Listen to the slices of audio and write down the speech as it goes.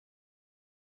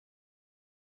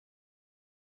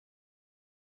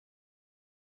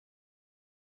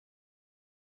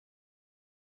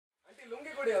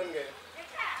ಲುಂಗಿ ಕೊಡಿ ಅವನಿಗೆ.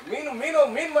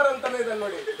 ಮೀನ್ ಮರ ಅಂತಾನೆ ಇದೆ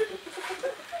ನೋಡಿ.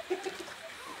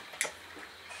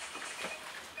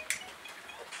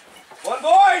 One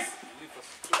boys.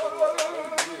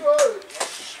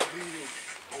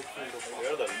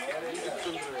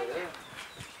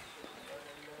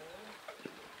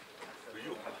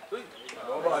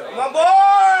 Come on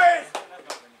boys.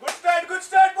 Good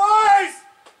start boys.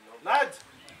 Nudge.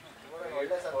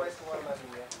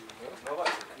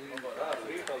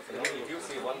 Gives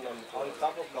you one on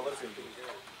top of covers into.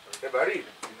 Hey buddy,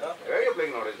 where are you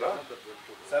playing nowadays, huh?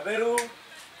 Saberu.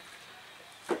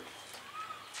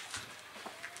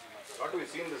 Not to be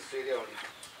seen this area only.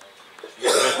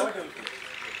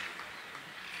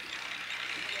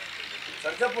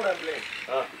 Sarjapur I'm playing.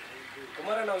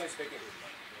 Kumara now is taking.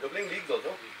 You're playing leagues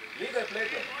also? League I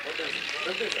played now. What is it?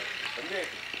 20 sir. 28.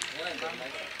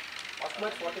 First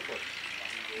match 44.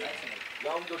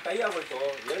 ನಾವು tie ಆಗೋಯ್ತು.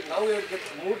 ನಾವು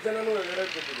 3 ಜನನು 2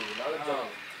 ಗೆದ್ದಿದ್ದೀವಿ. 4 ಜನ.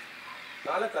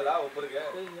 4 ಅಲ್ಲ ಒಬ್ಬರಿಗೆ.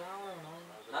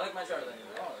 4 match ಆಡಿದ ನೀವು?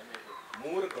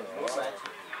 3 match.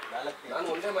 ನಾನು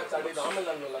ಒಂದೇ ಮ್ಯಾಚ್ ಆಡಿದ್ದು. ಆಮೇಲೆ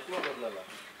ನಾನು ಲಕ್ನೋ ಹೋದ್ನಲ್ಲ.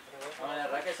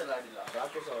 ರಾಕೇಶ್ ಎಲ್ಲ ಆಡಿಲ್ಲ.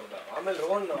 ರಾಕೇಶ್ ಅವ್ರದ. ಆಮೇಲೆ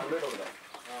ರೋಹನ್ 100 ಹೊಡೆದ.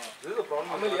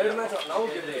 ಆಮೇಲೆ 2 ಮ್ಯಾಚ್ ನಾವು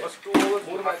ಗೆದ್ದಿದ್ದೀವಿ. First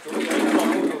 3 match.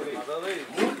 ಅದಾದ್ರೆ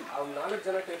 4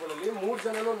 ಜನ ಟೇಬಲ್ ಅಲ್ಲಿ 3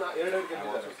 ಜನನು 2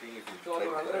 ಗೆದ್ದಿದ್ದಾರೆ. ಸೊ ಅವರು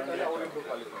 100 ಅಲ್ಲಿ ಅವರಿಬ್ರು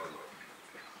ಕ್ವಾಲಿಫೈ.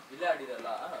 ಇಲ್ಲೇ ಆಡಿದಲ್ಲ.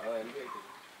 ಎಲ್ಲಿ ಐತಿ?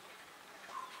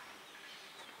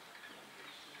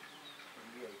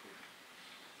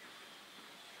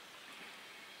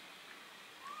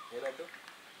 ಏನಾಯ್ತು?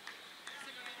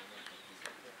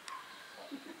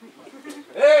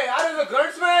 ಏ ಯಾರು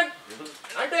ಗರ್ಲ್ಸ್ಮನ್?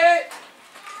 ಆಂಟಿ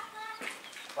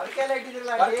ವರ್ಕೆಲ್ಲ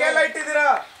ಇಟ್ಟಿದ್ದೀರಾ? ವರ್ಕೆಲ್ಲ ಇಟ್ಟಿದ್ದೀರಾ?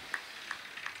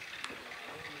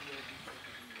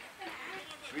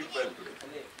 Sweet bell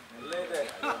today. ಅಲ್ಲೇ ಇದೆ.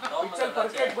 ಪಿಚ್ಚಲ್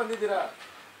ಪರ್ಕೆಟ್ ಬಂದಿದ್ದೀರಾ?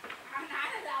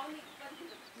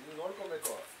 ನೀವು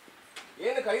ನೋಡ್ಕೊಬೇಕು.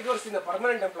 ಏನಕ್ಕೆ 5 ವರ್ಷದಿಂದ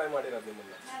ಪರ್ಮನೆಂಟ್ ಎಂಪ್ಲಾಯ್ ಮಾಡಿರೋದು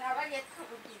ನಿಮ್ಮನ್ನ?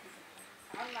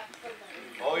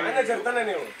 ಮ್ಯಾನೇಜರ್ ತಾನೆ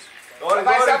ನೀವು?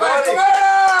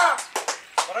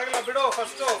 ಪರವಾಗಿಲ್ಲ ಬಿಡು,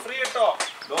 ಫಸ್ಟ್ ಫ್ರೀ ಇಟ್ಟು.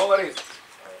 No worries.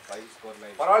 5 score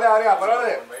 9. ಪರವಾಗಿಲ್ಲ ಆರ್ಯ,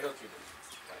 ಪರವಾಗಿಲ್ಲ.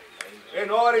 Hey,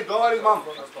 no worries, mom.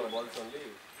 First ball balls only.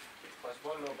 First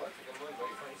ball no ball,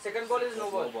 Second ball is no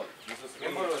ball. This is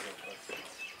second ball.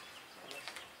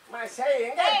 Ma sai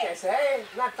enga sai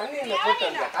na tannina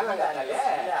potanda kallangaale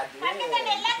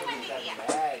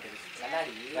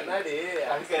ಕನ್ನಡಿ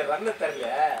ಅದಕ್ಕೆ run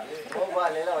ತರಲೆ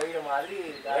ball ಎಲ್ಲ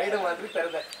ride Madri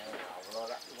ತರದೆ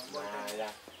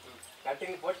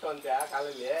cutting ಪೊಟ್ಟು ಅಂತ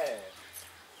ಕಾಲಲ್ಲಿ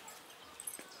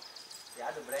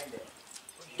ಯಾವುದು brand?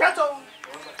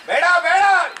 ಬೇಡ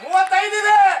 35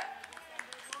 ಇದೆ.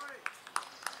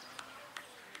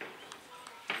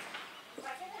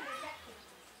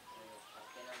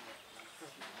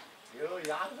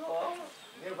 ಯಾರು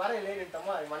ನೀವು ಬರ ಇಲ್ಲ ನಿನ್ ತಮ್ಮ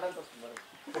ಮಣ್ಣನ್ ತೋರಿಸ್ತೀನಿ ಬರ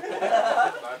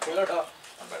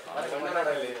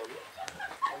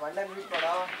ಮಣ್ಣನ್ ಮೀಟ್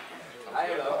ಮಾಡೋ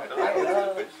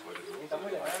ನಿನ್ ತಮ್ಮ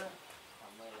ಇಲ್ಲ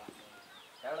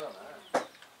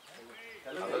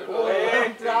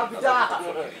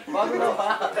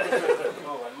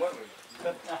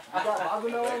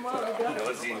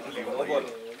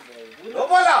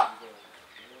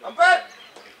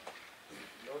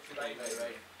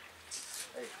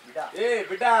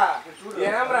బిడ్డా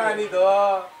ఏమ్రా నీదో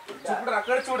చూపుడు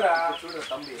అక్కడ చూడరా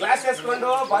గ్లాస్ వేసుಕೊಂಡು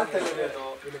బాల్ తెలియలేదు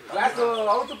గ్లాస్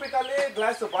అవుతు పికాలి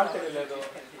గ్లాస్ బాల్ తెలియలేదు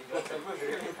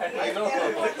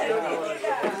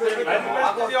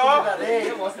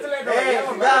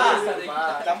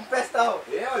చంపేస్తావు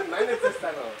మేనేజ్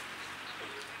చేస్తాను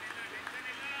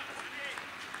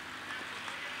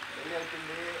ఎన్ని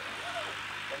అవుతుంది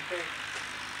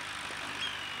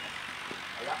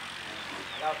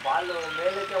ಬಾಲ್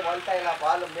ಮೇಲಕ್ಕೆ ಹೊಲ್ತಾ ಇಲ್ಲ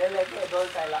ಬಾಲ್ ಮೇಲಕ್ಕೆ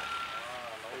ಎದ್ದೋಲ್ತಾ ಇಲ್ಲ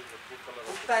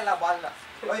ಕುಗ್ತಾ ಇಲ್ಲ ಬಾಲ್ನ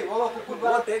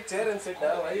take chair and sit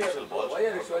down. Why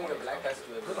are you showing the black ass to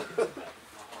everyone?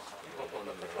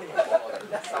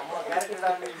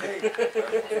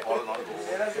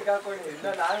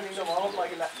 ನಾನು ನಿನ್ನ ವಾಮಪ್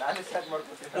ಆಗಿಲ್ಲ ನಾನು ಸ್ಟಾರ್ಟ್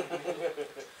ಮಾಡ್ಕೊತೀನಿ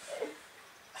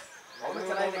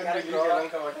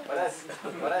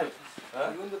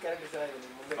ಇವೊಂದು ಕ್ಯಾರೆಕ್ಟರ್ ಚೆನ್ನಾಗಿದೆ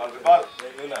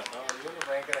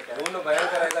ಇವನು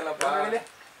ಭಯಂಕರ ಇದ್ದಾನಪ್ಪ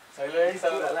ಸೈಲೆಂಟ್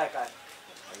ಅಲ್ಲ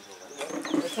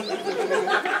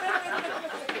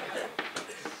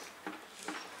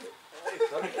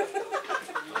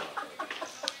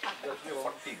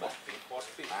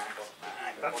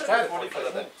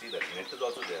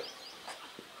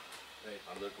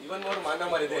ಇವನ್ ನೋಡು ಮಾನ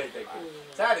ಮಾಡಿದೆ ಹೇಳ್ತೇನೆ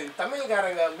ಸರ್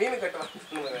ತಮಿಳ್ಗಾರಂಗ ಮೀನು ಕಟ್ಟುವ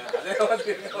ಅದೇ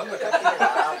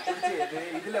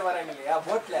ಇದಿಲ್ಲ ಬರಂಗಿಲ್ಲ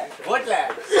ಬೋಟ್ಲೆ ಬರಂಗಿಲ್ಲ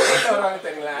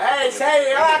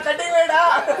ಕಟ್ಟಿಂಗ್ ಬೇಡ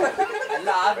ಎಲ್ಲ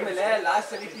ಆದ್ಮೇಲೆ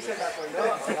ಲಾಸ್ಟ್ ಅಲ್ಲಿ ಟಿ ಶರ್ಟ್ ಹಾಕೊಂಡು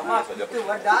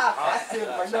ಒಡ್ಡ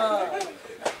ಬಣ್ಣ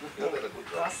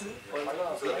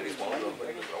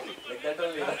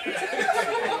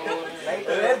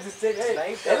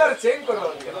ಎಲ್ಲರೂ ಚೇಂಜ್ ಕೊಡುವ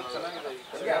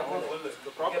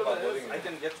I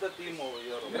can get the team over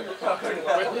here.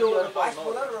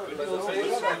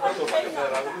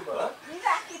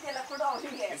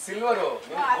 Silver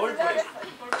gold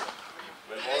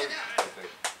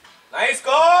nice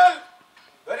call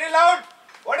very loud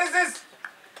what is this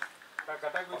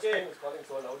Attack Vijay. calling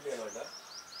so loudly about that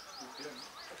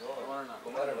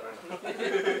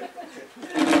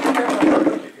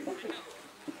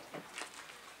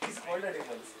he's called at him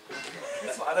once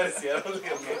his father is here only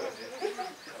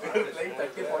playing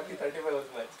 30 40 35 hours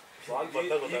match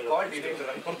he called he didn't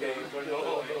run okay he told no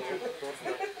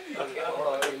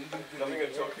coming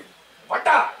and shouting ಪಟ್ಟ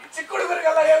ಈ ಚಿಕ್ಕ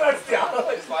ಹುಡುಗರಿಗೆಲ್ಲ ಏನು ಆಡಿಸ್ತೀಯ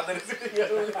his father is sitting here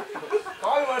only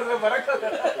ಕಾಲ್ ಮಾಡಿದ್ರೆ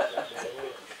ಬರಕ್ಕಾಗಲ್ಲ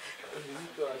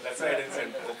that's why I didn't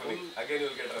send opening again you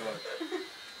will get run out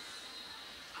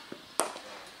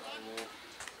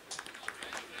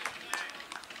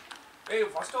hey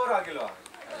first over ಆಗಿಲ್ವಾ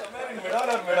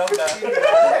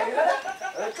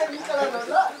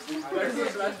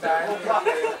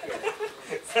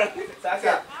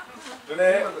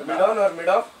Today, mid on or mid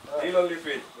off, he'll only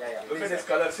feel. Look at his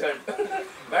color shirt.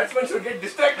 Batsman should get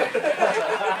distracted.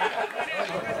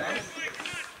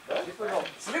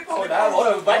 Slip out.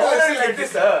 Batsman like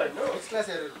this, sir. Which class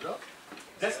are you, bro?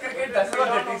 Just cricket, that's what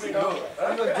they're teaching you.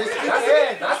 Just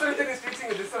cricket. Nasruddin is teaching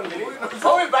you this only.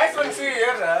 How will batsman see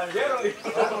here? Here only.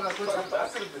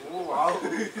 Nasruddin. Oh, wow.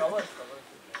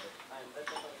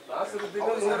 Nasruddin.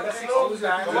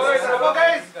 Come on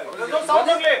guys. There's no sound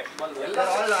only.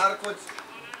 They're all our coach.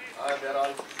 They're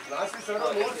all. Last sir,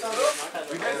 Noor sir,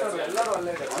 Vijay sir, ಎಲ್ಲರೂ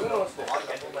ಅಲ್ಲೇ ಇದ್ದಾರೆ. ಅಲ್ಲೂ ಅಷ್ಟೇ.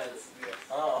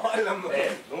 All number.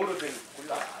 Nooruddin.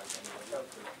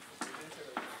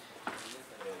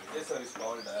 Yes sir, is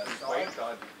called quite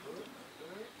tall.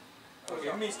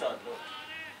 Give me start.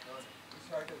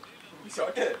 He's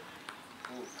shorter.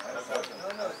 Who?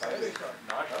 No, sir is short.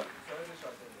 Not huh? Sir is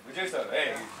shorter. Vijay sir, hey,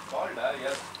 he's called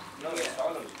yes. No, he's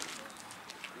tall only.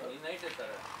 United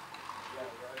sir.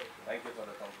 Thank you for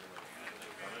the compliment.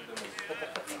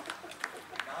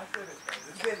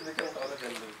 This guy has become taller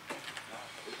than me.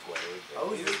 How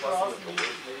is this possible?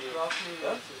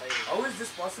 How is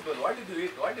this possible? What did you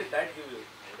eat? What did that give you?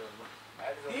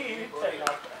 He eats a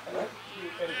lot.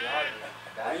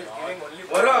 That is giving only.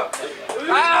 Bora!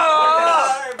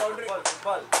 Boundary.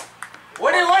 Football.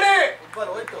 What is? Football.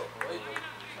 Hoito.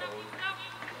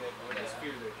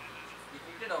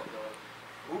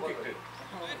 Who kicked it?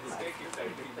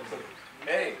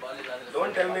 Hey,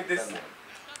 don't tell me this.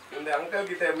 In the uncle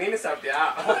kita mean saaptiya?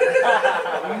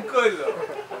 Uncle.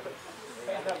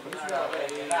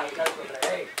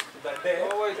 That day.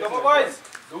 Come on boys.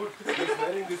 Dude, he's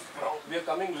wearing this brown. We are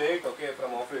coming late, okay,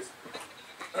 from office.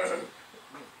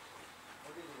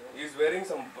 He's wearing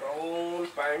some brown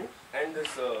pant and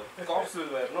this cops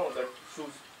will wear, no, that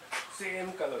shoes, same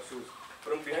color shoes.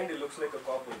 From behind, he looks like a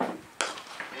cop.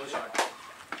 No shot.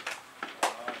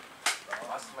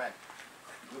 Fast man.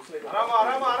 Looks like a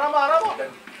Arama.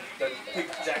 that thick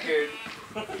jacket.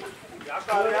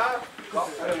 Cop.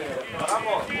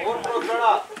 Aramo. Overthrow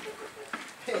gada.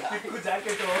 Thick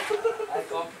jacket. I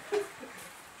come.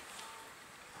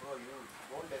 Oh, you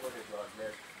don't decorate it, Lord.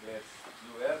 Glares.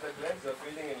 You wear the glares, you're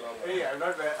fielding in long. Hey, I'm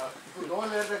not wearing. If you don't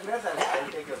wear the glass, I'll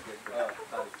take your place.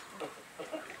 Sorry.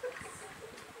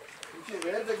 If you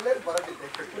wear the glass, Bharat will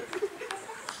take your place.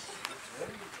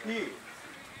 He.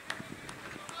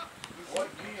 What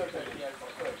he you're telling me? As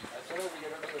soon as we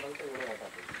get out of the bunker, you know what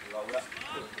happens. Laura.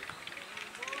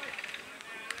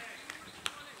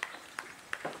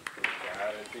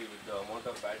 Guarantee with the amount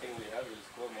of batting we have, we'll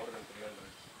score more than 300.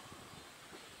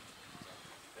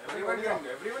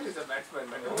 Everyone is a batsman.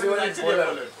 Everyone is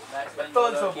bowler. That's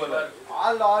also bowler.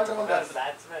 All rounders.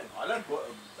 Batsman.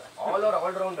 All are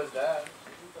all-rounders there.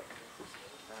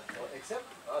 Except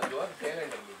you are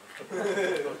tail-ender.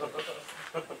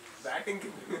 Batting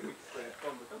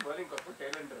bowling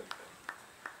tail-ender.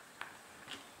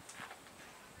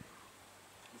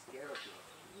 He's scared of you.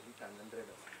 He can 100.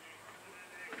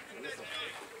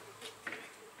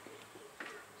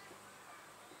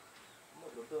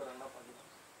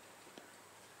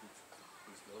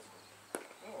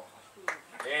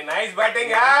 Hey, nice batting,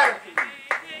 yaar.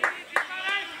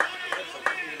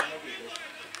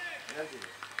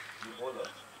 You bowler.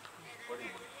 What do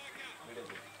you do?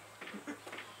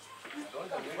 Don't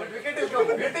tell me. What wicket is come?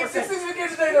 We take 6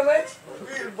 wickets in a match.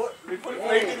 We put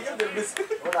fighting here, they'll miss.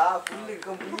 What fully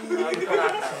complete.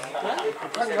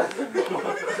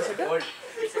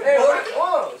 Hey,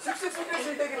 oh, 6 wickets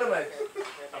he'll take in a match.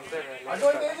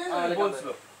 Advantage is he'll bowl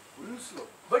slow.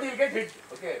 But he'll get hit.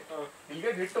 Okay. He'll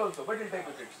get hit also, but he'll take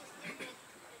wickets.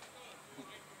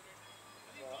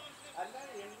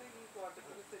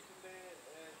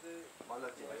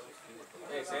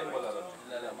 Hey, same bowler.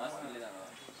 ಇಲ್ಲ mass ಇಲ್ಲಿದಾನ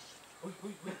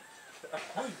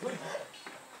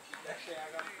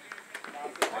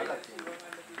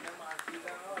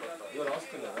You're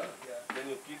asking, huh? Then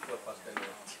you keep for first time.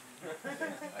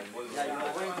 I'll bowl. Yeah, you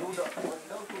are going through the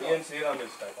Me and Sriram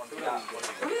will start.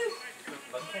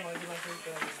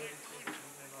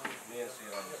 Me and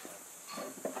Sriram will start.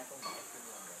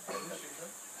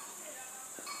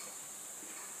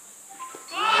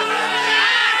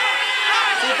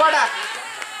 Supada.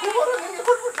 Kumara ninge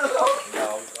ಕೊಟ್ಬಿಟ್ನಲ್ಲ.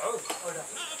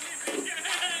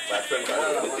 Batsman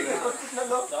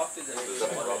ಕೊಟ್ಬಿಟ್ನಲ್ಲ. Soft ಇದೆ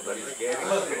very scary.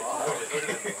 ನಾವು ಬೆಳಿಗ್ಗೆ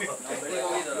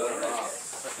ಹೋಗಿದ್ದಲ್ಲ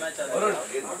first match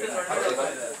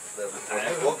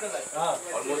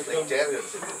Almost like chair.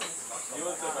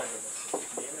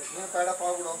 ನೀನು ಪ್ಯಾಡಪ್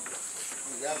ಆಗ್ಬಿಡು.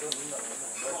 ಯಾರು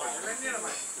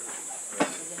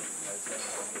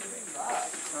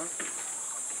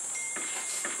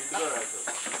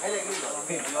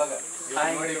ಇವಾಗ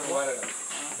ನೋಡಿ ಕುಮಾರಣ್ಣ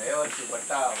ದಯವಿಟ್ಟು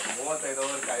but 35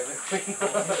 over ಕಾಯ್ಬೇಕು.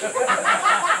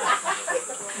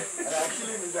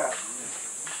 Actually ನಿಜ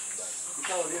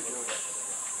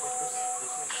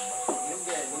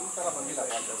ನಿಮಗೆ ನಿಮ್ಮ ಥರ ಬಂದಿಲ್ಲ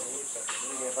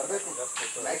ನಿಮಗೆ ಬರಬೇಕು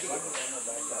ಬ್ಯಾಟಿಂಗ್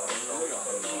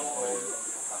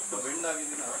Wind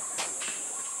ಆಗಿದ್ದೀನ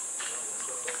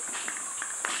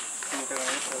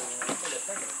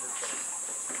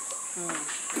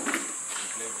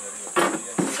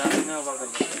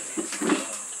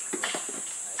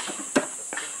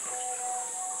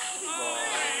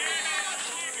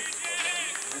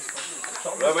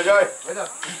ವಿಜಯ್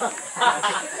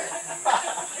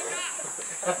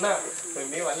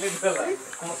ನೀವು ಅಲ್ಲಿದ್ದಲ್ಲ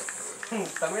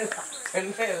ತಮಿಳ್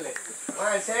ಚೆನ್ನೈಯಲ್ಲಿ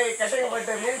ಕಟಿಂಗ್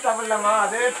ಬಟ್ಟೆ ಮೀನ್ ತಗೊಳ್ಳಮ್ಮ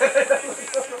ಅದೇ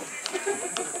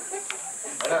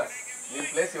ಅಣ್ಣ ನೀವು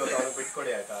ಪ್ಲೇಸ್ ಇವತ್ತು ಅವ್ನಿಗೆ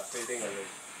ಬಿಟ್ಕೊಡಿ ಆಯ್ತಾ ಫೀಲ್ಡಿಂಗ್ ಅಲ್ಲಿ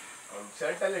ಅವ್ನ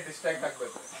ಶರ್ಟ್ ಅಲ್ಲಿ ಡಿಸ್ಟ್ರಾಕ್ಟ್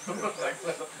ಆಗ್ಬೇಕು.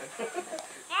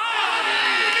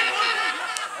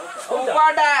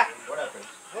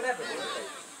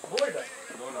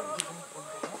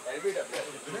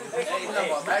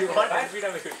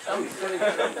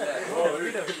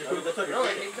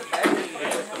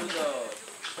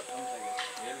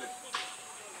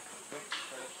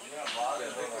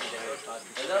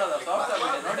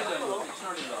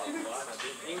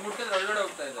 ಹಿಂಗ್ ಮುಟ್ಟಿದ್ರೆ ಒಳಗಡೆ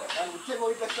ಹೋಗ್ತಾ ಇದೆ. ನಾನು ಉಚ್ಚೆಗೆ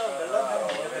ಹೋಗಿದ ತಕ್ಷಣ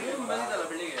ಬಂದಿದ್ದಲ್ಲ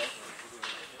ಬೆಳಿಗ್ಗೆ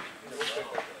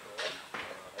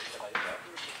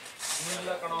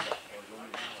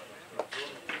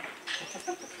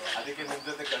ಅದಕ್ಕೆ ನಿಮ್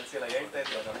ಜೊತೆ ಕಳ್ಸಿಲ್ಲ ಹೇಳ್ತಾ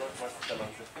ಇದ್ದೆ ನಾನು ನೋಟ್ ಮಾಡ್ತಿದ್ದಲ್ಲ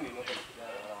ಅನ್ಸುತ್ತೆ ನೀನು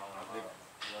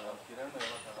ಕಿರಣ್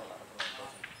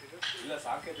ಇಲ್ಲ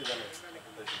ಸಾಕೈತಿದ್ದಾನೆ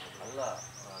ಅಲ್ಲ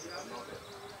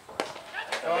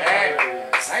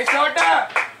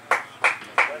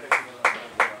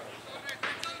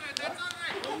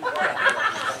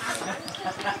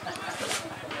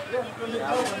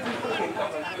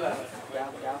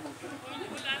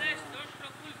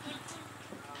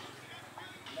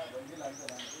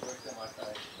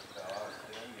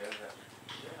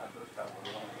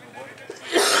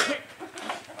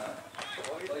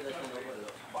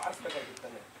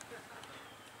ಬಾರಿಸ್ಬೇಕಾಗಿತ್ತಾನೆ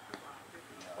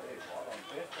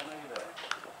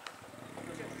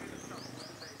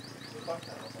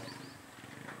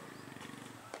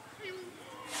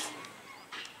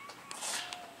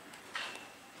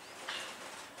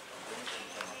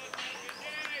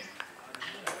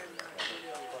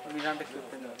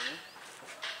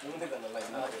ಮುಂದಿದ್ದಾನಲ್ಲ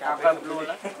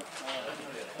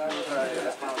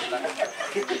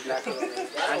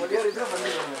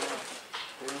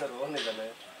ರೋನ್ ಇದ್ದಾನೆ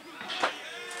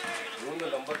ಇವನು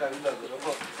ನಂಬಕ್ಕಾಗಿಲ್ಲ ಅದು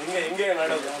ಹಿಂಗೆ ಹಿಂಗೆ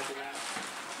ನಾಡೋದು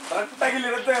ಕರೆಕ್ಟಾಗಿ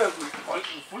ಇಲ್ಲಿರುತ್ತೆ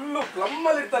ಫುಲ್ಲು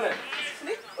ಪ್ಲಮ್ಮಲ್ಲಿ ಇರ್ತಾನೆ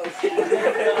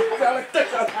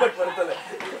ಕರೆಕ್ಟಾಗಿ ಬರ್ತಾನೆ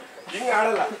ಹಿಂಗೆ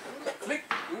ಆಡಲ್ಲ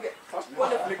ಫ್ಲಿಕ್ ಹಿಂಗೆ ಫಸ್ಟ್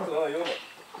ಬಾಲ್ ಫ್ಲಿಕ್ ಇವನು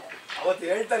ಅವತ್ತು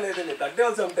ಹೇಳ್ತಾನೆ ಇದ್ದೀನಿ ತಡ್ಡೆ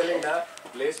also telling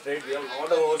play straight we have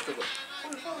not a host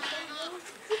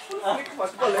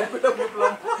first ball ಹೇಳ್ಬಿಟ್ಟು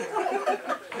ಪ್ಲಮ್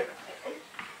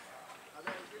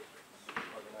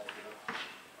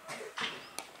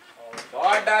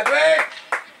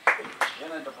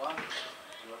ಏನಾಯ್ತಪ್ಪ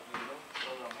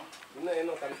ಇನ್ನೂ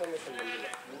ಏನೋ ಕನ್ಫರ್ಮೇಶನ್ ಬಂದಿಲ್ಲ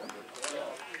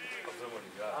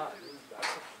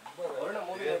ವರ್ಣ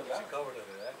ಮೂವಿ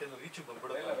ಯಾಕೆಂದ್ರೆ reach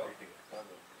ಬಂದ್ಬಿಡಲ್ಲ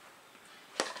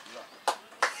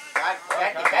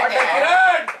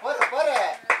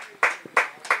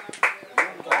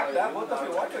both of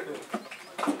you what you do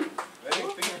wearing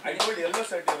pink I told yellow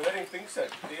shirt you're wearing pink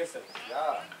shirt TSL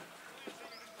yeah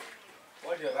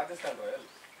what you're Rajasthan Royal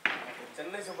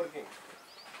Chennai Super King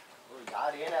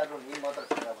ಯಾರು ಏನಾದ್ರು ನೀನು ಮಾತ್ರ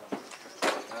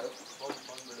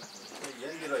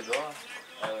ಏನಿರೋ ಇದು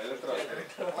electro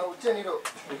ಈಚೆ ನೀರು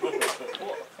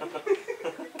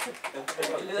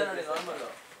ಇಲ್ಲಿದೆ ನೋಡಿ ನಾರ್ಮಲ್.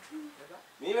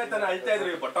 ನೀವೇ ತಾನೇ ಅಳ್ತಾ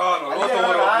ಇದ್ರಿ ಬಟ 40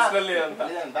 ಓವರ್ ಬಿಸಿಲಲ್ಲಿ ಅಂತ.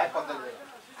 ಬ್ಯಾಕ್ ಪಕ್ಕದಲ್ಲಿ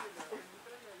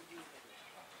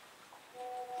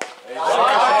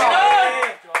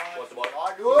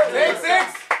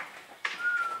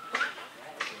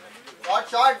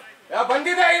ಶಾರ್ಟ್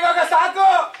ಬಂದಿದೆ ಇವಾಗ ಸಾಕು.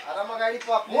 ಆರಾಮಾಗಿ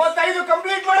ಆಡಿಪ್ಪ 35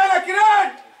 ಕಂಪ್ಲೀಟ್ ಮಾಡೋಣ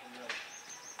ಕಿರಣ್.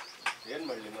 ಏನ್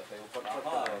ಮಾಡ್ಲಿ ಮತ್ತೆ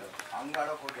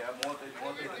ಹಂಗಾಡಕ್ ಹೋಗಿ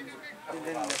 35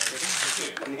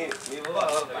 ನೀವು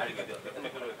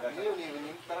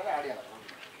ನಿಮ್ಮ ತರನೇ ಆಡಿ ಅಣ್ಣ.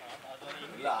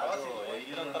 ಇಲ್ಲ ಅದು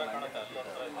ಇರೋಂತರ ಕಾಣುತ್ತೆ.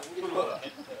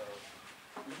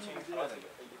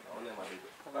 ಅವನೇ ಮಾಡಿದ್ದು.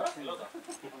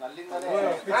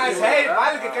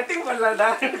 ಅಲ್ಲಿಂದಾನೇ ಕಟ್ಟಿಂಗ್ ಬರಲ್ಲ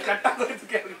ಕಟ್ಟಾಗೋಯ್ತು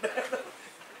ಕೇಳಿದ್ದೆ.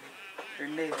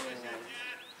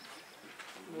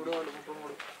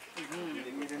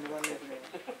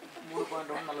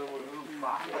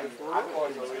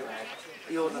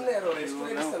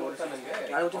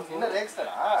 ಇನ್ನ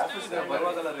ರೇಗಿಸ್ತಾರಾ?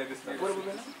 ಬರುವಾಗೆಲ್ಲ ರೇಗಿಸ್ತಾರೆ.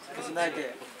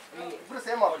 ಇಬ್ರು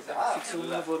ಸೇಮ್ ಆಫೀಸಾ?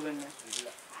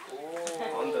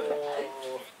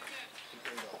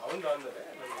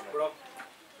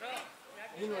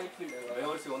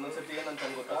 ಬೇವರ್ಸಿ ಒಂದೊಂದ್ಸತಿ ಏನಂತ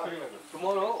ಗೊತ್ತಾ,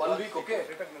 tomorrow 1 weak okay,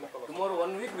 tomorrow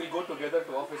 1 weak will go together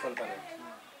to office ಅಂತಾನೆ.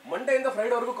 ಮಂಡೆಯಿಂದ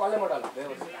ಫ್ರೈಡೆವರೆಗೂ ಕಾಲೇ ಮಾಡಲ್ಲ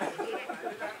ಬೇವರ್ಸಿ.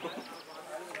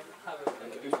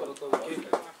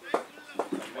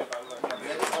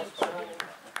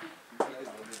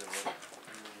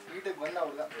 ಈಟಿಗೆ ಬಂದ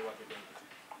ಹುಡುಗ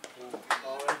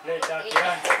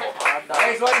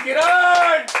ನೈಸ್ ಒನ್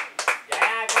ಕಿರಣ್.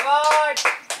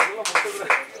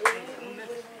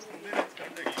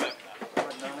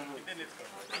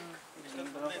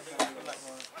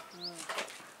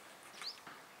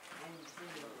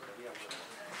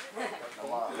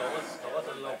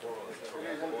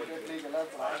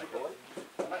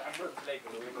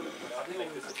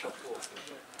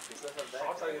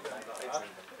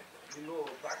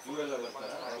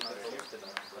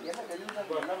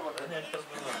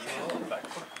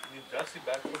 ಜಾಸ್ತಿ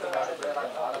ಬ್ಯಾಕ್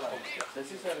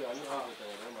ಶಶಿ ಸರ್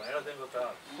ಹೇಳೋದೇನು ಗೊತ್ತಾ,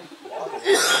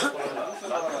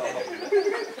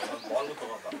 ಬಾಲ್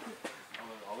ತಗೊಂಡ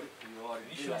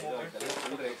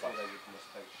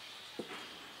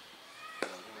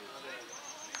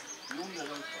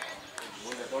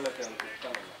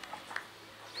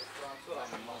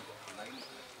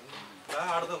ನಾ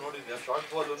ಆಡ್ದ ನೋಡಿದ್ದೆ. ಶಾರ್ಟ್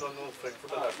ಬಾಲ್ ನಾನು ಫ್ರಂಟ್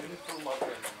ಫುಟಲ್ಲಿ ಆಡ್ತೀನಿ,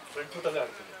 ಫ್ರಂಟ್ ಫುಟಲ್ಲೇ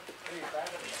ಆಡ್ತೀನಿ.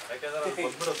 ಯಾಕೆಂದ್ರೆ ಅದು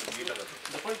ಬಂದ್ಬಿಡೋದು ನೀಟಾಗುತ್ತೆ.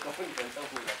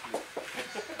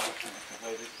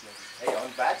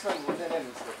 ಅವ್ನ ಬ್ಯಾಟ್ಸ್ಮನ್ ಮುಂದೆನೇ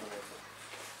ನಿಲ್ಸ್ಬೇಕು.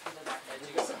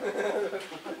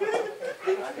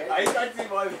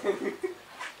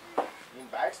 ನಿಮ್ಮ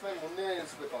ಬ್ಯಾಟ್ಸ್ಮನ್ ಮುಂದೆ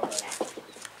ನಿಲ್ಸ್ಬೇಕು ಅವನ.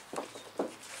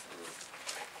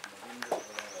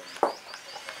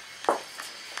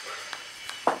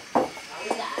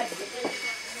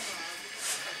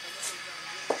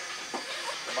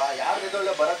 ಯಾರು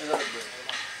ಎದೊಳ್ಳೆ ಬರೋದು ಇದೊಳ್ಳೆ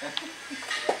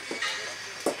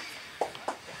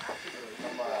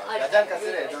ನಮ್ಮ ಗಜಾನ್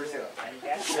ಕಸಿರೆ ಎದೊಳ್ಸಿರೋ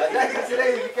ಗಜಾನ್ ಕಸಿರೆ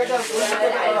ವಿಕೆಟ್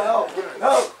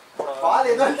ಬಾಲ್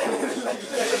ಎದೊಳ್ಳೆ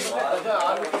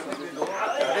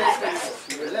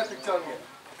ಒಳ್ಳೆ ಪಿಚ್ ಅವ್ನಿಗೆ.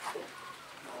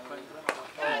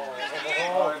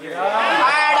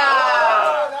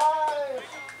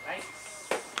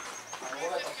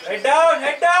 Head down,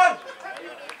 head down.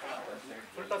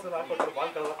 Full toss ಅಲ್ಲಿ ಹಾಕೊಟ್ರು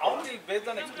ಬಾಲ್ ಕಳ್ದ. ಅವನಿಗೆ ಬೇಸ್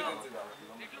ಆನ್ ಎಕ್ಸ್ಪೀರಿಯನ್ಸ್ ಇದೆ.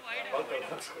 ಬಾಲ್ ಕಳ್ದ.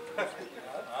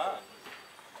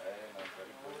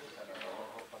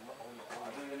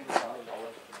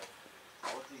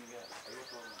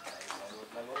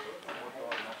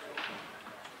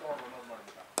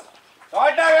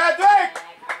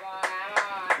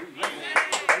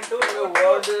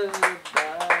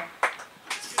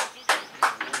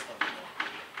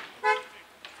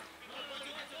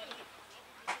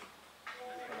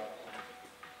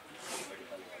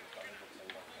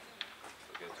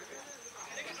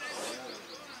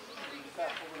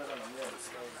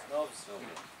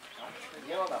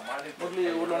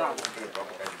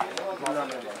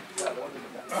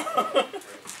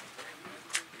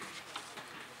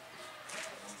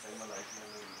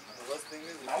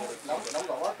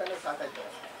 ನಮ್ಗೆ ಅವಾಗ ತಾನೇ ಸ್ಟಾರ್ಟ್ ಆಯ್ತು.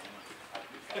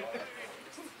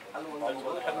 ಅಲ್ಲಿ ಒಂದು 5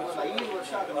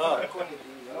 ವರ್ಷ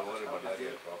ಮಾಡ್ಕೊಂಡಿದ್ವಿ,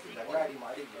 ಜಗಳಾಡಿ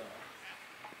ಮಾಡಿದ್ವಿ.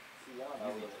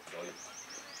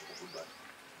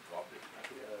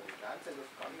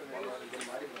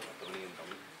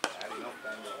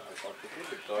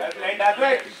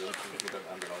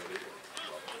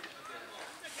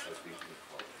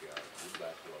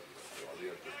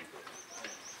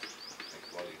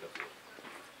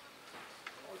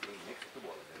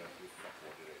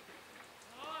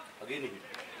 Again hit.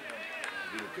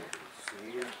 Again hit.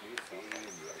 Same place, same.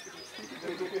 You actually.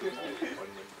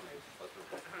 1 minute.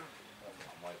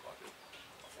 My part.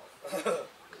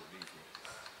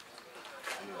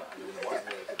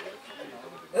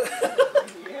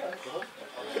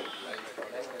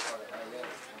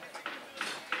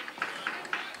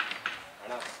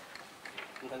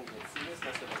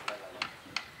 Seriousness ಬರ್ತಾ ಇಲ್ಲ.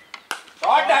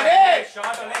 ಶಾಟ್ ಅದೇ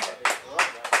ಶಾಟ್ ಅಲ್ಲೇ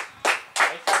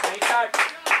ರೈಟ್ ಶಾಟ್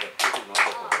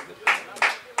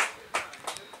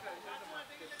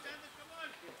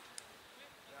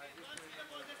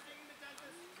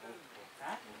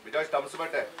ಬಿಜಾಯ್ ಥಮ್ಸ್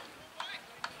ಬಟ್ಟೆ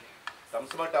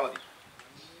ಮದಿ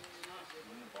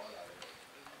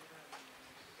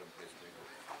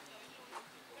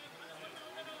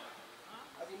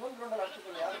ಅದು ಇನ್ನೊಂದು ಗ್ರೌಂಡಲ್ಲಿ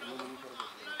ಅಷ್ಟೊಂದು ಯಾರು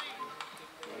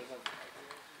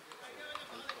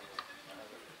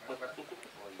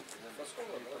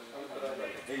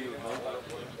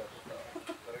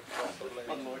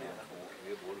ನೋಡಿ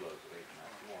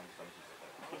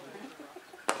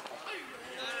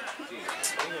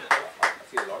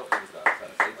See, a lot of things are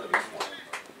sides are very small.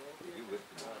 You with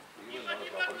even not a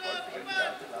proper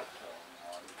qualification.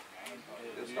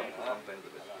 This sometimes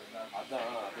the best.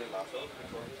 ಅದೇ ಲಾಸ್ಟ್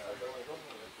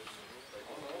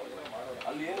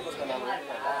ಅಲ್ಲಿ ಏನು ಗೊತ್ತಾ ನಾನು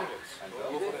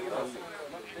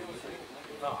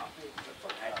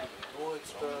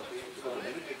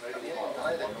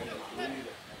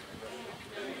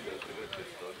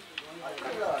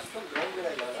ಅಷ್ಟೊಂದು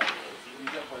ಗ್ರೌಂಡ್ಗಳಿಲ್ಲ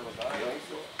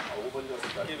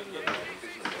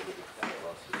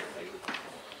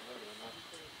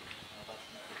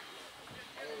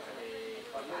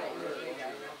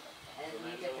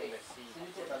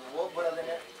ಹೋಗಿ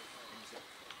ಬರೋದೇನೆ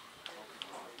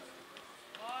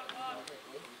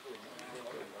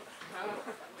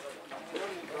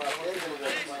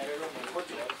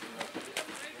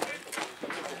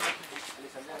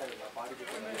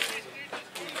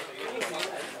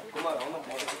ಕುಮಾರ್ ಅವನು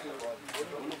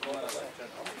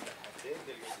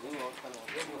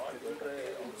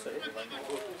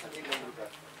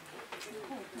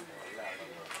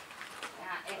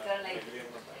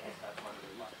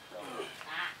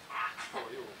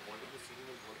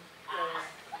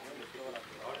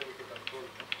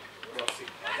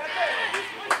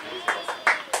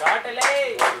ಶಾಟ್ ಅಲ್ಲೇ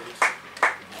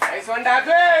ನೈಸ್ ಒನ್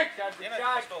ಡಾರ್ವಿಕ್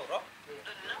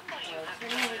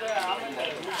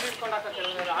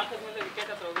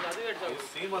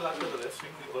ಸೀಮಲ್ಲಿ ಹಾಕಿದ್ರೆ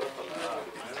ಸ್ವಿಂಗ್ ಬರುತ್ತಲ್ಲ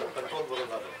ಕಂಟ್ರೋಲ್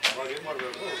ಬರೋಲ್ಲ ಅವಾಗ ಏನ್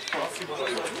ಮಾಡ್ಬೇಕು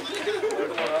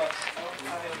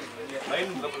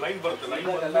ಲೈನ್ ಬರುತ್ತೆ ಲೈನ್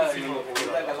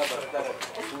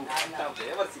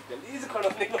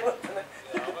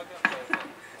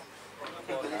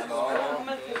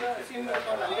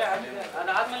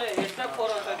ಅದಾದ್ಮೇಲೆ ಎಷ್ಟಾಗ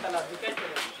 4 ಅಂತ ಇತ್ತಲ್ಲ ವಿಕೆಟ್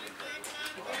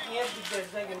ನಿಯರ್ ಬಿದ್ದು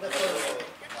ಎಷ್ಟಾಗಿಂದ 4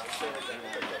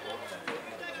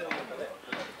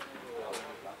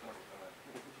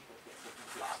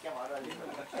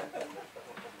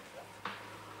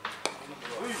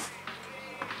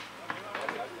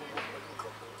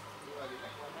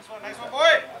 Nice one,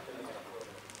 boy.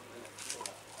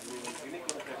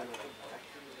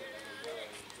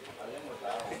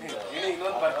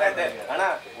 ಇನ್ನೊಂದು ಬರ್ತಾ ಇದೆ ಅಣ್ಣ,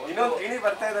 ಇನ್ನೊಂದು ಗಿಣಿ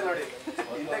ಬರ್ತಾ ಇದೆ ನೋಡಿ,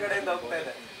 ಹಿಂದೆ ಕಡೆಯಿಂದ ಹೋಗ್ತಾ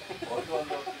ಇದೆ.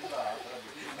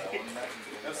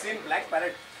 Scene black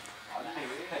parrot,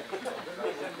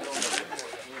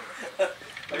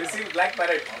 seen black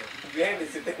parrot behind is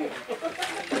sitting.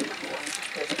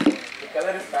 The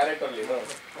color is parrot only, no?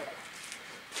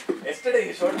 Yesterday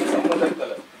he showed me some other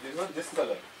color. This was this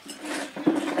color.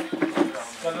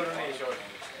 Color only he showed.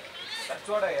 That's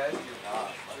what I asked you.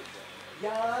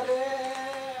 ಯಾರೇ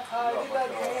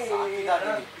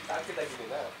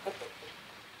ಸಾಕಿದಾಗಿದ್ದೀನ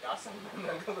ಯಾವ ಸಂಬಂಧ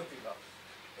ನನಗೆ ಗೊತ್ತಿಲ್ಲ.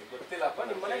 ಗೊತ್ತಿಲ್ಲಪ್ಪ,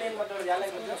 ನಿಮ್ಮ ಮನೇಲಿ ಏನು ಮಾತಾಡೋದು ಎಲ್ಲ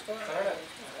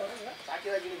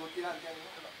ಸಾಕಿದಾಗಿನಿ ಗೊತ್ತಿಲ್ಲ ಅಂತ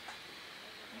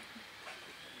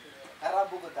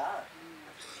ಖರಾಬು ಗೊತ್ತಾ?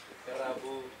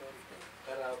 ಖರಾಬು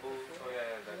ಖರಾಬು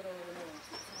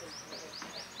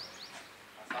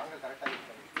ಆ ಸಾಂಗ್ ಕರೆಕ್ಟ್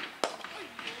ಆಗಿತ್ತು.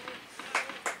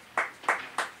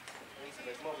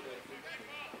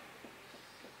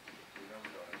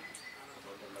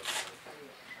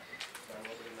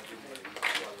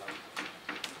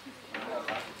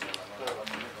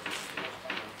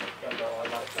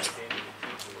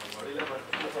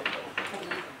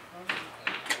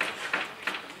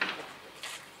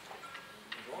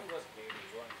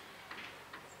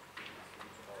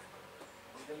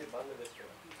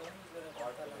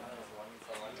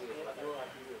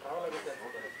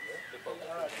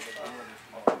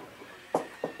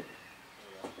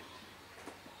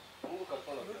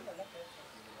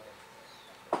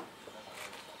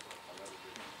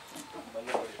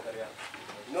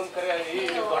 ಇನ್ನೊಂದು ಕರೆ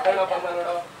ದೊಡ್ಡಣ ಬಂದ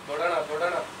ನೋಡೋ,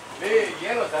 ದೊಡ್ಡಣ ಲೇ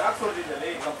ಏನು ಜರಾಕ್ಸ್ ಹೊಡೆದಿದ್ದಲ್ಲಿ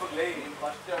ಕಪ್ಪಗ್ಲೇ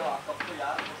ಫಸ್ಟ್ ಹೇಳು, ಆ ಕಪ್ಪು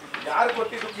ಯಾರು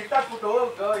ಕೊಟ್ಟಿದ್ದು? ಕಿತ್ತಾಕ್ಬಿಟ್ಟು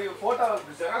ಫೋಟೋ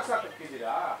ಜೆರಾಕ್ಸ್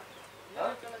ಹಾಕಿದ್ದೀರಾ?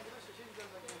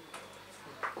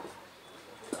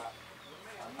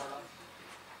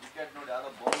 ವಿಕೆಟ್ ನೋಡಿ, ಯಾರೋ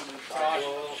bowl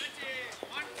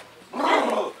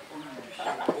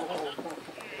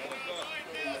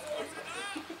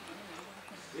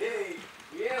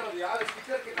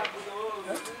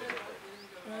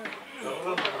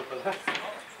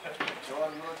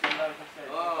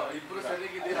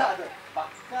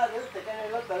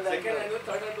second hand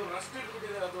third hand Rust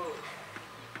ಇಟ್ಬಿಟ್ಟಿದೆ ಅದು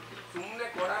ಸುಮ್ಮನೆ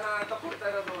ಕೊಡೋಣ ಅಂತ ಕೊಡ್ತಾ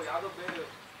ಇರೋದು ಯಾವುದೋ ಬೇರೆ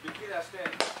ಬಿಟ್ಟಿದೆ ಅಷ್ಟೇ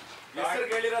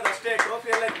ಹೆಸರಿಗೆ ಹೇಳಿರೋದು ಅಷ್ಟೇ ಟ್ರೋಫಿ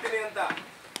ಎಲ್ಲ ಇರ್ತೀನಿ ಅಂತ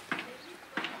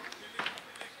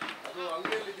ಅದು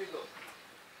ಅಂಗಡಿಯಲ್ಲಿ ಇದ್ದಿದ್ದು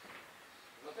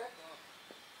ಮತ್ತೆ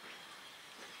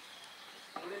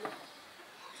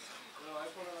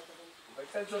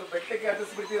ಬೆಟ್ಟಕ್ಕೆ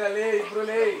ಹತ್ತಿಸ್ಬಿಡ್ತೀರಲ್ಲಿ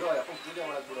ಇಬ್ರುಲೇ ಪೂಜೆ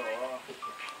ಮಾಡಕ್ ಬಿಡು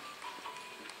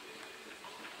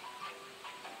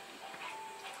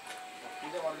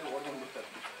ಪೂಜೆ ಮಾಡಿದ್ರೆ ಓಡ್ಕೊಂಡ್ಬಿಡ್ತಾರೆ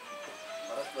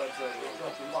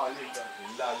ತುಂಬಾ ಅಲ್ಲಿ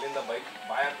ಇಲ್ಲ ಅಲ್ಲಿಂದ ಬೈಕ್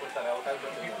ಬಾಯ್ ಹಾಕ್ಬಿಡ್ತಾರೆ ಔಟ್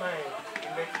ಆಗ್ಬಿಡ್ತಾರೆ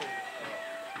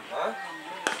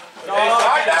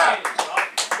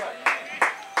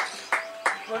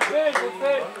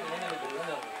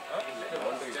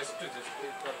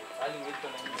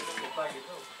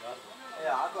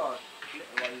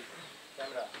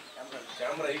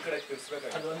ಕ್ಯಾಮ್ರಾ ಈ ಕಡೆ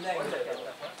ತಿರ್ಸ್ಬೇಕಾಗುತ್ತೆ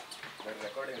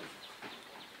recording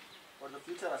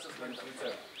future assessment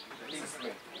future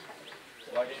explain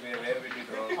what where we did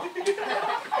wrong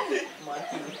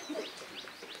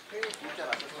future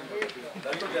assessment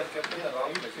that too just kept in the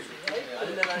wrong place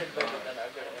allena idbekku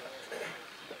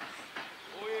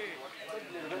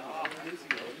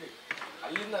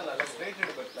ಅಲ್ಲಿಂದ ಅಲ್ಲ ಸ್ಟ್ರೈಟ್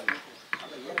ಇಡಬೇಕು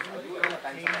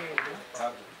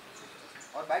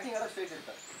ಅವ್ರ ಬ್ಯಾಟಿಂಗ್ ಎಲ್ಲ ಸ್ಟ್ರೈಟ್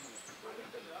ಇರ್ತಾರೆ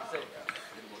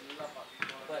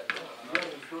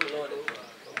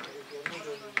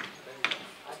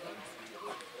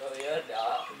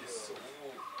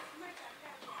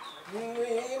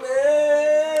ನೀನೇ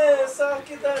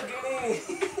ಸಾಕಿದ ಗಿಣಿ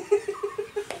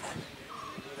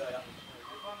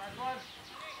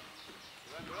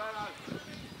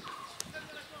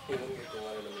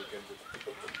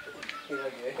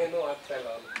ಇವಾಗ ಏನೂ ಆಗ್ತಾ ಇಲ್ಲ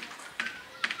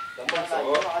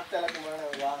ಆಗ್ತಾ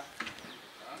ಇಲ್ಲ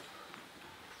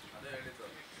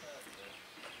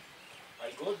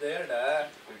I go there, Dad.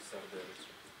 It's there.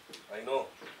 I know.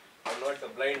 I'm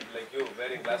not blind like you,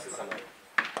 wearing glasses and all.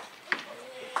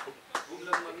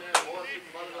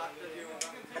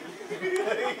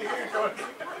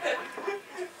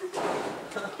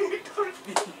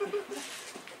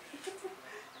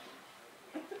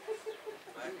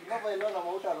 ಇನ್ನೊಬ್ಬ ನಮ್ಮ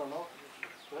ಔಟ್ ಆಗೋನು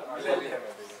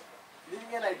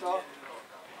ನಿಮ್ಗೇನಾಯ್ತು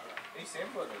ಈ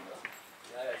ಸೇಮ್ ಹೋದಲ್ಲ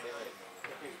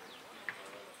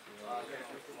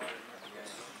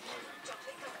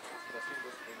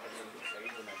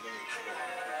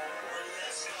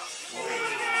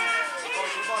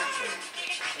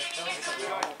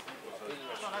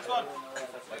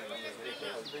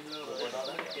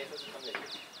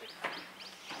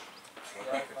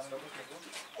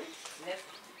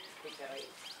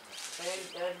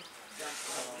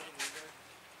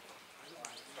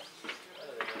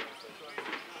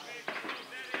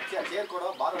ಚೇರ್ ಕೊಡೋ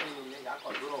ಬಾರೋ ನೀನು ಯಾಕೋ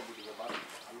ದೂರ ಹೋಗ್ಬಿಟ್ಟಿದೆ ಬಾರೋ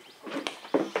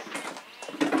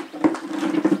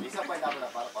ಡಿಸಪಾಯಿಂಟ್ ಆಗಬೇಡ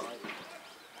ಬಾರ ಪರವಾಗಿಲ್ಲ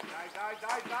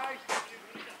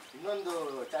ಇನ್ನೊಂದು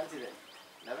ಚಾನ್ಸ್ ಇದೆ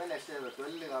 11 ಎಷ್ಟೇ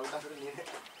 12 ಔಟ್ ಆದ್ರೆ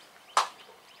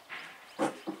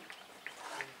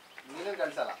ನೀನೇ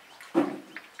ಕಳ್ಸಲ್ಲ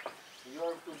you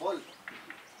have to bowl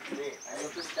and you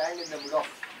have to stand in the middle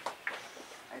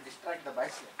and distract the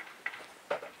batsman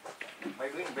by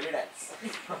doing belly dance.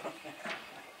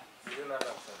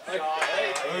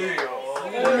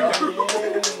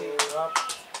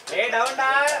 Play down,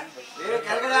 dad.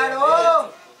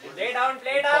 Play down,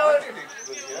 play down.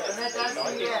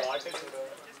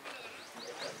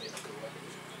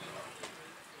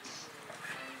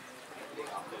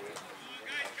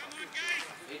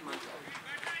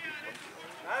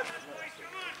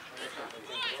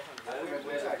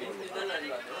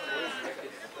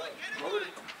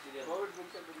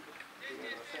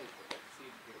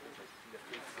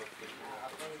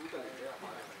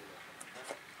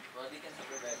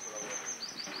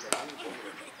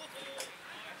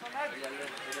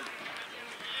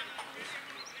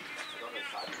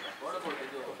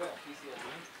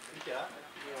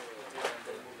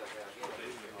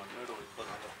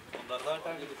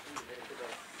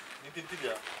 ನೀನು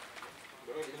ತಿಂತಿದ್ಯಾ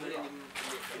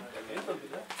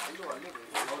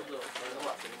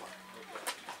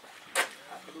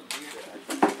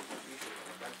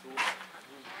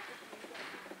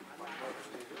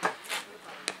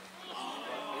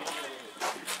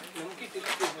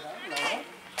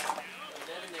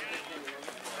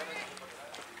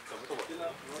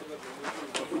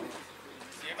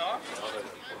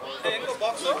ಹೆಂಗೋ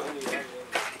ಬಾಕ್ಸು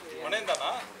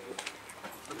ಮನೆಯಿಂದನಾ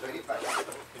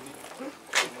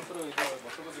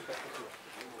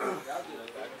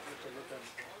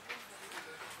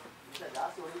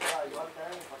ಜಾಸ್ತಿ ಹೊಡಿತಾ ಇವಾಗ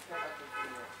ಫಸ್ಟ್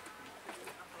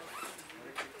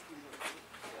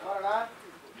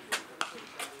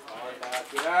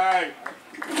ಕಿರಣ್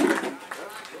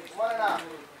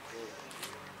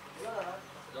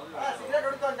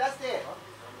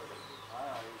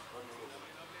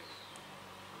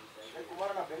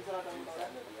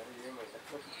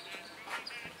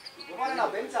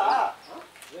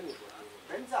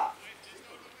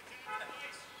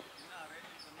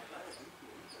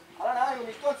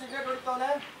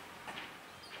ಇಟ್ಕೊಂಡವನೆ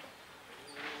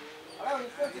ಅಣ್ಣ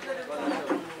ಇಷ್ಟೊಂದು ಚಿಕ್ಕ ಇಟ್ಕೊಂಡವನೆ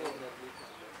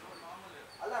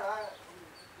ಅಲ್ಲ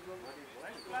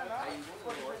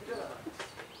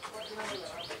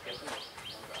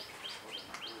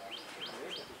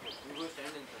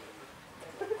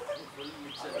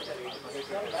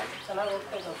ಚೆನ್ನಾಗಿ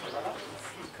ಹೋಗ್ತಾ ಇದ್ದಾವೆ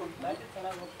ಬ್ಯಾಟಿಂಗ್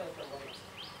ಚೆನ್ನಾಗಿ ಹೋಗ್ತಾ ಇದ್ದಾವೆ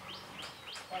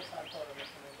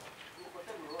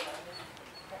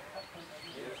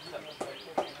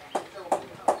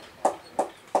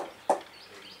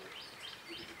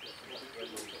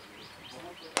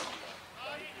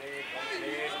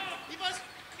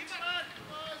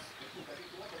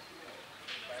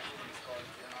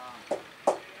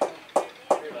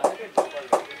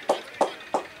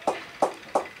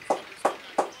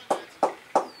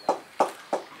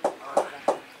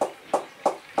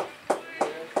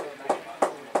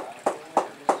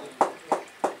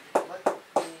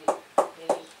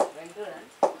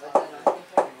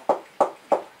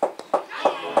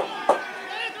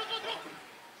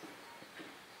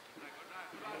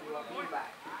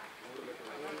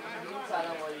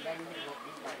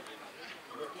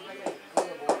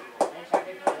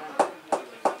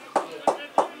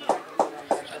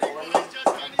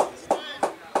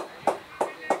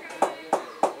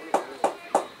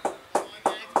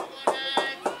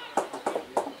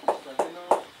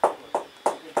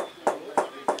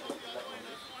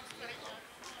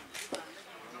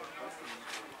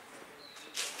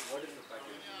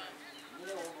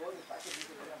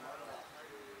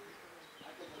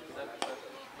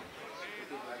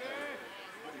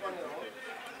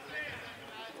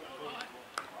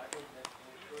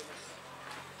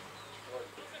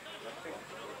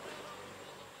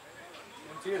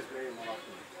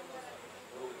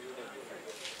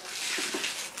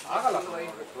ಆಗಲ್ಲ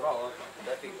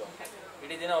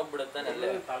ಇಡೀ ದಿನ ಹೋಗ್ಬಿಡುತ್ತಾನೆ ಅಲ್ಲೇ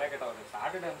ತಲೆ ಕೆಟ್ಟವ್ರೆ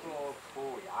ಸಾಟರ್ಡೆ ಅಂತೂ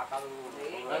ಯಾಕಾದ್ರೂ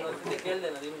ನಾನು ಒಂದ್ಸತಿ ಕೇಳಿದೆ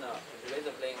ನಿನ್ನ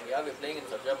ಪ್ಲೇಯಿಂಗ್ ಯಾವ ಪ್ಲೇಯಿಂಗ್ ಇನ್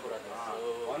ಸರ್ಜಾಪುರ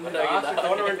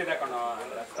ಟೂರ್ನಮೆಂಟ್ ಇದೆ ಕಣೋ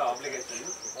ಅಪ್ಲಿಕೇಶನ್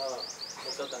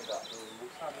ಮುಗಿಸೋ ತನಕ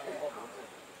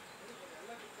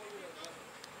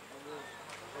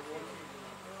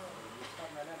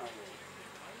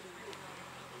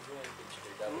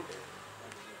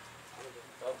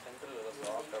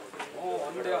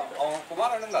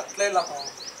ಕುಮಾರ್ ಅಣ್ಣಂಗೆ ಹತ್ತಲೇ ಇಲ್ಲ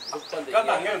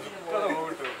ಹಂಗೆ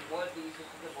ಹೋಗ್ಬಿಟ್ಟು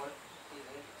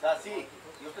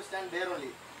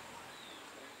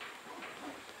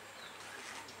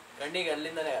ಗಂಡಿಗೆ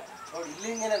ಅಲ್ಲಿಂದಾನೆ ನೋಡಿ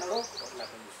ಇಲ್ಲಿಂದನೇ ನೋಡು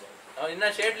ಅವ್ನು ಇನ್ನ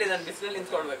ಶೇಟ್ಲಿ ನಾನು ಬಿಸಿಲಲ್ಲಿ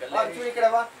ನಿಂತ್ಕೊಳ್ಬೇಕಲ್ಲ ಒಂಚೂರು ಈ ಕಡೆ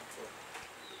ಬಾ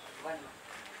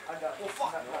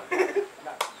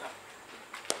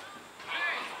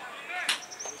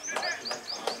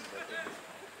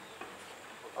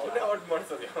ಅವನೇ ಔಟ್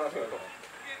ಮಾಡ್ಸೋದು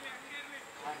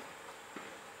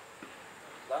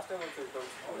ಲಾಸ್ಟ್ ಟೈಮ್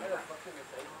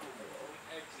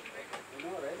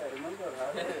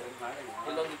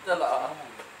ಇಲ್ಲೊಂದು ಇತ್ತಲ್ಲ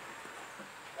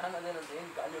ನಾನು ಅದೇನಂತ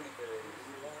ಏನು ಕಾಲು ಹೊಡಿತೇವೆ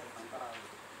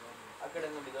ಆ ಕಡೆ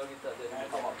ಬಿದ್ದೋಗಿತ್ತು ಅದೇ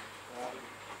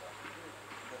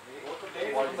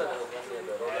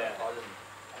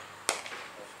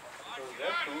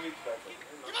Two weeks back.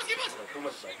 2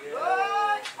 months back.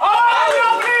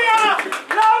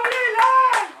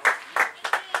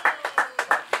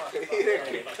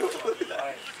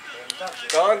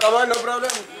 Come on, no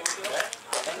problem.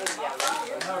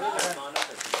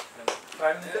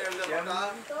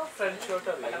 Front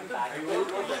shoulder.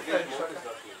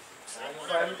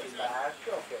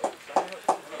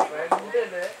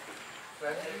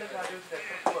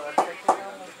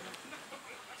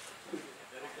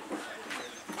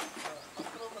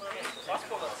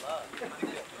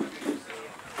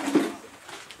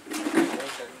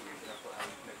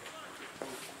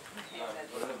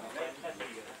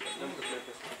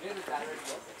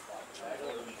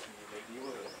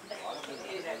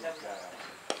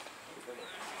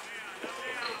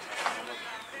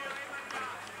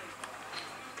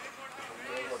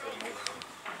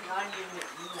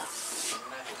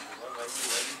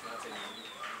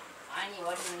 Ani,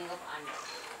 what is the meaning of Ani?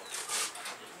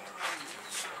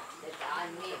 That's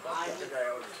Ani, Ani.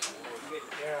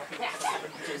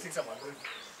 Chasing someone.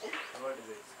 What is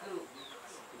it? Screw.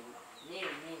 Name.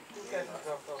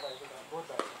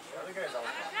 Both are. The other guy is out.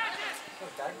 So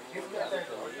that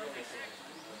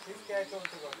his catch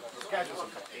also got lost. His catch also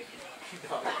got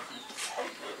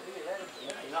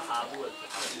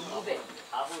Move it.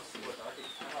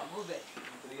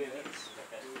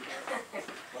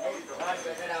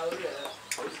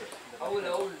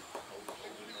 Owl.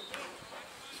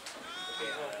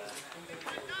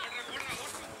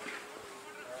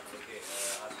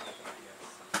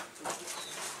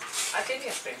 I think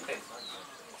it's 10.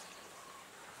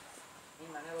 In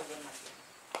Manavo game.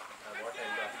 What I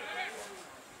got.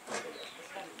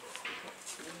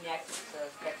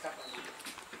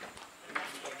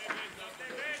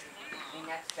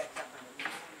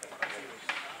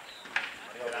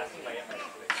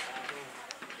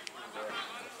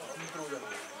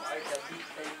 Bro,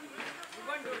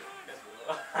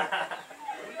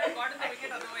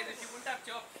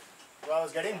 I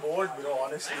was getting bored, bro,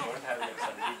 honestly. Don't have like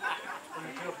Sandeep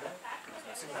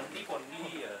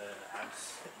only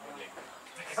amps.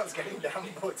 I was getting damn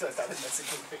bored, so I started messing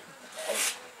with it.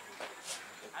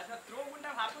 As the throw wouldn't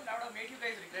have happened, that would have made you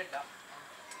guys regret that.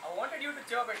 I wanted you to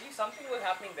chirp, at least something was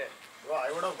happening there. Bro,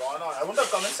 I would have gone on. I wouldn't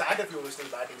have come and sat if you were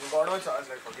still batting. You got on, so I was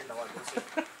like, forget now, I'll go sit.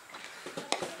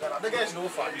 That other guy is no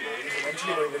fun, bro. He's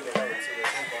eventually going to get out, so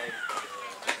there's no point.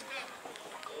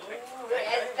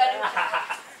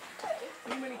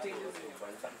 Too many changes.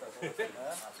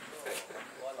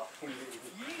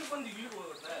 ಈಗ ಬಂದು ಇಲ್ಲಿಗೆ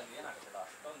ಹೋದ್ರೆ ಏನಾಗ್ತದ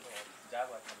ಅಷ್ಟೊಂದು ಜಾಗ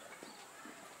ಒಂದು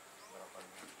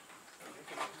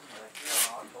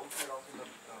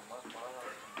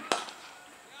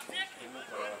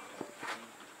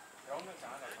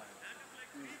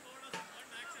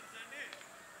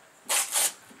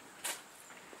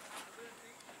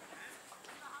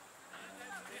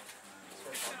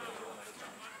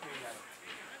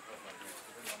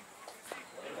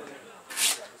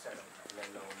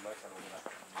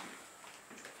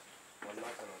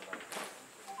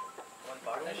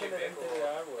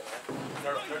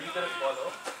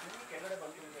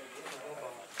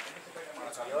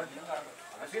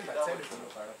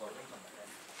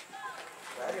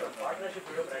partnership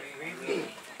ಬೇಕು Balu partnership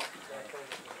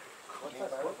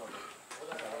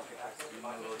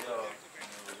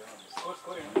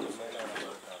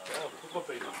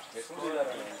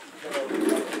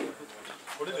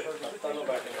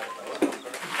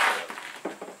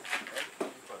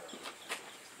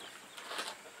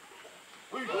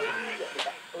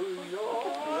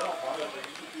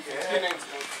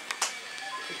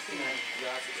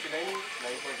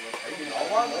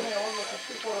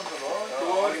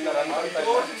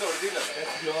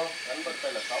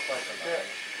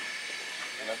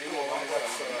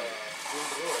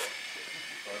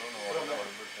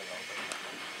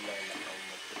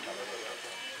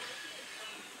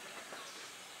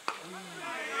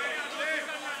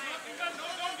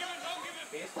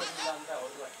face ಬಂದಿಲ್ಲ ಅಂತ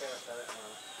ಅವ್ರಿಗೂ ಅಷ್ಟೇ ಇರ್ತದೆ.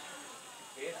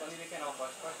 ಫೇಸ್ ಬಂದಿದ್ದಕ್ಕೆ ನಾವು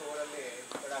ಫಸ್ಟ್ ಓವರಲ್ಲಿ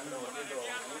ಕಡೆ ಆ ಕಡೆ ಹೊಡೆದಿದ್ದು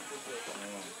ನೀರು ಕೂತಿತ್ತು.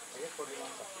 ಫೇಸ್ ಕೊಡಲಿಲ್ಲ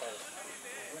ಅಂತ ಕಷ್ಟ ಇದೆ.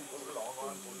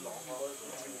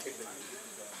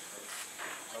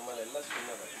 ನಮ್ಮಲ್ಲೆಲ್ಲ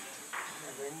spinner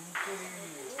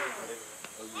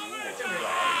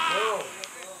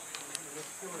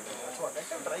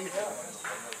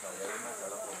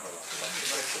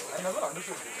I never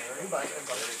understood this. New batsmen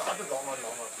started long on.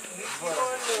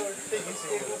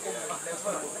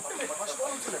 First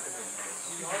ball also let him in.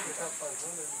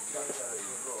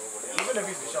 Even if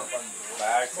he's Rishabh Pant.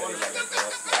 Bat ಸರಿ ಇಲ್ಲ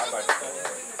ಯಾವ bat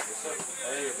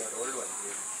old one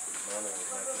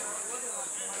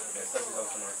S S is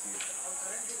also not sea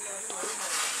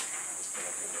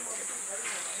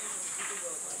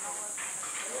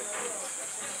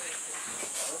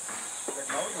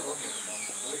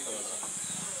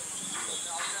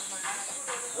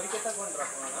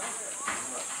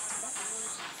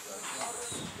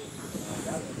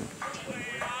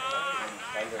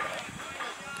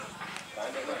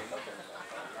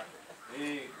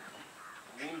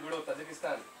ನೀನ್ ಬಿಡು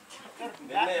Tajikistan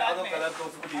ನಿನ್ನೆ ಯಾವ್ದೋ colour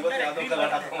ತೋರಿಸ್ಬಿಟ್ಟು ಇವತ್ತು ಯಾವ್ದೋ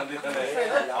colour ಹಾಕೊಂಡ್ ಬಂದಿದ್ದಾನೆ.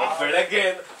 ಬೆಳಗ್ಗೆ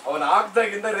ಅವನ್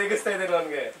ಹಾಕ್ದಾಗಿಂದ ರೇಗಿಸ್ತಾ ಇದ್ದೇನೆ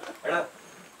ಅವನ್ಗೆ.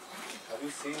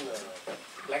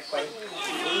 ಬ್ಲಾಕ್ ಪಾಯಿಂಟ್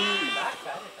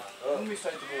ಮಿಸ್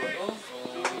ಆಯ್ತು.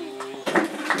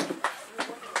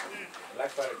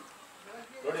 Block point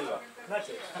ನೋಡಿಲ್ವಾ?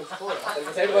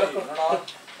 ಸೈಡ್ ಬರೋ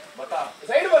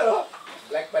ಸೈಡ್ ಬರೋ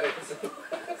ಬ್ಲಾಕ್ ಪ್ಯಾರೆಟ್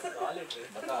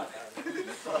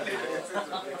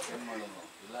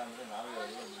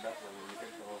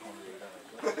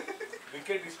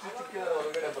ವಿಕೆಟ್ ಇಷ್ಟು ಚಿಕ್ಕಿದಾರೆ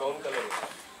ಹೊರಗಡೆ ಬ್ರೌನ್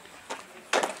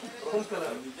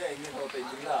ಕಲರ್ ನಿಜ ಹೆಂಗೆ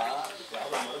ಇದರಿಂದ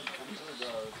ಯಾವ್ದೋ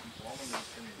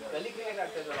ಗಲಿ ಕ್ರಿಕೆಟ್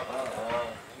ಆಡ್ತಾ ಇದ್ರಲ್ಲ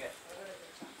ಹಂಗೆ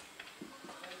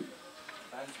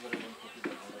ಫ್ಯಾನ್ಸ್ ಬರೋ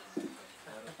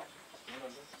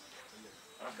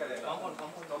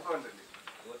ಕಾಂಪೌಂಡ್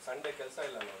ಇವತ್ತು ಸಂಡೇ ಕೆಲಸ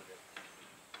ಇಲ್ಲ ಅವ್ರಿಗೆ.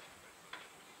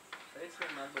 ಸೈಡ್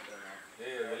ಸ್ಕ್ರೀನ್ ಮಾಡ್ಬಿಟ್ರೆ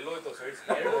ಎಲ್ಲೋಯ್ತು ಸೈಡ್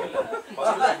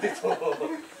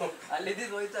ಅಲ್ಲಿದ್ದು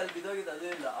ಹೋಯ್ತು ಅಲ್ಲಿ ಬಿದ್ದೋಗಿದ್ದು ಅದೇ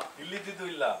ಇಲ್ಲ ಇಲ್ಲಿದ್ದು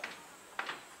ಇಲ್ಲ.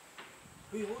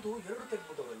 ಹೌದು ಎರಡು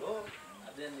ತೆಗ್ಬಿಟ್ಟವಲ್ಲೋ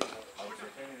ಅದೇನಿಲ್ಲ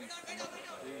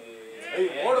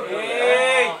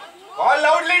ಕಾಲ್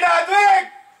ಲೌಡ್ಲಿ ಅದ್ವಿಕ್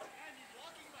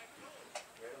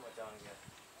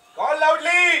ಕಾಲ್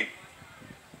ಲೌಡ್ಲಿ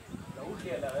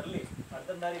ಅಲ್ಲ ಅರ್ಲಿ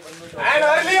ಅರ್ಧದ ದಾರಿ ಬಂದ್ಬಿಟ್ಟು and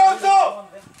early also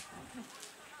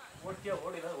ಓಡ್ತೀಯ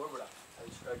ಓಡಿಲ್ಲ ಓಡ್ಬೇಡ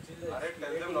Alright,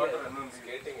 tell them not to run on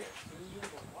skating.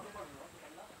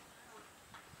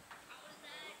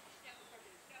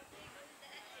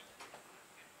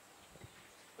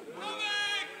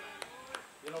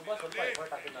 ಇನ್ನೊಬ್ಬ ಸ್ವಲ್ಪ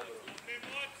ಎಫರ್ಟ್ ಹಾಕಿದ್ದಾದ್ರು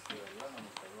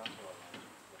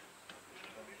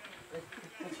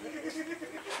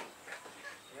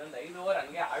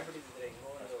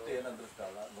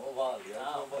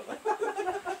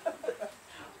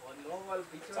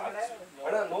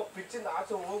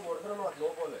ಆಚೆ ಹೋಗಿ ಹೊಡೆದ್ರೂ ಅದು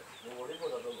ಲೋಬೋಲೆ ನೀವು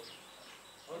ಹೊಡಿಬೋದು ಅದನ್ನು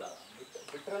ಹೌದಾ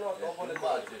ಬಿಟ್ರೂ ಅದು ಲೋಬೋಲೆ ತುಂಬ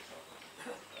ಆಚೆ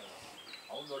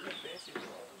ಅವ್ನು ಒಳ್ಳೆ ಫೇಸ್ ಇತ್ತು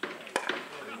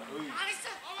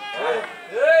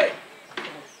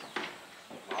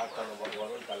ಆಡ್ತಾನೆ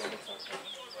ಒಂದು ತಲೆ ಮುಚ್ಚಾಡ್ತಾನೆ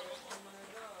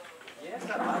ಏನು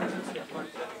ಸರ್ ಆ ಸ್ಟೆಪ್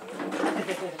ಮಾಡ್ತೀರಾ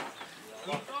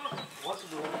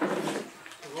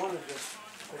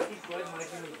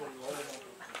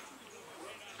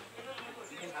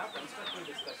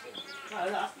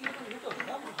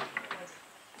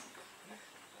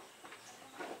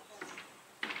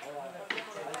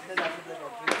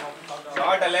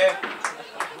ಶಾರ್ಟ್ ಅಲ್ಲೇ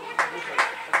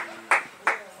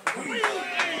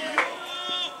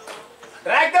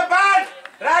drag the bat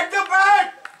dragging the bat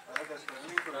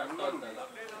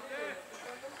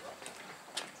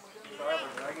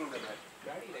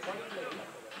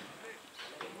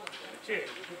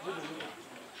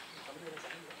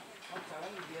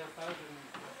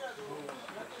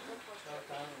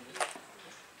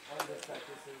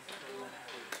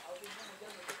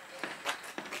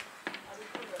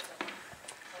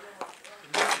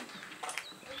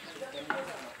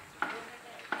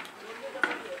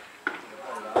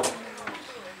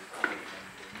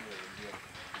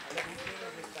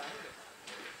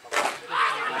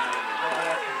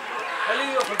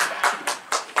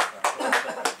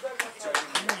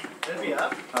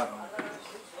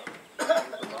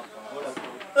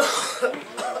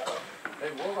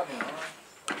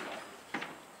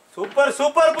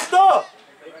Super, Butto!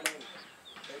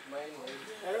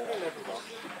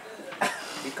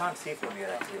 We can't see from here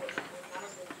actually.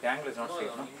 The angle is not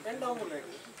safe, no?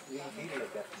 We feel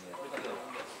like that from here.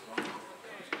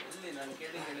 ಇಲ್ಲಿ ನಾನು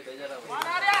ಕೇಳಿ ಬೇಜಾರಾಗ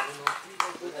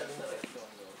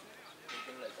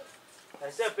I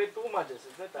said I played 2 matches.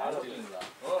 Is that all?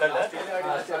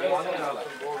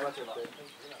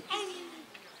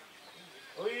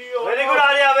 Very good,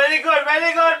 Arya. Very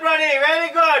good, Pranay. Very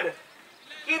good.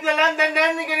 Keep the length and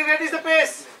then you can reduce the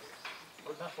pace.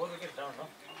 4 wickets down, no?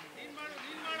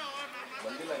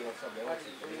 ಬಂದಿಲ್ಲ ಈ ವರ್ಷ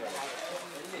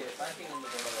ಎಲ್ಲಿ packing ಒಂದು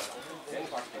ಕೊಡೋಲ್ಲ ಏನು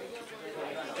ಮಾಡ್ತೀವಿ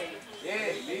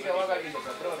ಲೀಗ್ ಯಾವಾಗ ಆಗಿದ್ದು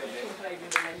ಫೆಬ್ರವರಿಯಲ್ಲಿ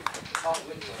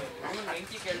ಅವನು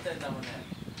ಬೆಂಕಿ ಕೇಳ್ತಾ ಇದ್ದ ಮೊನ್ನೆ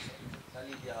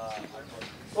ಅಲ್ಲಿ ಇದೆಯಾ ಆಡ್ಬೋದು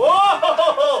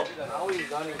Oh! Now he's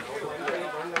learning how to.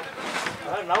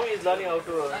 Now he's learning how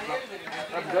to.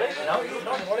 Not good. Now he's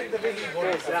not bowling the way he bowled.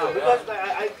 Yes, yeah, because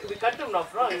we cut him now.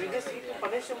 No, we just need to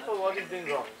punish him for what he's doing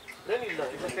wrong. Then he's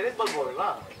learn. He's a tennis ball bowler, na.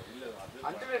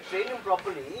 Until we train him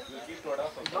properly, he's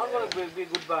not going to be a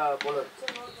good bowler.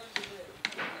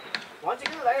 Once you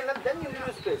get the line length, then you give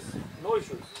him space. No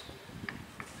issues.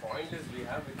 Point is we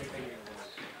have ವಿಕೆಟಿಂಗ್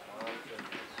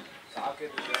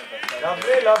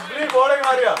Lovely bowling,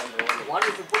 Arya. One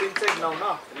is to put inside now, na.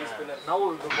 Now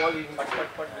the ball is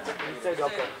cut inside the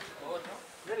upper.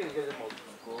 Then he'll get him out.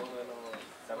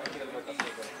 70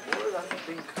 Bowler has to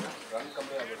think. Run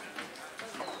ಕಮ್ಮಿ ಆಗುತ್ತೆ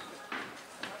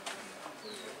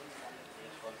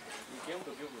ಈ came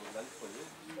to give lunch for you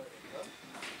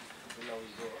ಇಲ್ಲ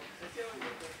ಇದು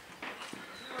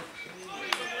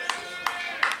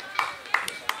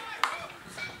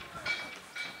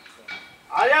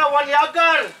आया 1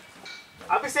 याकर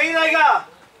अभी सही रहेगा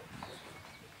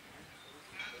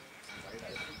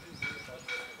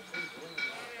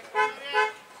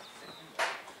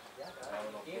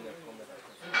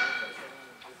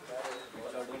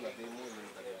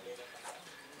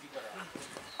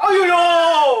अयो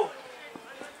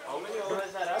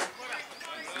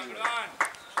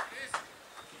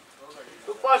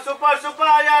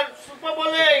सुपर यार super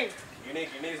bowling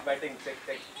Guinea is batting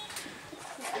check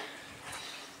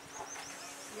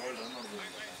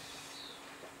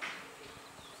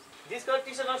This color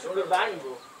t-shirt now should be banned,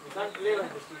 bro. You can't play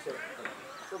like this t-shirt.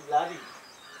 So bloody.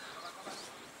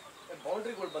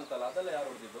 ಬೌಂಡ್ರಿಗಳು ಬಂತಲ್ಲ ಅದೆಲ್ಲ ಯಾರು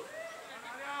ಹೊಡೆದಿದ್ದು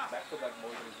ಬ್ಯಾಕ್ ಟು ಬ್ಯಾಕ್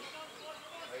ಬೌಂಡ್ರೀಸ್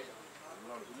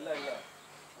ಇಲ್ಲ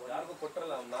ಯಾರಿಗೂ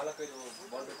ಕೊಟ್ಟರಲ್ಲ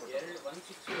 4-5 ಬೌಂಡ್ರಿ ಕೊಟ್ಟರು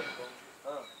 160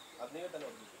 ಹಾಂ ಅದು ನೀವೇ ತಾನೇ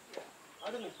ಹೊಡೆದಿದ್ದು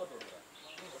ಅದನ್ನು 20 ಹೊಡೆದ್ರ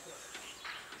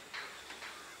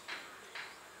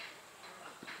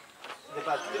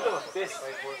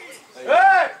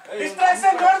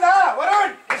Distraction ನೋಡ್ದಾ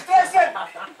ವರುಣ್ distraction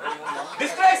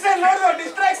ನೋಡ್ದಾ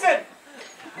distraction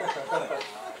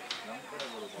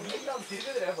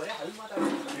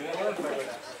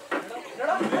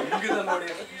ನೋಡಿ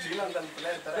ಶ್ರೀಲಂಕಾ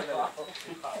ಪ್ಲೇಯರ್ ತರ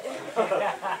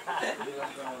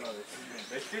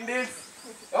West Indies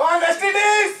West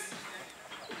Indies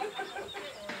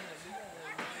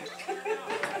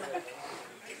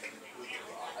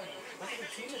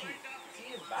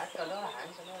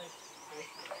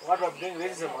What was doing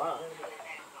racism, huh?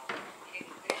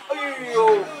 Ayyo!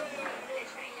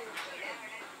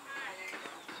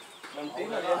 ನಮ್ಮ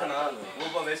ಟೀಮಲ್ಲಿ ಏನಣ್ಣ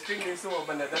ಒಬ್ಬ ವೆಸ್ಟ್ ಇಂಡೀಸು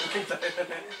ಒಬ್ಬ ನೆದರ್ಲೆಂಡ್ಸ್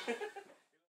ಇದ್ದಾನೆ.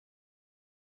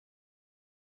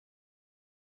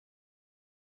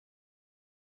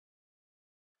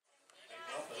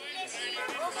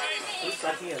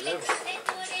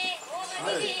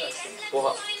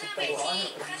 Poha.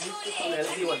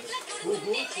 Healthy one.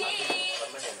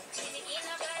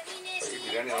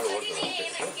 Biryani order ಓಡ್ತಾರೆ.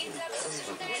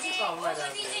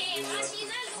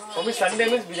 For me, Sunday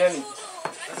means biryani.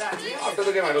 After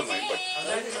the game, I don't mind, but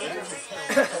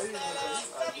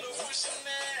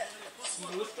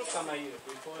He used to come here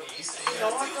before.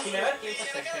 He never came for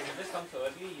section. He just comes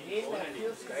early. He Not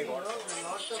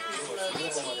the people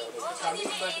are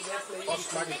coming, but they are playing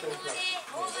different clubs.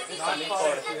 not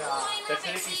for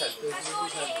facilities as well.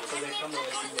 So they come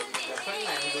early. That's why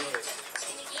I'm doing it.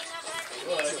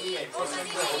 Go early and go from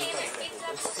the whole time.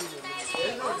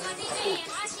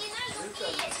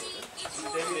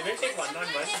 They will take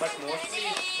one-on-one, but mostly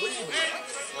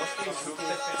group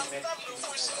session net.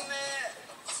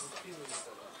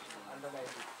 Under 90.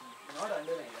 Not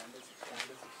under 9, under 16.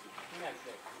 Under 16. Yeah,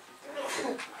 exactly.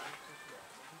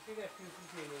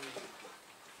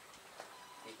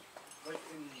 But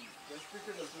in West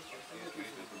Cricket also,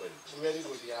 Very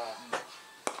good, yeah.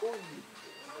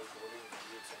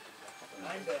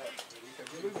 and they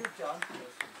will give chance to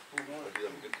us who know it. but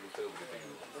we can look at everything.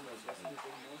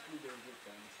 Mostly they will give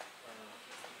chance.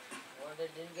 What they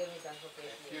didn't give me chance for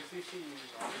face. QCC,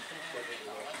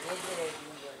 What they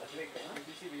didn't like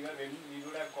QCC, we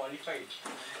would have qualified.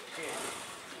 Okay.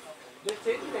 They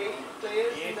changed 8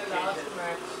 players in the last changes.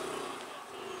 match.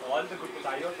 All the good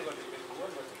players. I also got replaced. Who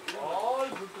was it? All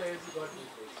good players got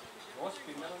replaced. Most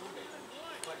spinner only taken.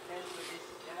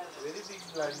 Very big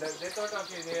blunder. They thought,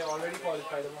 okay, they already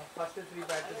qualified. First 3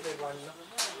 matches they won. No?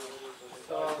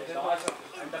 So They they lost, thought,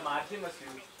 and the margin was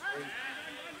huge.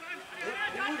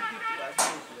 They would keep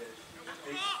batting players.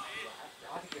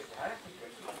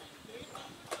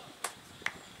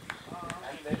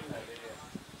 And then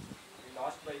we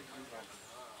lost by 3 matches.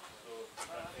 So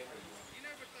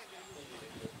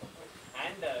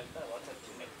and what's that?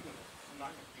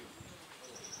 Not active.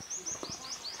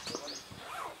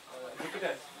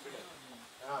 Jupiter.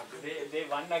 They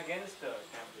won against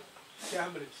Cambridge.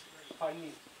 Cambridge.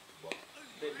 Funny.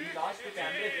 We lost to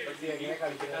Cambridge, but they beat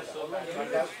Jupiter so bad.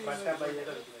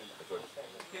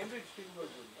 Cambridge team was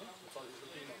good, no?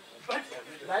 But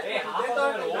Hey, half they of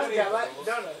thought, them are no, over Java, here.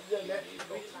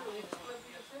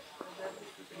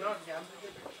 no, not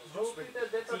Cambridge. Jupiter,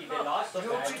 they thought, See, they lost so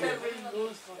Jupiter badly. will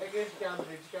lose against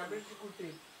Cambridge. Cambridge is a good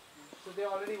team. So they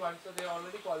already won, so they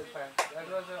already qualified. That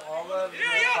was our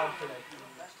confidence.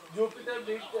 Jupiter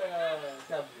beat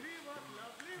Cambridge.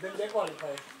 Then they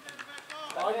qualified.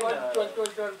 All Then, won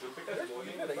 12-12. Jupiter's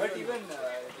bowling, but even this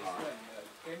one,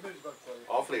 Cambridge got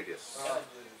qualified. Off late, yes.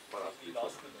 For us, We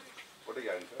lost to them. what are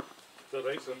you answer? I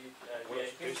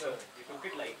think we took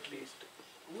it lightly.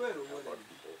 Who were over there?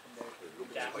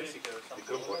 Cambridge,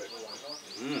 Vikram got it.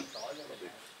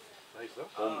 Nice, huh?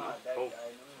 Home, no? Home.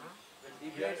 He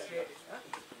played straight.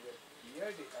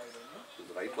 Weird, I don't know. So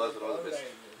the right bars are all the best.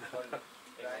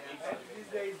 And this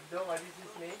guy is know what is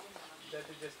his name? That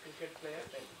is just cricket player.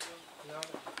 No.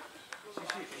 She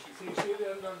did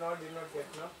not get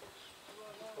no.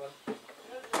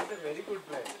 He's a very good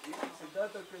player.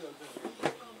 Siddharth Akhil also.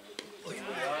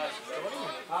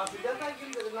 Siddhartha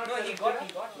Gill is not No, he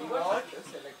selected. got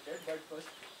selected, but first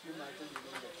few matches he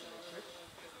didn't get selected.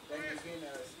 Then again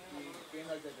he came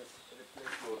as a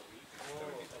replacement.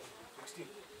 16,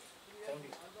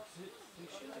 17.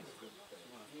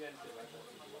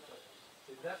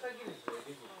 Siddhartha Gill is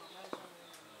very good.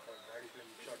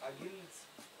 Agil's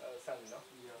son, no?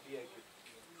 Yeah.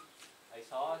 I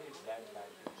saw his dad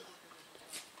back.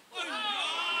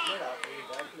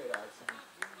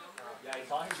 Yeah, I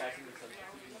saw him batting with some.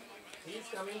 He is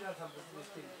coming from some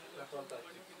district. That's all that.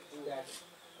 Dad.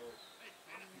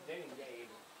 Then India aid.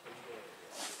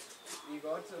 He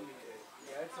got some, he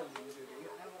had some injury,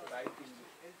 right injury.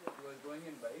 He was going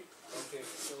in bike. Okay.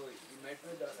 So he met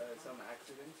with some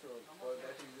accident. So for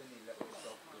that reason he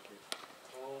stopped cricket.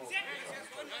 Oh.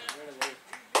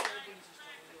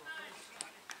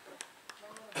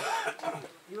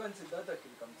 Even Siddhartha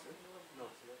Akhil comes in. No,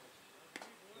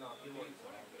 he won't.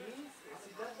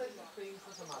 Siddhartha is playing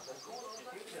for some other team.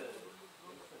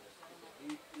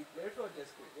 He played for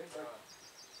Test cricket, but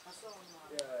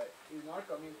he's not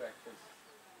coming practice.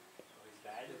 His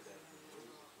dad is there.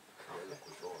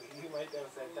 He might have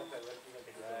set up everything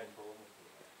at home.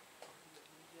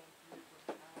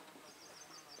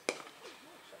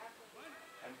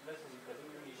 And plus he doesn't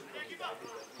even issue from his dad. He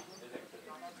does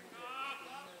exercise.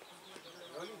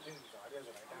 The only thing is Arya is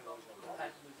a right hand also.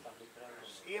 That is something.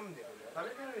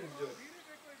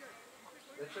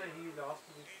 That's why he lost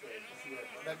this year.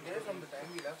 That day from the time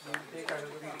we left, He'll take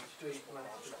another 6 to 8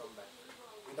 months to come back.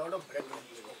 without a bread.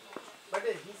 But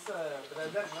his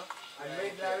brother, no?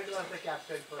 Anvay Dravid was the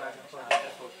captain for under 14.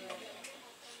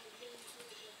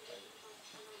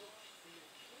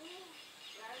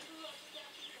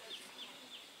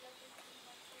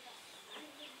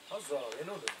 How's you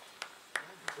know the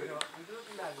You know, we don't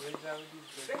think that Anvay Dravid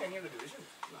is in any of the division?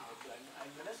 I've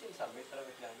never seen Samitra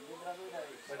with Anvay Dravid.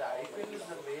 but IPL is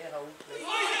the way how it plays.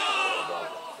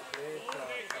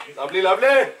 Lovely, lovely.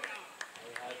 I have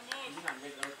seen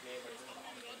Anvay Dravid play, but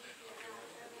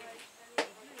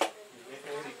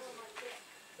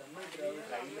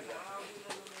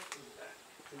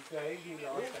This guy, he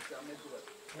lost.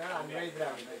 No, Anvay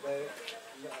Dravid, the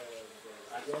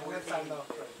younger son of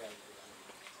Dravid.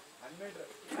 Anvay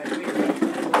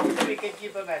Dravid, the wicket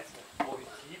keeper batsman. oh, he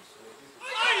keeps.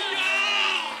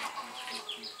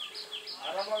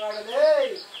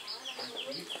 Hey!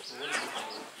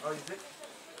 Oh, is it?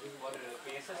 For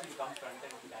paces, he comes front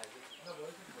and he has it.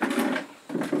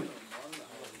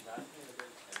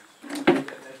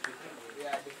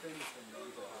 Yeah, different.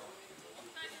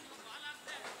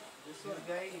 This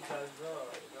guy is also,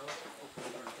 you know,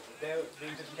 they've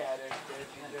beaten carrot, they've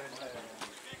beaten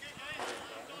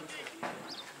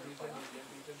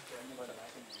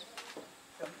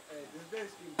This guy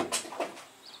is still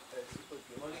super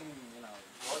good. Bowling, you know,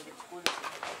 what it's cool.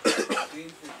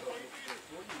 Greenfield.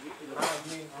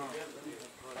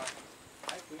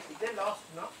 They lost,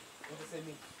 no? In the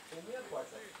semi. Semi or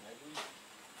quarter?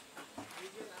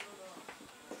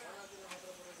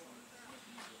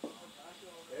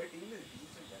 Their team is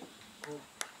decent. Who?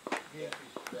 Yeah.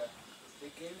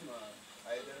 They came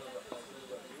either of the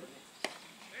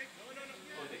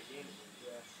Oh, they came.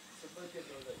 yeah. Super Kid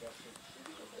was a captain.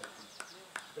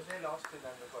 But they lost in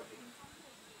under 14.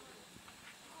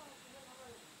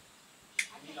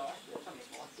 He lost to some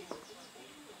small team.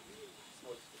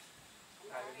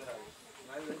 Andhra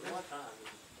What, huh? is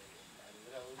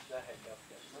the head of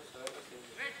them. No, sir, the same.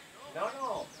 No.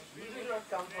 He will not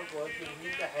come for working. He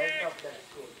is the head of that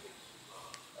school.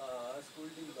 School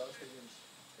team lost against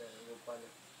Gopal.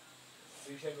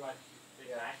 Division 1. It's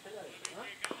national or Huh?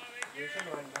 Division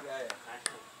 1. Yeah.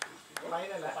 national?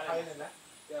 Final.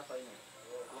 Yeah, final.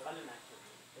 Local and national.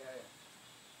 Yeah.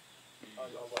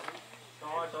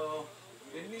 Not,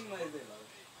 Winning wise they lost.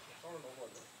 Oh, no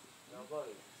ball.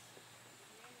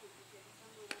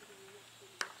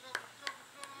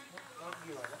 Not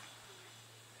given, huh?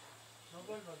 No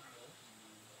ball, not given.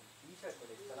 T-shirt,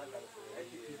 but it's not I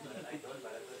think he's not. I don't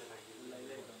know.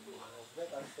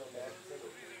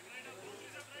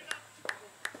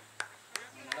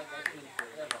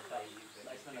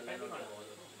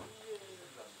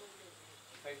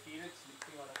 If I feel it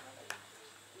slipping out of my life.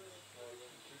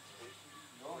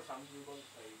 No, some people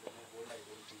I don't know what I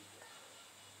don't see.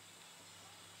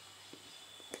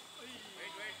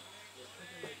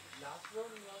 Last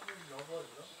round, no ball,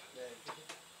 no?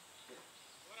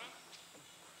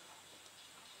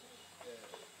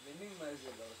 Winning wise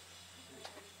they lost.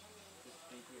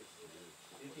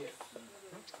 DTS.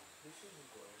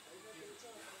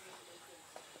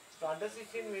 So under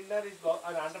 16 winner is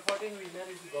under 14 winner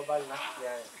is Gopal, na?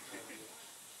 Yeah.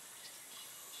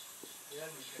 Yeah,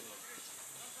 decent one.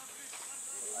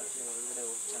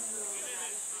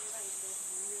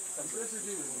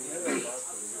 Simplicity was near the last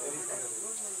one.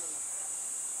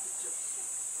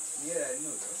 Near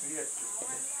Annur.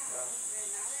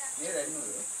 Near Annur.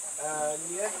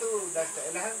 Near to that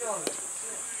Elahanga only.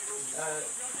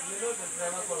 You know the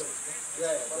drama college?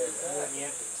 Yeah.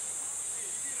 Near to.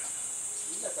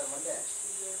 But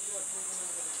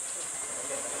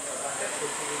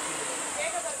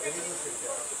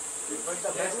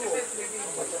the best facility is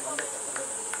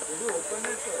They do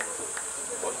openness or?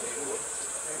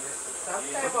 some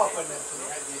type of openness.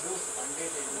 They do Sunday,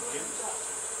 they do gym.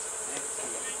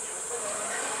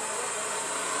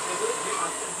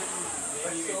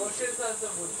 But socials are the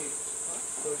good thing.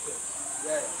 Social.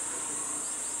 Yeah.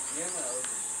 Near my house.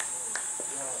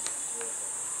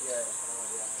 Yeah.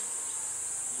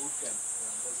 Boot camp.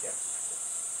 Okay.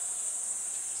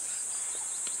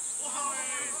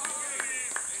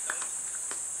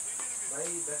 My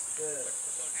best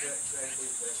friend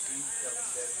is he comes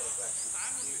there for practice.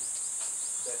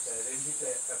 That Ranji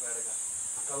player, Karnataka.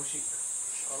 Kaushik.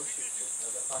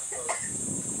 The first Kaushik.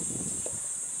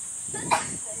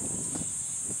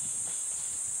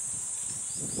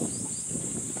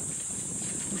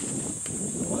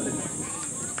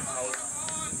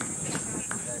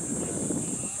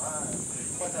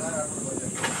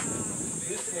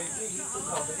 This lately he took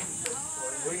how many wickets?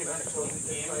 Going in, so he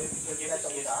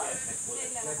took 5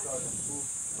 wickets.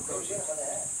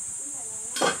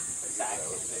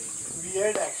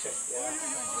 Weird action. Yeah.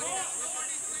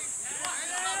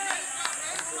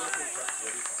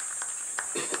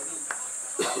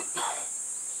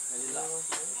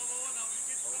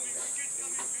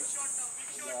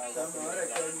 Some other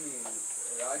academy,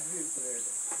 Rajveer played.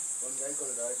 One guy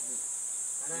called Rajveer.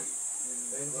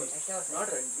 Not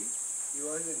Ranji. He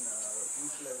was in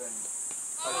East 11.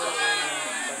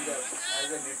 Punjab as a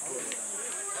net bowler.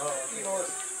 He knows.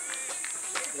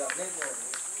 Yeah, played for him.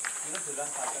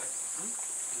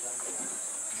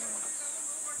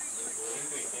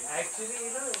 Actually,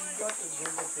 you know, you got to do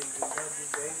the thing. You know, the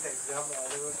base exam,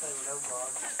 otherwise I would have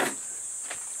gone.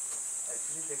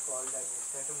 Actually, they called that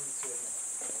settlement chairman.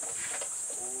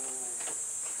 Oh,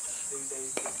 3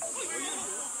 days.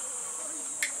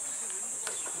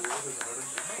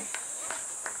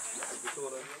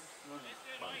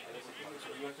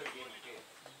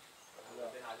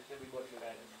 Then Aditya Big Boss came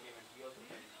and he also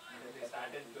came. And then they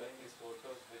started showing these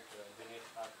photos with Dinesh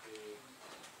Karthik,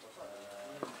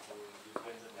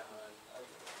 Yuzvendra Chahal.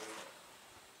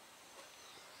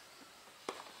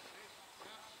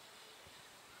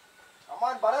 Come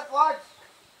on, Bharat, watch.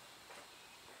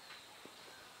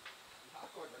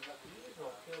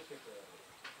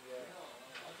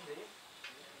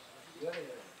 Your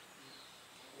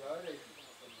age,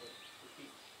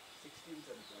 16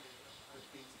 something.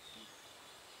 15, 16.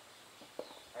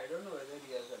 I don't know whether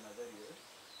he has another year.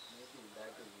 Maybe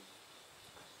that is it.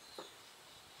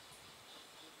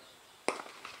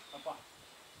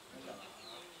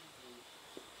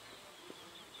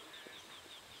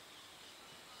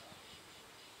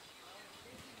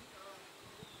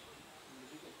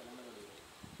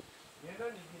 You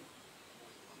know, good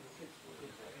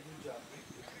job.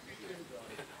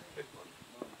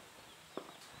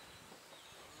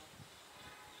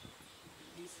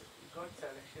 He got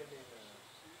selection in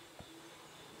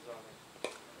Zone.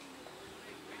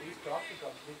 He stopped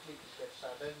completely the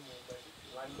sudden movement.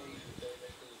 One day he decided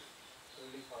to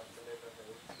really concentrate on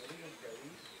it. Very good guy.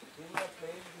 He would have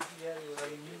played this year, he would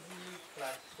have easily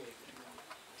cracked state.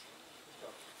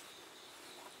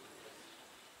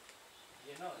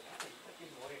 You know,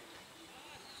 it's more interesting.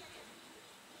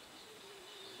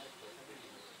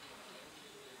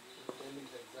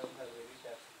 Delhi's exams are very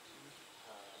tough.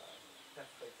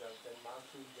 Tough exams. And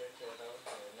marks will get around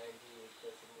 98%.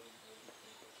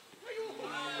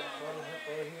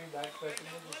 For him, that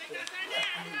percentage is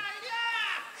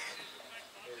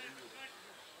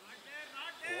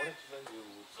What exercise you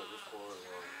would suggest for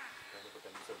kind of a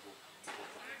cancer book?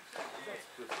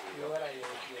 pure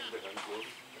IoT. The run close.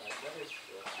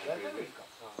 Brother will come.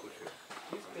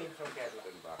 He's playing from Kerala.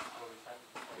 Then back.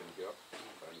 Then get up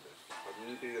and this. But you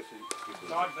need to see.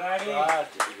 Not ready.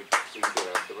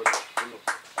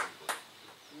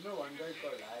 You know one guy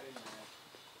called Aaron Nair.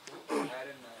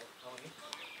 Aaron Nair.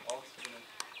 Off spinner.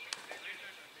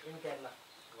 In Kerala.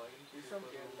 He's from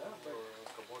Kerala, but he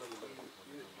was in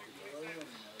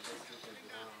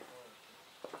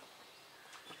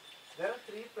There are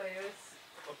 3 players.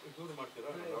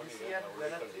 This year,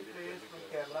 there are 3 players from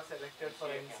Kerala selected for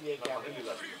NCA camp.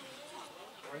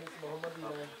 One is Mohammad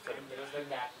Iman. There was the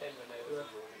captain when I was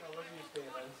going. Nobody is there.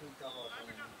 Runs will come out.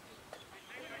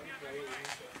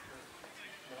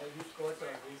 His coach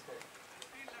always said,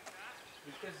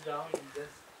 wickets down, he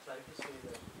just try to stay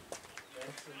there.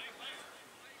 That's it.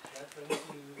 That's when he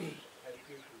will help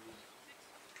you to win.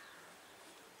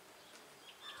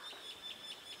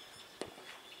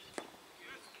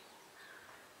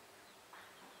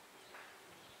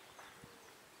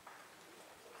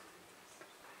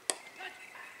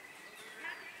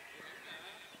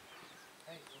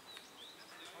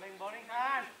 Bowling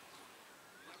hand.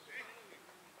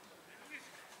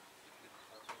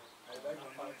 I want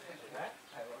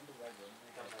to buy one.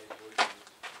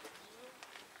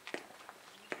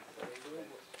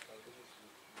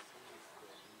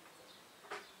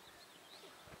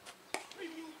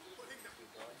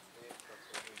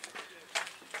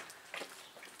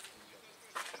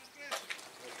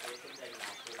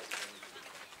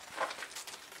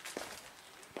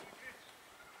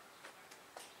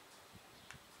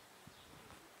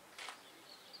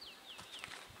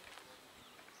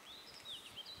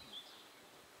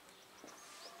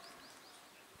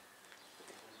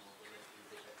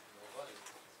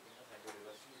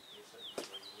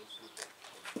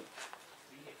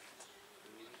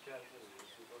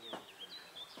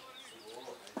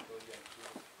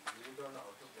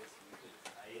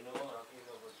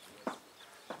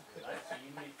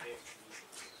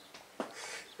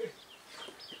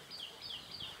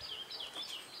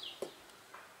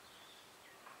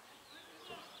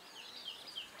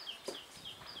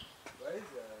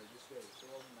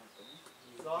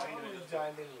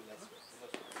 joined in Villas.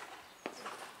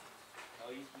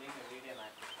 Now he's playing everyday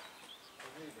match.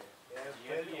 Every day. They have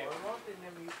played almost in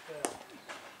a week.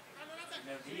 In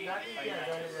a week, That is 5 the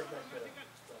matches. advantage of that.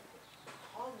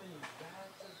 How many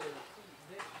matches they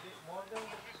more than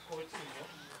the coaching, no?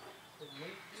 They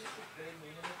make you to play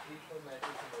minimum 3-4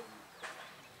 matches in a week.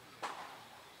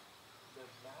 The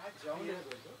match Ground here, is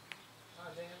good,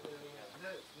 they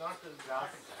have not the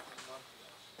grass, not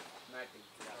matting.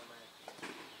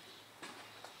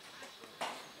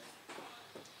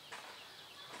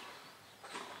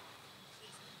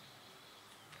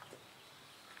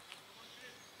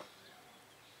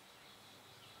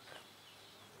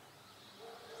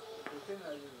 Putin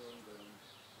has his own ground.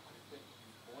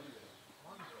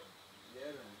 Own ground.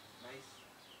 There, nice.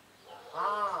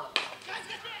 Ah, That's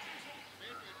his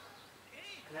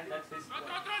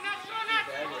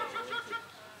There,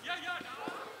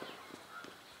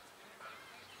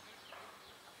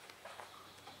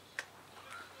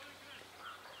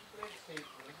 great state,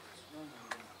 no?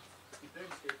 no. He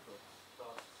played state pro.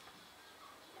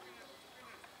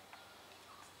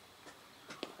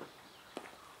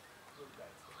 Good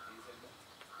guy.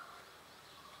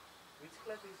 Which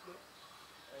club is good?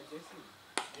 Jesse.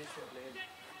 Jason played.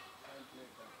 I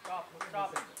played that. Stop,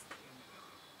 stop.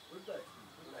 Good guy.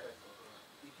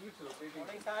 He keeps rotating.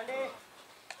 Morning, Sandy.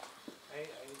 I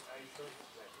saw this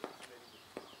guy. It's very good.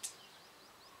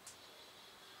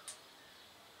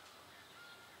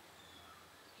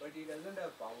 But he doesn't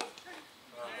have power.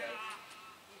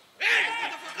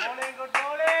 Morning, good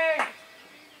morning.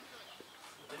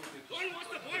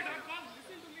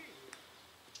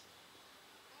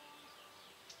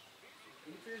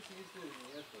 He says he's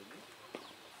near for me.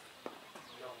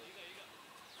 No.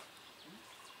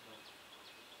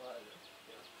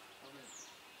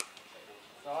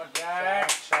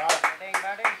 Shot, batting,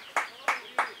 batting.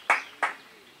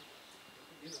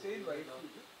 He stayed right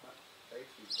field. Right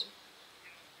field.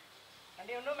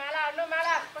 Sandy, unnu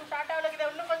mela. Kon start avalagide,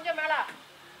 unnu konja mela.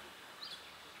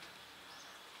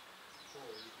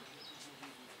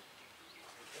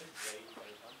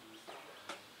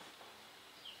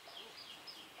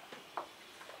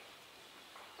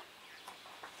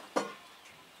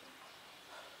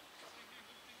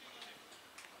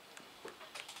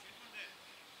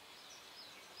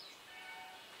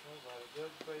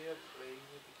 Vargas Bhaiya playing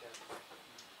with the captain.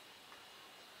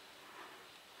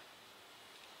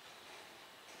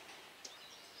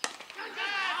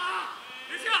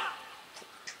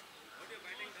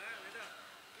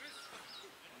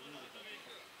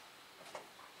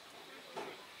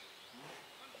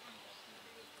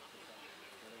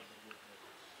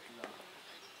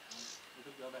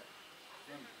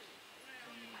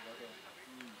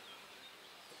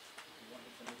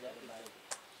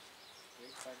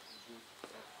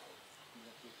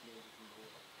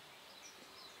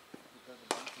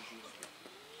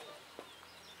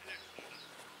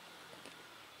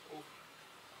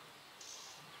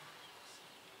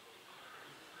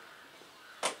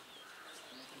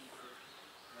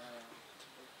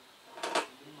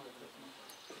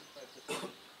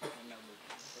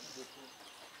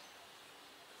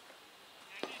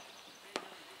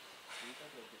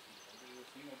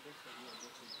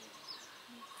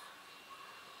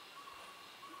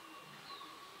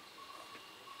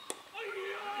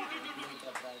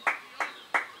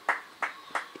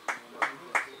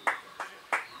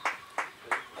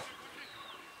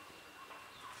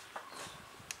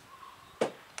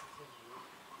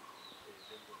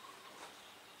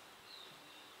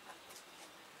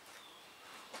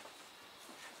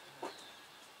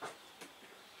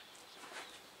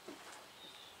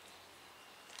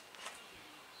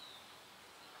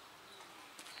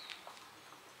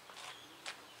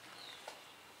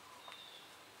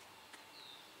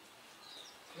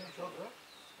 Shot, bro.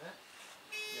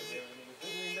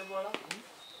 In the ball?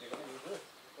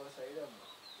 For side up.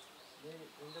 In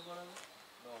the ball?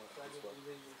 No,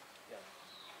 Yeah.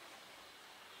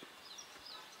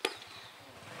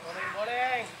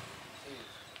 Morning.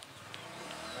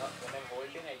 When I'm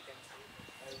holding, I can.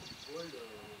 I hold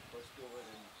first over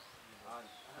and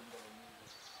under.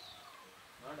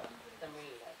 Not under.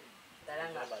 Tamil,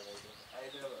 Telangana.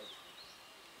 Hyderabad.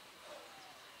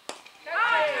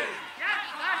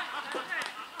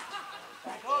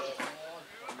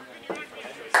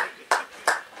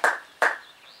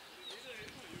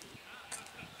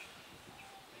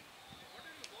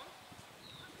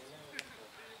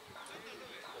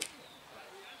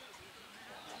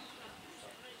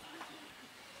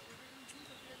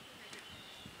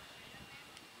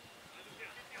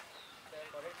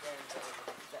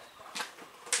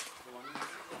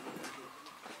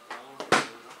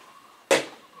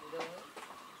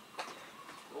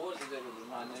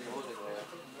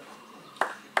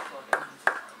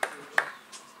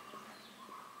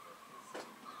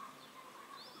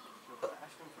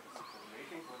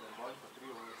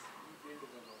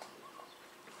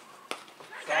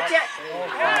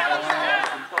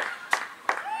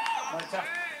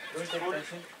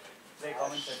 mention. Play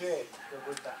common sense. Shit. You're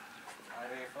good that.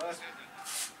 Arey, first.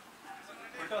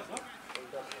 Full toss, no?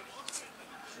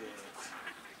 Shit.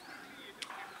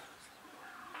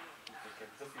 They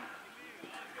kept the field.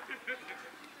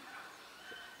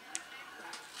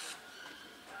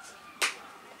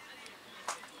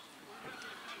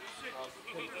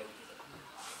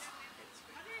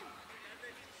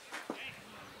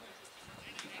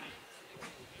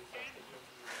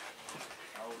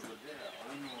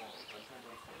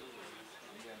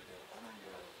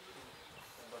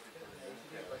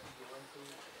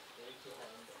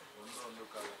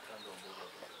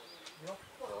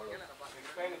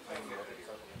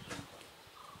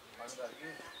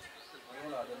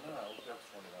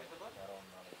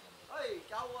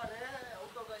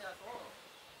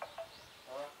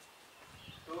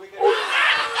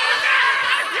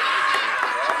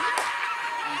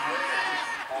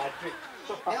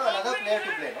 They have another player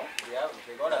to play, no? Yeah,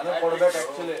 they got Another a quarterback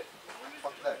actually.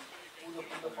 Fuck that.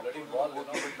 The Bloody ball would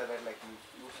not hit like that. Like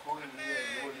you scored in me and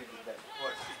you only did that.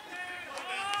 What?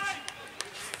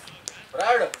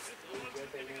 Brad,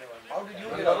 how did you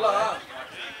get up?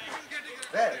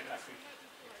 Where?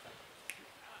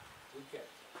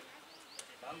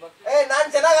 Hey, ನಾನು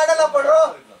ಚೆನ್ನಾಗಿ ಆಡಲ್ಲ ಪಡ್ರು.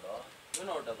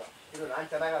 ಇವನು out ಅದ. ಇದು ನಾನು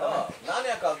ಚೆನ್ನಾಗಿ ಆಡಲ್ಲ. ನಾನು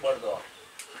ಯಾಕೆ ಆಗ್ಬಾರ್ದು?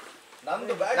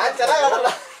 ನಮ್ದು ಬ್ಯಾಟ್ ನಾನು ಚೆನ್ನಾಗಿ ಆಡಲ್ಲ.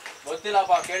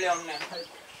 ಗೊತ್ತಿಲ್ಲಪ್ಪ ಕೇಳಿ ಅವನ್ನೇ.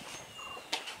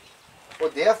 Oh,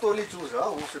 they have to only choose, huh?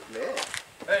 Who should play?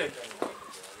 Hey,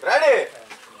 ready?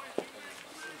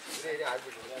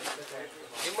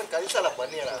 ನಿಮ್ಮನ್ನ ಕಳಿಸಲ್ಲ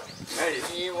ಬನ್ನಿ ಅಣ್ಣ.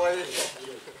 ನೀವು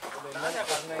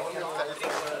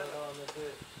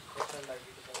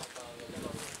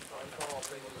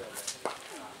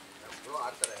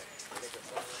ಆಡ್ತಾರೆ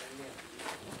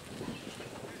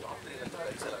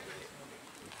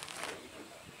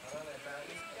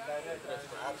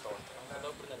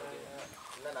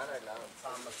ಇಲ್ಲ ನಾನು ಆಡಲ್ಲ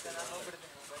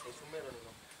ಸುಮ್ಮನೆ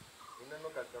ಇನ್ನನ್ನು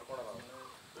ಕರ್ಕೊಂಡು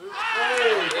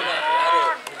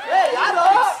ಯಾರು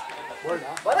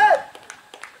ಭರತ್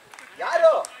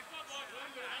ಯಾರು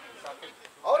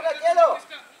ಅವ್ರನ್ನ ಕೇಳು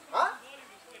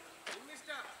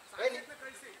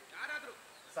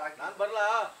ನಾನು ಬರ್ಲಾ?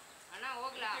 ಅಣ್ಣ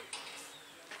ಹೋಗ್ಲಾ?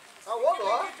 ಹೋಗು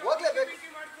ಹೋಗ್ಲೇಬೇಕು.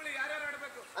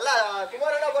 ಅಲ್ಲ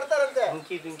ಕುಮಾರಣ್ಣ ಬರ್ತಾರಂತೆ.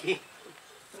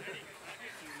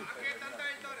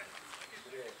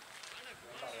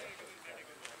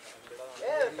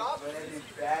 Hey, top very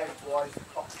bad boys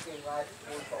fucking right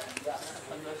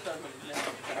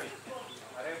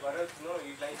ಅರೆ ಭರತ್ ನೋ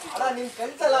ಈ ಲೈಫ್ ಅಲ್ಲ ನೀನ್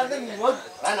ಕಲ್ಸಲ್ಲ ಅಂದ್ರೆ ನೀನ್ ಹೋಗ್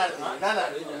ನಾನು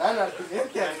ಆಡ್ತೀನಿ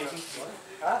ಅಂತ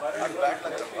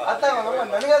ಅತ್ತ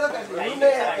ನನಗಾದ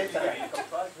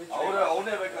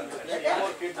ಅವನೇ ಬೇಕಂತ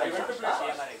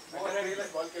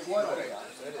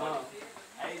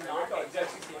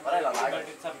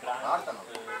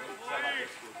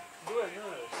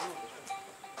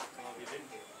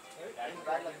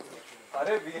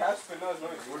ಅರೆ we have spinners no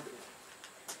good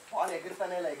ball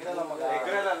ಎಗರ್ತಾನೆ ಇಲ್ಲ ಎಗರಲ್ಲ ಮಗ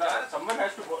ಎಗರಲ್ಲ someone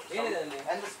has to go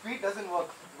and the speed doesn't work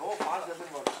no pass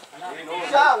doesn't work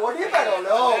Shah ಹೊಡಿಬೇಡ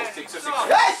ಅವನು 6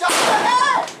 ಏ ಶಾ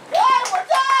ಏ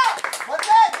ಮೊಟ್ಟ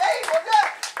ಜೈ ಮೊಟ್ಟ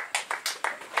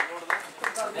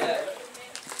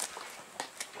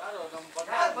ಯಾರು ನಮ್ಮ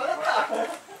ಬರುತ್ತಾ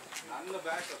ನನ್ನ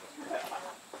ಬ್ಯಾಟ್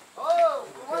ಓ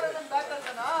ಕುಮಾರಣ್ಣ ಬ್ಯಾಟ್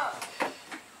ಅಂತನಾ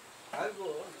ಅಲ್ಗೋ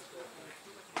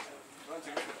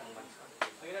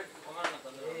ಕುಮಾರಣ್ಣ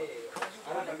ತಂದ್ರು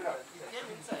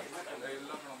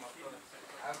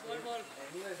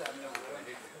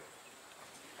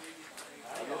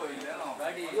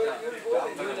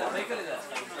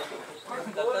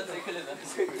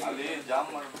ಅಲ್ಲಿ ಜಾಮ್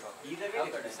ಮಾಡ್ಬೇಕು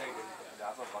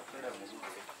ಬರ್ತಡೇ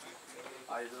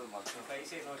ಇದು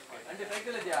ಅಂದ್ರೆ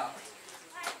ಸೈಕಲ್ ಇದೆಯಾ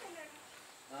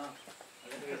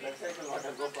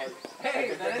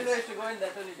ನರೇಂದ್ರ ಎಷ್ಟು Govinda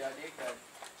ದಟ್ಟಲ್ಲಿ take that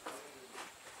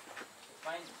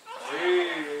fine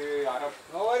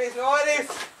No worries, no worries.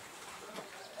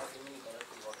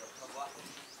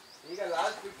 ಈಗ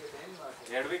ಲಾಸ್ಟ್ ವಿಕೆಟ್ ಏನ್ ಮಾಡ್ತೀವಿ?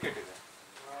 2 ವಿಕೆಟ್ ಇದೆ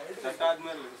ಸೆಟ್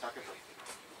ಆದ್ಮೇಲೆ ಸಾಕೆ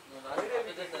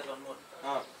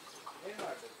ಹಾ ಏನ್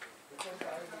ಮಾಡ್ತೀವಿ?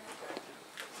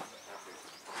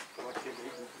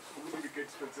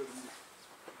 ವಿಕೆಟ್ಸ್ ಕಳ್ಸೋದು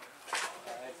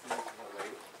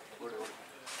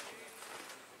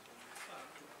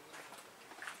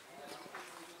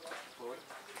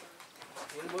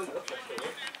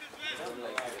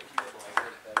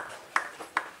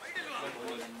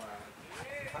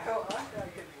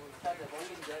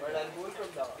But I'll bowl from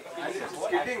down.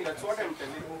 Kidding, that's what I'm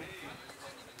telling you.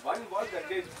 One ball that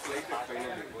day slighted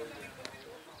finally.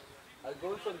 I'll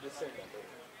bowl from this side.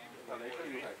 Later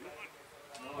you had, no?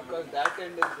 Because that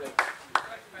end is like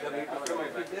After my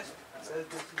if he just says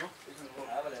this, no, it will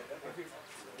work.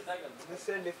 This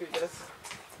end, if he does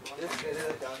this, there is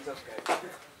a chance of catch.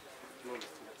 No,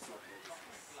 that's not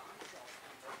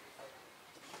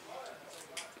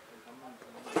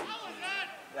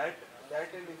it. That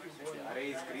and if you go Array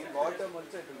is green. bottom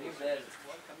also it will be There.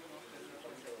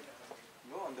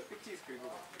 No, on the pitch is green.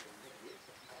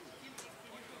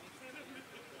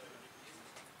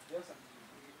 yes, sir.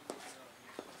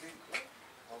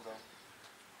 Okay.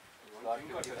 I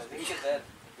think it's there.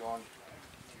 If you want.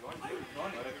 You want drink?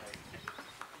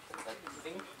 That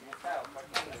thing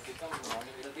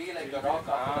it'll be like a rock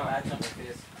after the match on your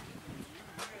face.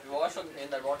 If you wash in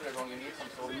that water at home, you need some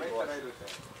soap to wash.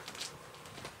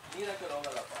 ನೀರಕ್ಕೆ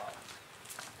ಹೋಗಲ್ಲಪ್ಪ.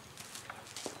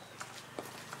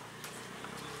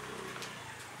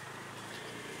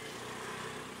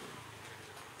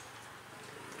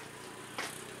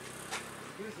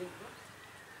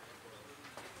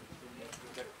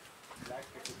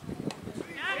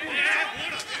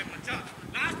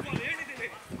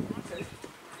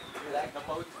 Black the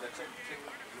pouch, that's it.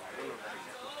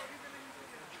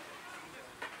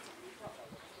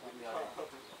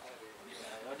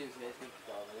 What do you say?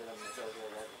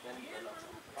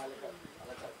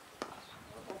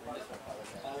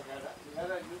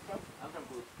 I'm from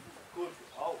Cool. Cool.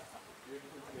 Oh.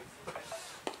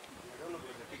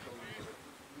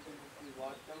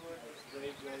 Whatever is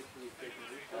great,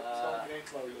 great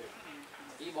cloud.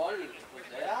 He ball was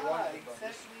there. Yeah,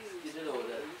 exactly. He did over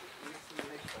there.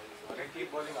 I keep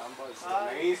bowling arm balls.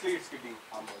 Nicely it's hitting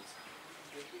arm balls.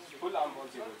 Full arm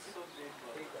balls he bowls.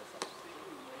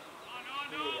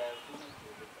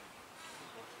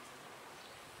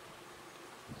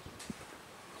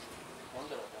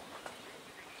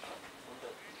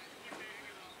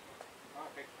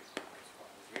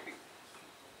 Waiting.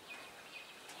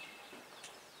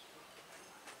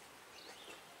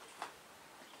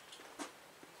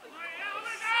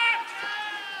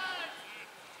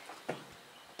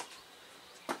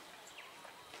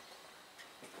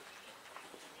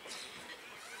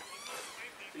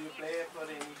 Do you play for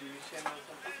any division or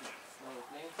something? No,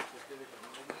 playing for fifth division.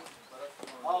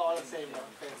 Oh, all the same.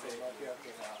 Okay.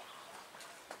 Okay.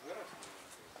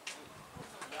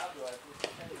 Yeah, bro. I put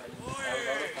I was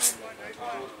out of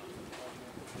time.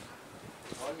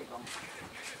 Call me, come.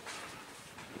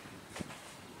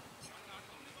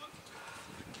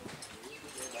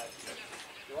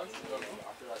 You want to go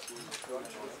after that?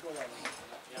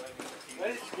 Well,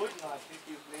 it's good now. I think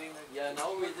you're playing. Yeah, now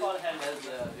we just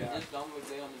come, we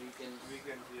play on the weekends.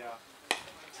 Weekends, yeah.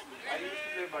 I used to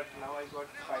play, but now I got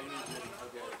finals.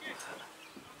 Okay.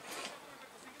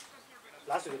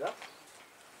 Last week, huh?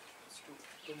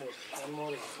 Two more. One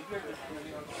more.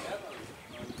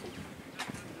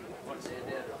 What's it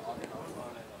there? On and off.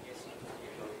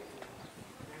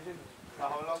 So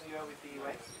how long you are with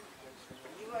EY?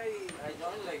 I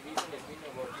joined like recently, it's been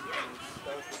about 2 months.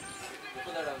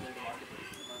 Before that I was into marketing.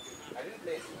 I didn't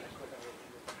play.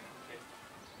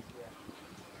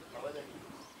 How was it?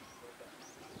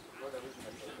 What was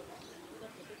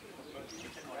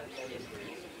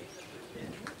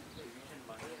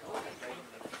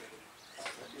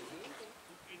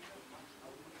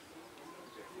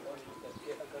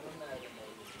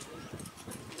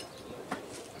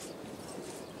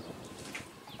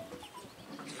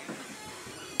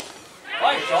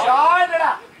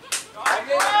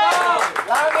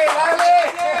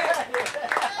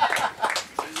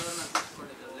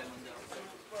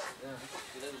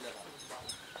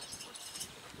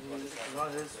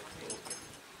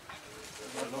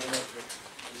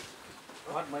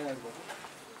Not mine as well.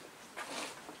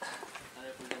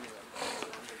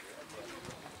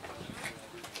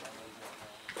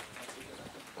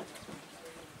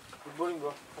 Good morning,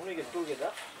 bro. How many get two get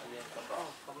that? Oh,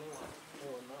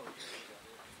 no.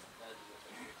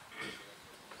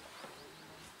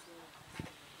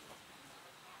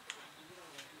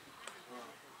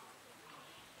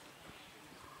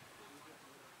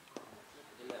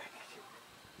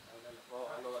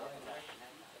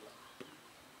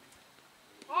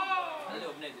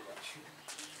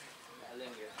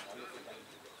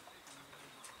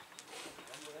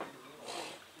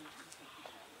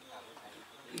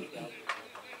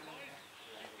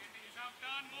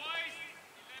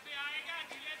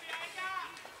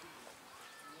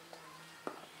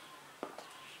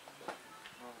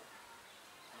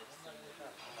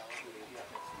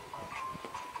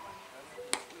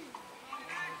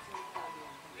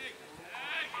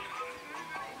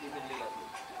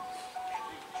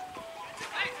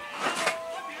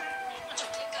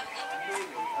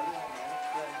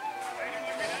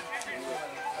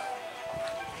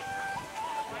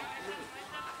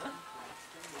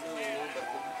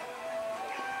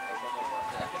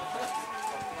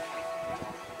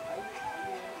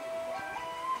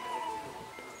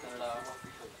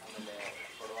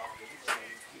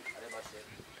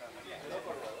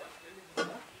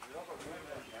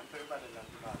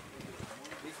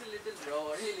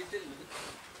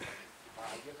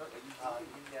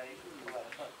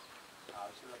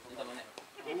 ಇಂಥ ಮನೆ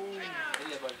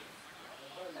ಇಲ್ಲೇ ಬಳ್ಳಿ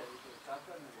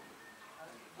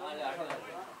ಅಲ್ಲಿ ಆಡ್ತಾರೆ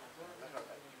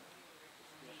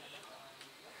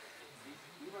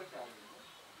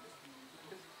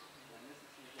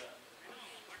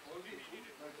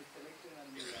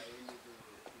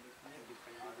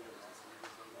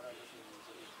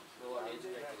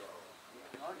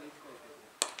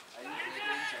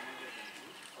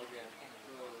Okay.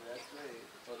 So that's why.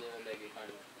 So they were like,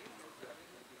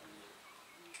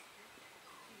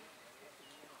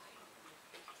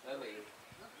 where were you?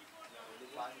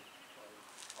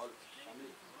 All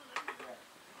family.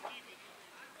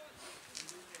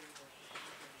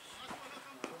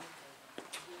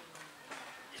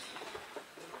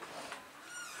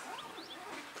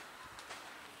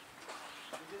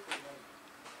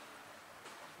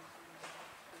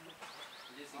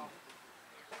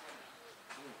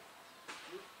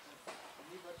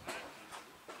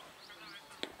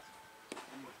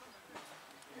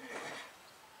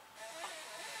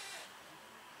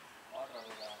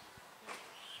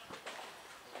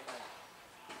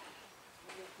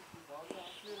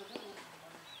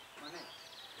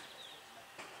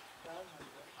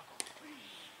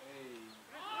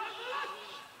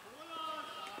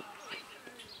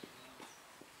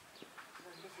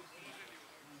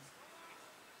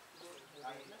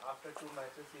 After 2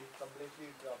 matches, he completely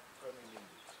dropped from India.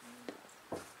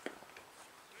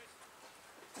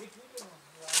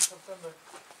 Around September.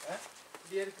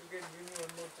 Dear cricket, give me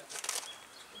one more chance.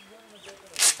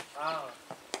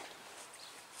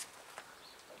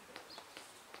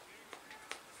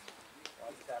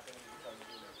 What's happening in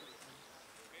community?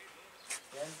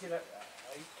 I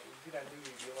did a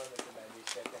video on the magic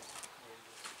set.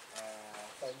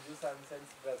 Sanju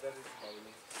Samson's brother is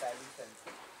bowling. Sally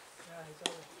Samson. Yeah, I saw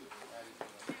it.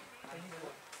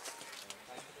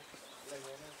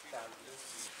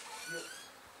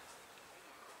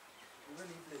 Even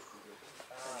he plays cricket.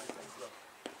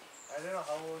 I don't know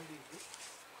how old is he.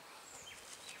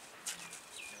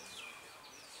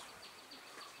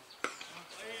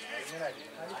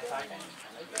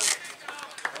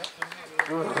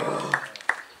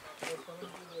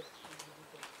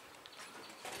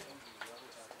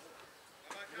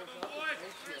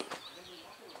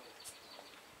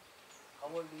 How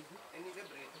old is he? I need a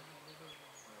break.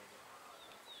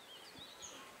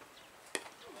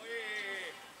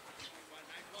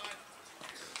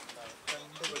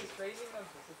 He's training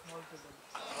also, small children.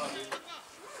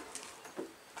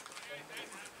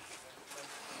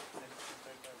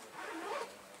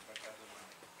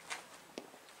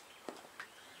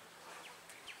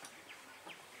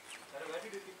 Where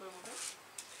did you keep your motor?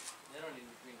 There only in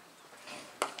between.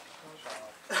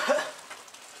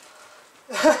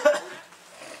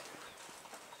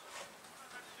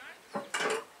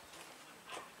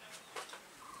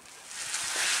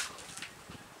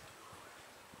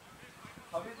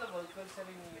 How is the work culture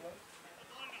in England?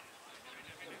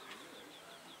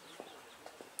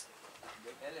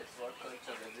 They tell it's work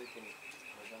culture, everything.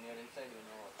 But when you're inside, you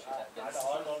know what shit happens.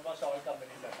 Almost all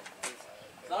companies are.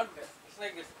 It's not, it's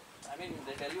like this. I mean,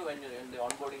 they tell you when you're in the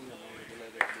onboarding, you know,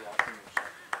 like it'll be awesome and stuff.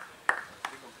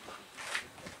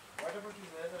 What about you?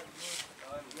 Where are you?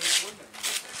 You're good.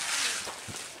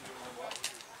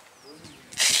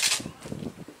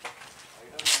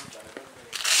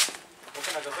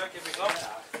 Okay, Nagasa, keeping up?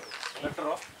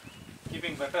 Better,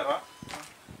 keeping better,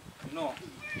 no.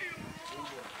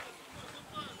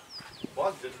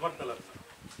 Boss judge ಮಾಡ್ತಲ್ಲ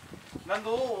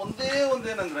ನಂದು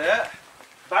ಒಂದೇನಂದ್ರೆ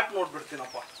bat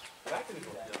ನೋಡ್ಬಿಡ್ತೀನಪ್ಪ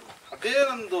ಅದೇ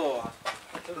ನಂದು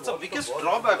it's a biggest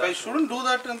drawback I shouldn't do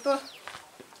that ಅಂತ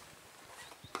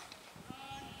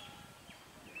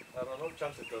run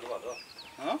chance ಇತ್ತು ಅಲ್ವಾ ಅದು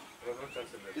run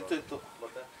chance ಇತ್ತು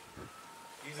ಮತ್ತೆ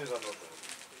easy run out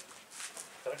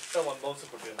ಕರೆಕ್ಟಾಗಿ ಒಂದು ಬೌನ್ಸ್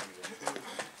ಕೊಟ್ಟಿದೆ ನನಗೆ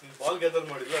ನೀನು ಬಾಲ್ ಗ್ಯಾದರ್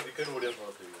ಮಾಡಿಲ್ಲ ವಿಕೆಟ್ ಹೊಡಿಯೋದು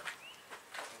ನೋಡ್ತೀವಿ ಈಗ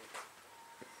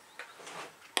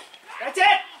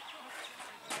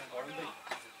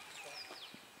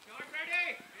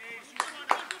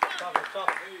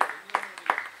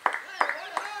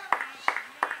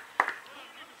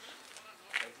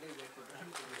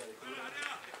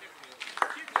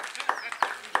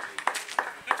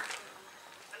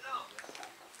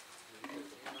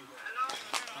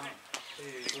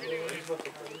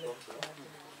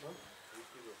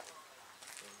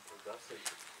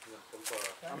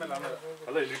ಆಮೇಲೆ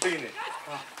ಅಲ್ಲ ಇಲ್ಲಿ ಇಟ್ಟಿದ್ದೀನಿ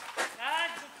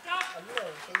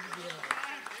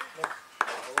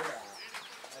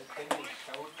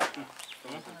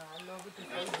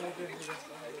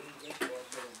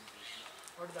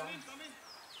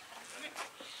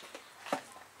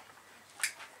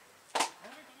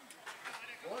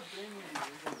What train is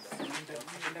using?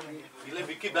 ಇಲ್ಲೇ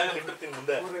ವಿಕ್ಕಿ ಬ್ಯಾಗ್ ಇಟ್ಟಿರ್ತೀನಿ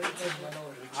ಮುಂದೆ.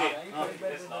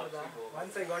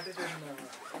 Once I got it in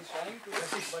He's trying to,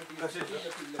 but he's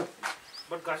still left.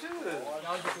 But Kashish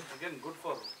is again good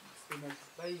for.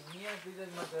 By near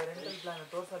features ಮತ್ತೆ ರೆಂಟಲ್ ಪ್ಲಾನ್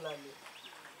ತೋರ್ಸಲ್ಲ ಅಲ್ಲಿ.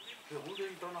 ಹೌದು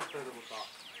ಏನು ಟರ್ನ್ ಆಗ್ತಾ ಇದೆ ಗೊತ್ತಾ?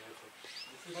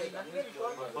 ನನಗೆ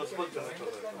ಬಸ್ ಚೆನ್ನಾಗಿ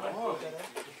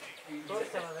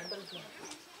ತೋರಿಸ್ತಾನ ರೆಂಟಲ್ ಪ್ಲಾನ್.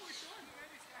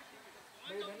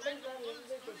 ರೆಂಟಲ್ ಪ್ಲಾನ್ ಎಲ್ಲಿ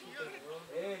ಬೇಕು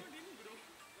ಏ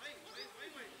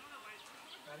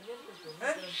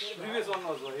previous one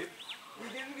was right. he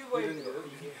didn't give away.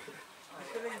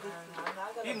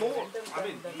 He moved. I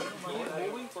mean, he is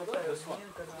moving for the this one.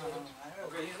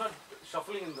 Okay, he's not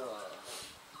shuffling in the.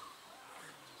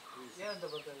 ಏನಂತ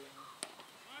ಬರ್ತಾರೆ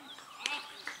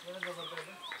ಏನಂತ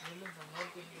ಬರ್ತಾರೆ ನಿಲ್ಲು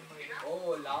ನೋಡ್ತೀನಿ. Oh,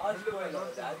 last ball.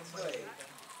 That's why.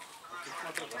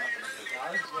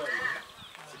 Last ball.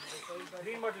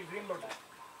 Green bottle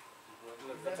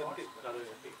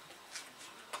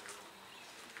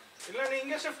ಇಲ್ಲ ನೀ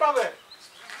ಹಿಂಗೆ shift Ave.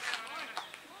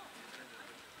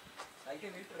 I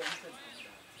can hit runs.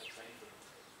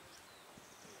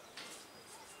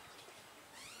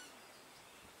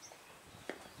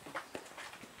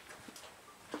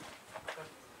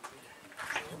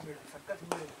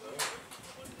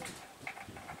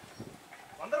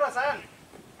 வந்துடுறா சார்.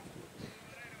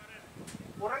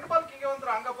 ஒரு 2 பால் இங்கே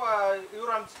வந்துடும் அங்கப்பா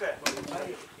இவரு அனுப்பிச்சிட்டு.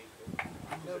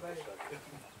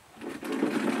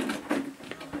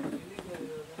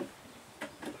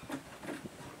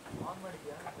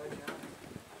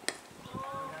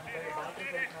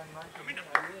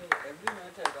 Every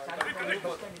match I got.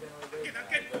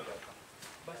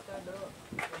 Bus stand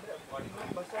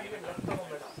bus ಸ್ಟ್ಯಾಂಡ್ಗೆ left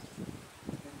ತಗೊಂಬೇಡ.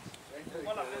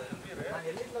 ನಾನು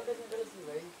ಎಲ್ಲಿ ಲೊಕೇಶನ್ ಕಳಿಸ್ತೀವಿ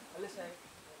ಬೈ ಅಲ್ಲೇ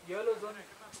ಯೋಲೋ ಝೋನ್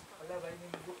ಅಲ್ಲ ಬೈ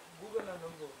ನಿಮ್ಮ ಗೂಗಲ್ನಲ್ಲಿ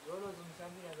ಹೋಗು ಯೋಲೋ ಝೋನ್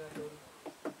ಶಾಂತಿ ನಗರ ಅಂತ ಹೇಳಿ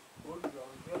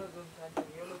ಯೋಲೋ ಝೋನ್ ಶಾಂತಿ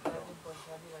ಯೋಲೋ ಚಾರ್ಜಿಂಗ್ ಪಾಯಿಂಟ್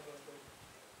ಶಾಂತಿ ನಗರ ಅಂತ ಹೇಳಿ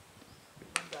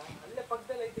ಅಂತ ಅಲ್ಲೇ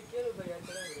ಪಕ್ಕದಲ್ಲಿ ಐತೆ ಕೇಳು ಬೈ ಆ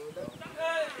ಕಡೆ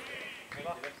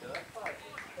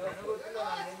ಗೊತ್ತಿಲ್ಲ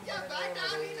ನಾನು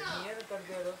ಏನು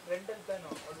ಕರೆದು ಹೇಳು ರೆಂಟಲ್ ಪ್ಲಾನು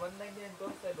ಅದು 199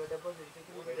 ತೋರಿಸ್ತಾ ಇಲ್ವ ಡೆಪಾಸಿಟ್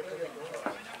ಸೆಕ್ಯೂರಿಟಿ ಡೆಪಾಸಿಟ್.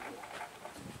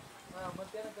 ಹಾಂ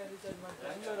ಮತ್ತೇನಕ್ಕೆ ರೀಚಾರ್ಜ್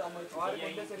ಮಾಡ್ತಾರೆ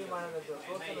ಒಂದೇ ಸರಿ ಮಾಡೋದು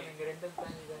ತೋರಿಸಲ್ಲ ನಿಮಗೆ ರೆಂಟಲ್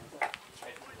ಪ್ಲಾನ್ ಇದೆ ಅಂತ.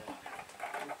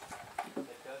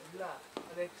 ಇಲ್ಲ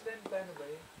ಅದು ಎಕ್ಸ್ಟೆಂಡ್ ಪ್ಲಾನ್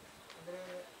ಬೈ ಅಂದರೆ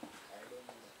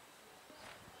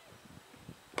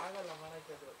ಆಗಲ್ಲ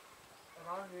ಮಾಡೋಕ್ಕೆ ಅದು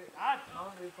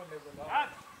ನಾನ್ ರೀಫಂಡೇಬಲ್.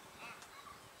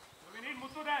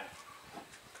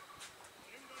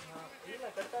 ಇಲ್ಲ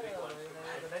ಕಟ್ಟಾಗ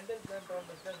ರೆಂಟಲ್ ಪ್ಲಾನ್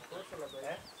ತಗೊಂಡು ತೋರಿಸಲ್ಲ ಬೈ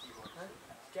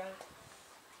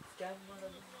ಸ್ಕ್ಯಾನ್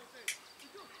ಮಾಡೋದು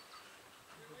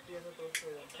ದುಡ್ಡಿಯನ್ನು ತೋರಿಸ್ತಾ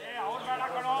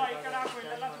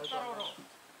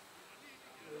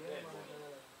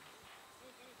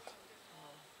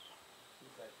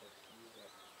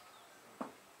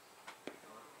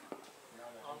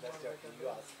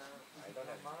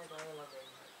ಮಾಡೋಕ್ಕಾಗಲ್ಲ ಬೈ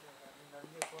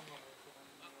ನನಗೆ ಫೋನ್ ಮಾಡಬೇಕು.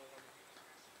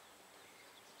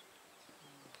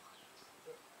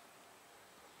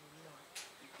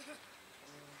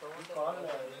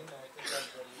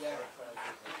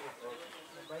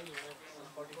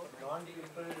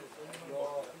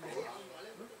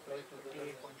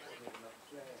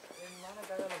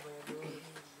 ಮಾಡೋಕ್ಕಾಗಲ್ಲ ಬೈ ಅದು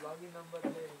login number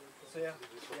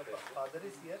Father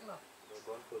is here now.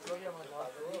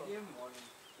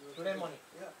 Today morning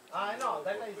I know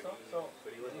that I saw. So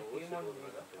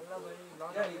ಅಲ್ಲ ಬೈ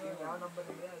ಲಾಗಿನ್ ಯಾವ ನಂಬರ್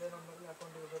ಇದೆ ಅದೇ ನಂಬರ್ಗೆ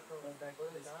ಅಕೌಂಟ್ ಇರಬೇಕು.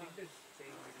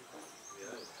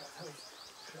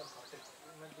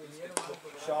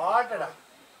 short.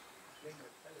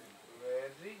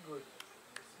 Very good.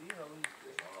 C how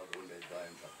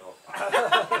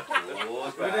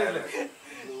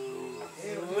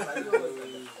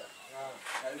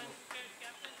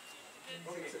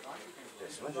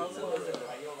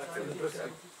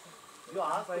you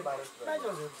asked about it. Match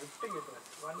was drifting it.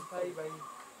 1-5 by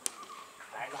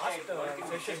Last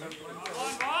session.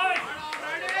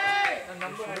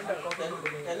 number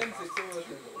Tell him 6 overs.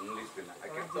 Only spin. I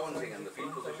kept on saying, and the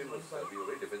field position was we were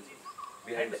very defensive.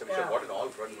 Behind the center, got it all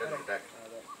front and attack.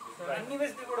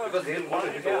 Because they want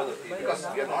to hit over the field. Because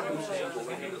we are not used to seeing so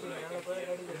many hitters.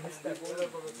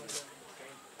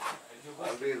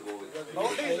 Always go with it.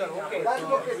 Boundaries are okay. That's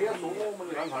okay. We are so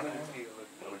many. Around 150,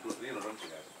 200-300 runs.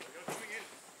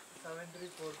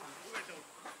 7-3-4.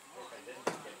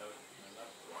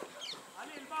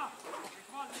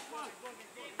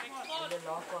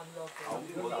 Lock on lock.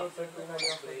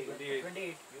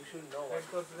 28. You should know. Red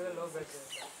course low bet.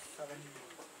 7.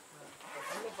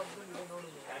 ಅಲ್ಲೇ ಪಕ್ಕದಲ್ಲಿ ಇದೆ ನೋಡಿ.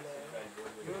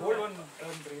 Hold one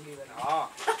turn really well.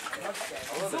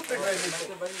 ಮತ್ತೆ by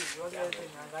ಇವಾಗ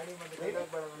ಹೇಳ್ತೀನಿ ನಾನು ಗಾಡಿ ಮತ್ತೆ ಕೈಲಾಗ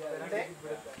ಬೇಡ ಅಂತ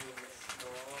ಬಿಡುತ್ತೆ. No.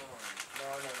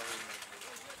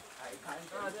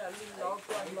 ಅದೇ ಅಲ್ಲಿ ಲಾಕ್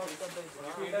ಅನ್ಲಾಕ್ ಅಂತ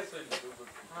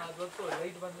ಗೊತ್ತು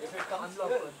ಲೈಟ್ ಬಂದು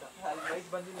ಅನ್ಲಾಕ್ ಅಂತ ಅಲ್ಲಿ ಲೈಟ್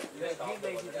ಬಂದಿಲ್ಲ ಗ್ರೀನ್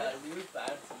ಲೈಟ್ ಇದೆ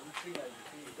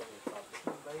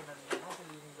ಬೈ ನನ್ನ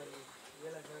ಬರೀ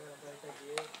ಹೇಳಕ್ಕಾಗಲ್ಲ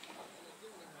ಕರೆಕ್ಟಾಗಿ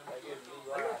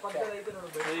ಪಕ್ಕದ ಐತೆ ನೋಡು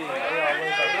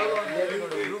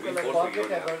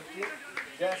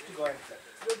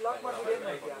ಬ್ಲಾಕ್ ಮಾಡಿದ್ರೆ ಏನು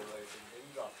ಮಾಡ್ತೀಯಾ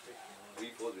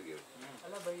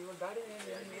ಅಲ್ಲ ಬೈ ಇವಾಗ ಗಾಡಿ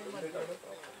ಏನು ಮಾಡ್ತಾರೆ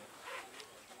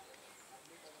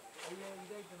ಅಲ್ಲೇ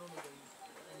ಇದಾಯ್ತು ನೋಡಿ ಬೈ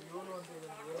ಏಳು ಅಂತ ಇದೆ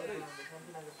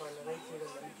ಶಾಂತಿನಗರಪ್ಪ ಅಲ್ಲ ರೈಟ್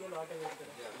ಸೈಡಲ್ಲಿ ಇದಕ್ಕೆಲ್ಲ ಆಟೋ ಇರ್ತಾರೆ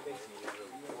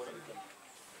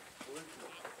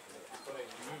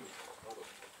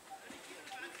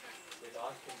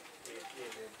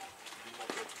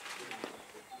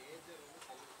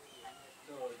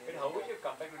How will you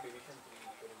come back to Division 3?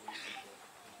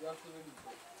 You have to win.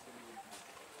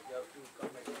 You have to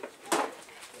come back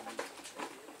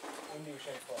in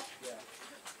Division 4. Yeah.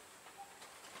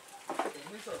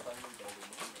 Tennis or final,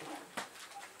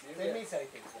 tennis, I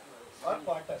think. Or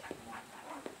quarter.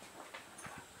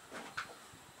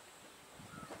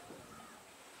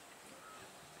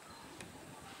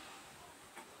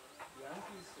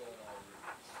 Yankees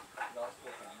lost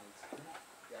the finals.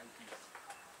 Yankees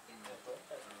in the first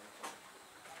time.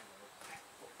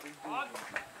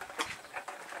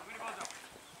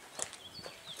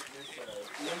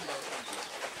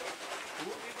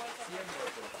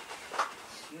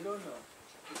 You don't know.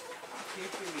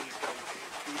 KPV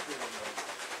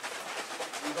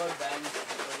we got banned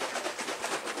because of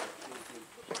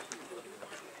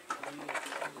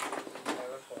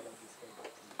never follow this kind of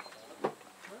thing.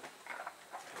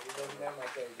 We don't have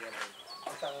much idea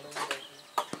about it.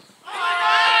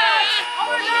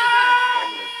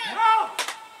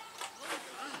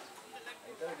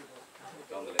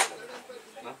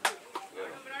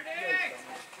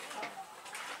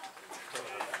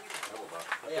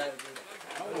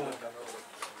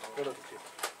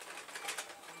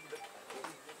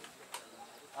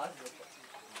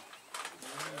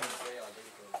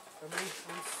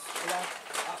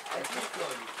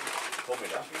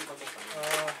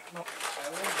 No. I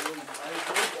won't do it. I'll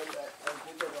do it and I'll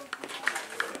put it on TV.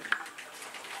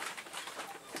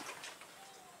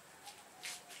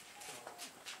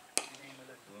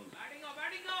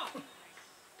 Batting go!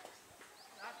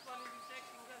 Last ball is mistake,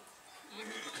 single.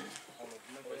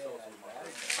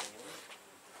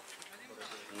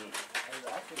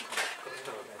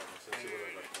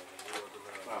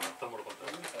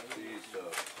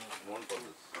 known for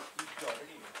this.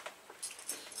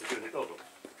 You can hit also.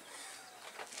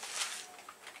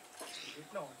 Hit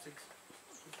now, 6.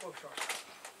 4 shots.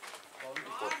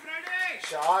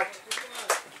 Shot.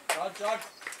 Shot.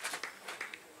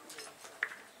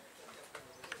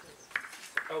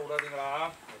 விடாதீங்களா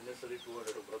Unnecessary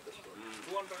 200 to broke the score.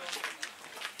 200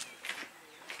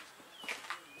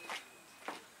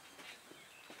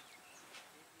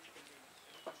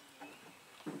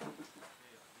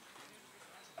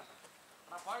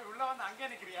 உள்ள வந்து அங்கே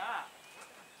நிக்கிறியா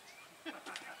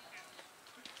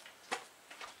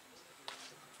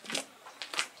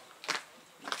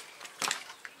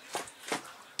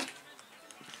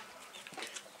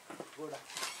Good.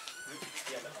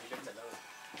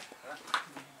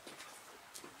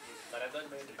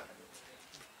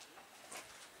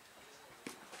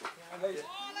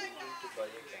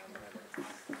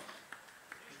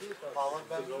 Power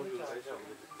bank.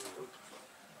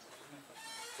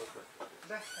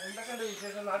 ಎಂತಕಂಡು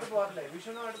ವಿಶೇಷ ನಾಟಕ ಬರಲ್ಲ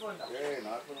ವಿಷಯ ನಾಟಕ ಬಂದ ಏ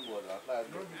ನಾಟಕ ಬೋರ್ ಅಟ್లా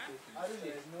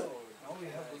ಅದೇ no now we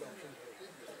have good option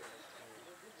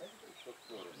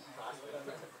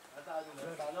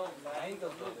ನಾನು ನೈನ್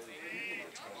ಅಂತ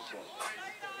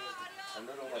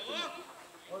ಅಂಡರ್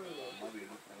ಓವರ್ ಮೂವಿ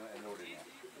ಎಲ್ಲ ಓಡಿಲ್ಲ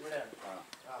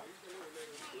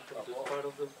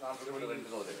ನಾನು ಬಿಡು ರೆಂಟ್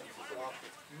ಹೋದೆ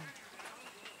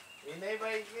വിനയ്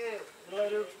ഭായിക്ക്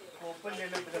ഒരു കോപ്പൻ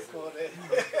സ്കോർ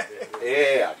ഏ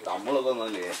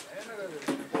നമ്മളതൊന്നല്ലേ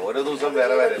ഓരോ ദിവസം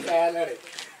വേറെ വേറെ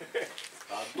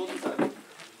അതൊന്നും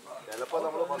ചിലപ്പോ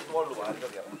നമ്മള് ഫസ്റ്റ് ബോളിൽ പറയാൻ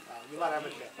പറ്റില്ല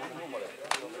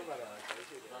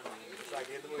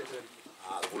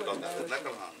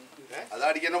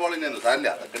അതടിക്കുന്ന ബോൾ തന്നെയാണ് സാരില്ല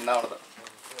അതൊക്കെ ഉണ്ടാവണത്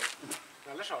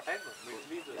നല്ല ഷോട്ടായിരുന്നു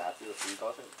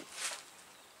 3000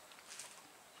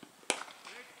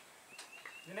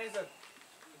 Vinay sir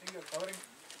I think you're covering.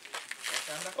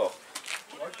 Oh.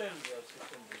 What time your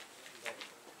system is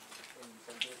in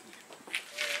Sanjay?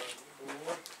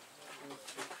 Over 2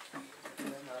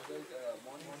 then others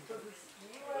morning. So this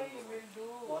EY will do.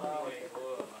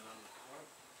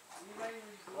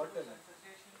 What time?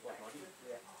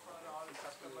 Yeah.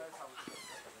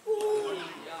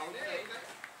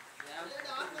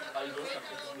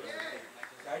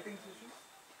 Lighting session?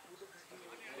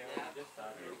 just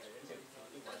started. I didn't get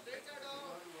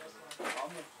How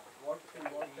much? What till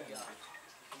what time?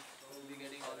 We'll be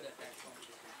getting all the attacks from this.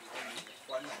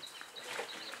 1 month.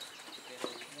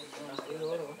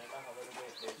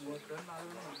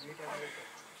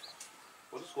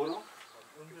 What's the score now?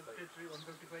 153,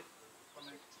 155.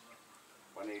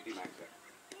 180 max.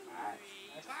 Max.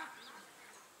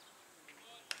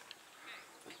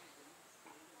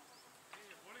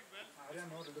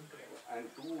 And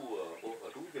two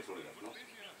wickets only left, no?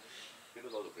 It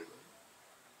was also played well.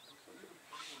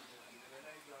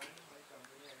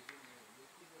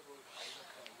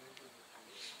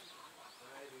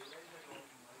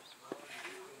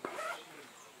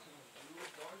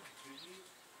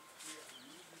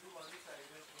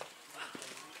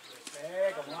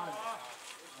 Hey, come on.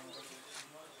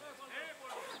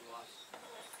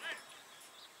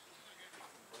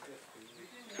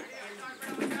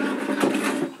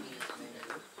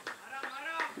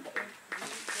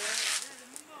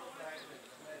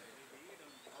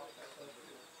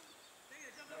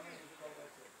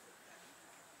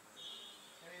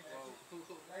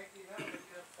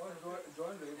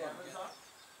 Join Reva.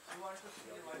 You want to see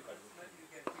the white smell, you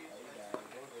can see it.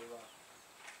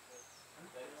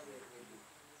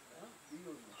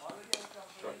 Already on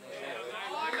company.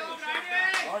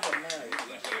 Not online.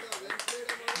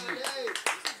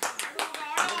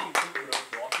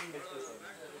 walking distance.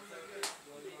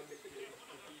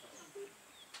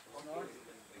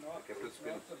 Not Kept it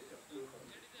spin.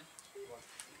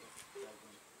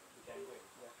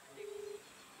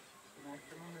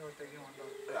 Maximum you were taking on the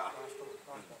Yeah.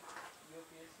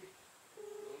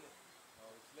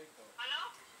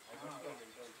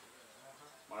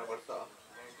 Mana Bartha.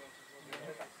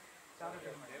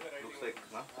 Looks like,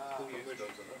 na?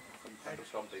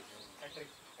 Thunderstorm type. I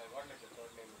got like the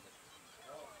third name.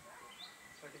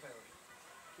 35 hours.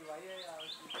 See why I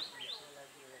asked you to see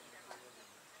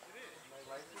my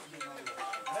wife is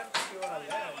That's pure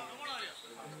Allah.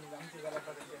 Ram sigala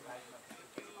for the same match.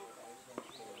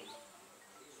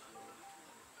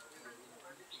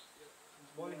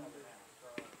 Bowling.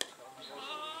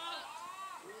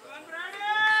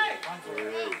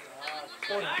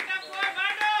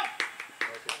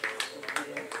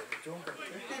 Jump.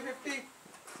 50-50.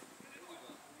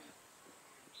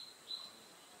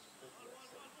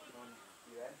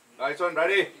 Nice one,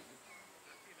 ready?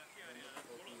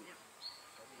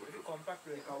 Very compact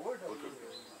play. Covered. Good.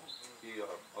 He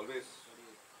always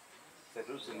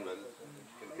settles in well.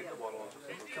 Can hit the ball also.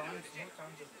 No chances.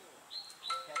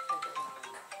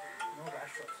 No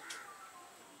rash shots.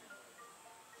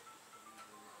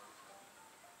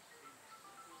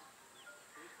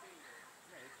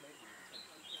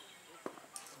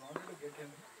 I wanted to get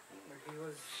him, but he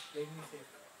was playing me safe.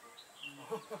 No,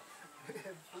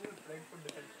 full playing for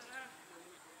defense.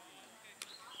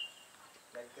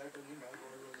 Like that only my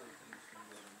ball was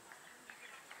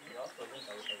also Not present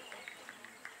outside.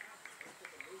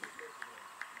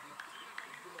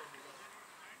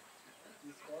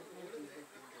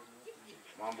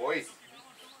 Come on, boys.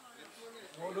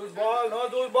 No loose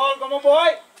ball, come on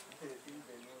boy!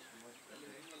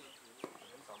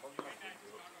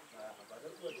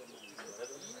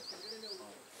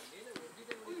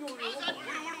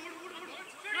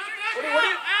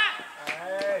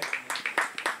 Hey.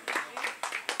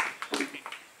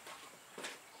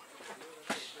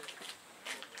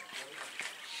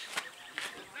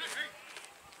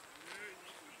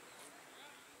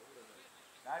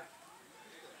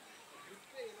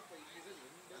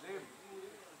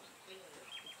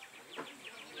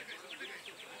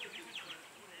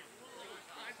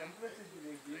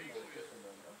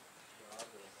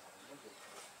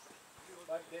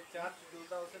 But they charge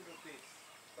 2,000 rupees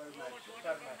per match.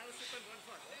 Per match.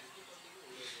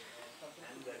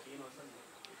 And the team also.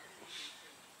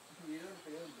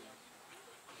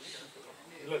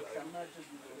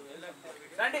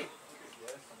 Sandy!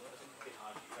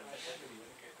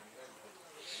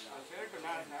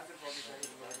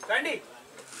 Sandy!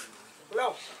 Pull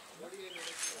out!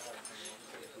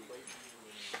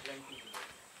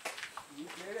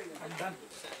 I'm done.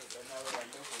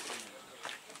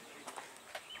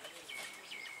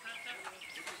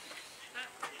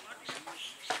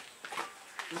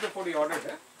 This is the food you ordered, eh?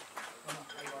 I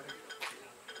got it.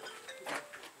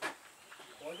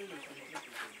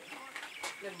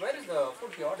 Then where is the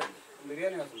food you ordered?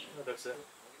 Biryani or something? No, that's it.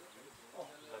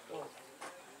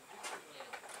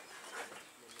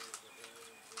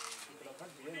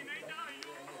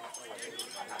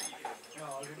 Yeah,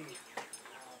 already.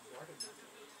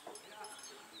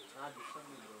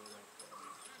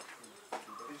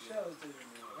 Fish also is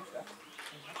in If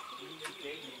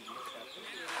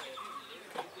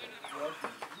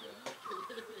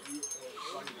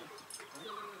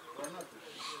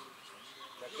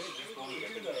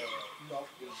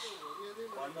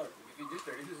he just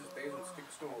reduces his pace and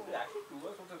sticks to actually 2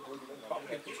 hours also good because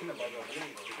probably pitching the ball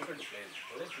very difficult to play.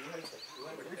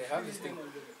 But they have this thing. I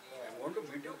want to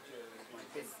beat you. My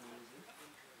kid.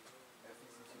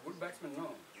 Good batsman, no.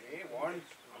 They want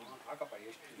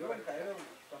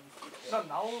So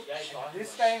now,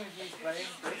 this time he's trying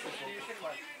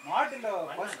not in the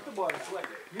first ball,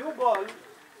 new ball,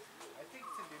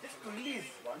 just to release.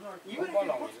 Even if he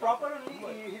puts proper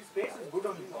only, his pace is good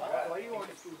only. Why you want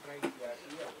to try?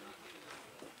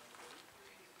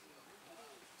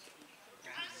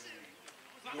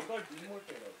 They got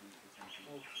demoted, I think.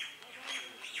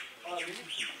 Oh, really?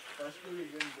 First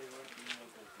division, they got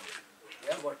demoted.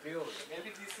 Yeah, but 3 overs. Maybe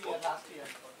this year, last year.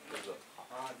 This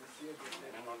year they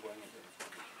did. I'm not going into it.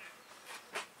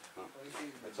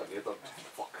 That's a great thought.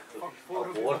 Fuck.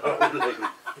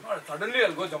 Like, suddenly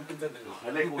I'll go jump inside the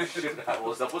I'm like, oh shit, I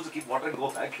was supposed to keep water and go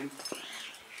back in.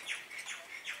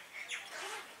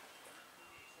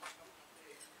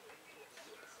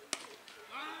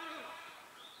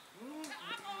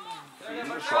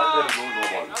 You shot there, no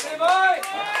ball.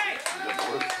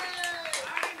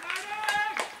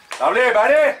 Lovely,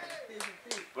 Barry!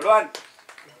 Good one.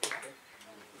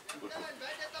 Good.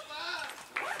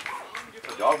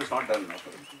 The job is not done. No?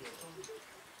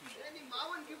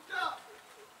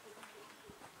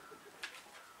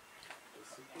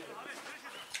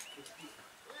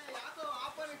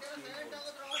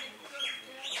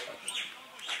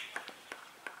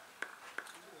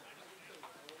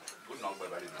 Good knock by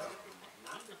Barry. You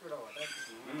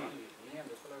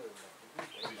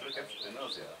should have kept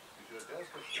spinners here. You should have kept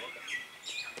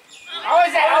How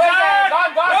is it?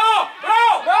 Gone! Bro!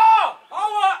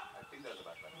 Over! I think that's a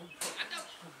bad batsman.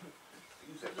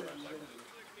 You said that.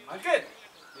 Ankit!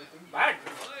 Bad!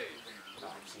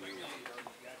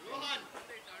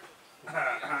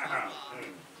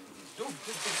 Dude,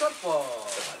 this picks up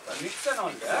Nicks and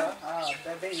all, yeah?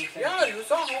 That day you said. Yeah, you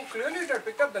saw how clearly it had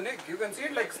picked up the Nick. You can see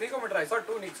it like sneakometer. I saw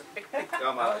 2 Nicks. Tick, tick.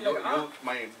 Yeah,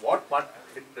 my what part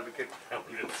hit the wicket? I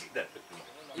didn't see that.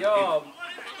 Yeah.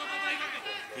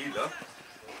 Heel, huh?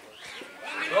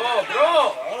 Bro!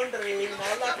 Boundary,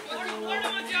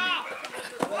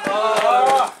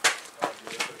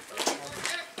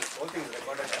 Whole thing is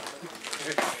recorded.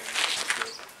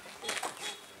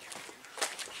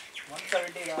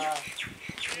 170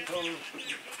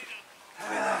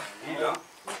 Heel, huh?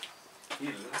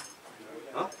 Heel.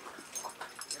 Huh?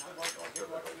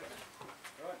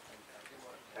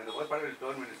 And the worst part is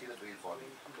turn when you see the green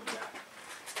falling.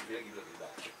 You didn't give the green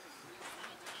back.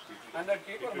 And that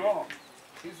keeper, no.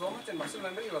 He's so much in muscle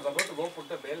memory, he was about to go put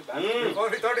the bail back before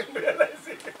we thought he realized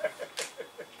it.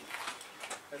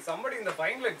 And somebody in the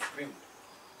fine leg screamed.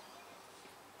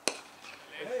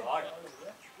 The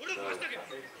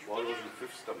ball was in the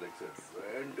 5th stump, like this.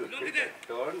 Went to hit that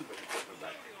turn, but it got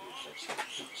back.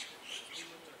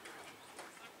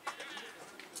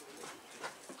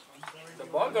 The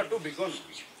ball got too big on.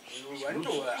 You went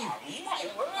to.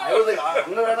 I was like,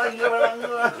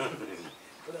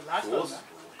 For the last close. one.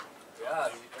 Yeah,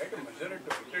 he tried to measure it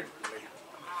to hit it.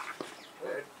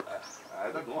 Like, I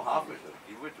thought no half measure.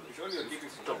 Give it to surely you're keeping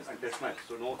stop and test match.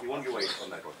 So no, he won't give wide on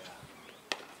that one.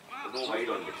 There's no wide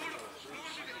on it.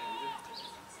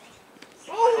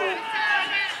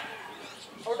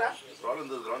 The problem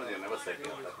this round is they never set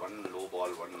that one low ball,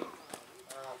 one.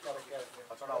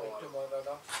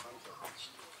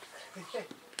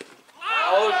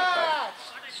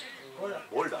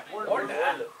 Hold up.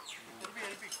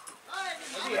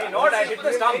 hey, no, I hit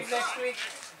the stumps. Next week,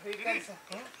 we can.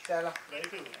 Chala.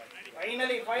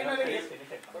 Finally.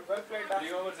 But well played.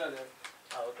 3 overs are there.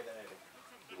 Okay, then I did.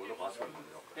 You go to fast one.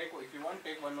 If you want,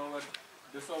 take 1 over.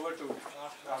 This over to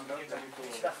calm down. Then you 2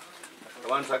 over.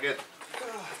 Come on, Saket.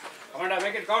 Come on,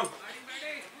 make it count.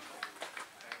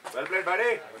 Well played,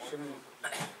 buddy.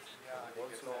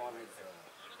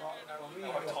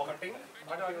 Cutting.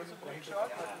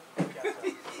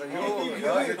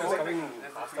 Yours it is coming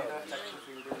faster.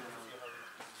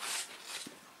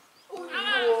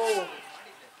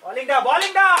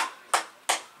 Bowling da!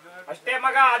 ಅಷ್ಟೇ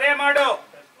ಮಗ ಅದೇ ಮಾಡು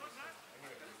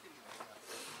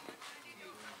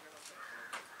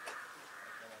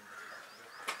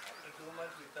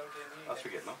Last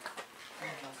wicket, no?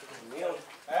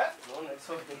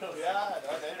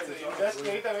 Just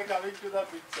straight away coming to the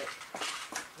picture.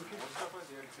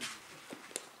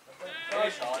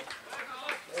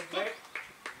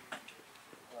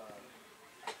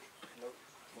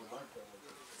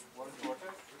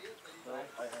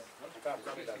 I have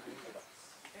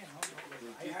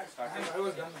will keep starting. I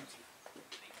was done.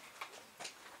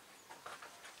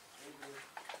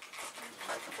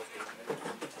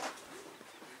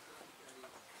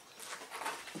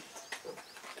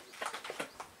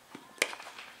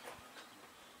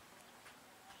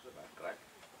 Crack.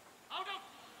 I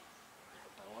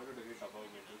wanted to hit above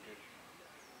me, took it.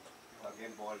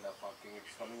 Again ball, the fucking,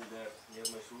 it's coming there near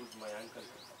my shoes, my ankle.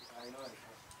 I know.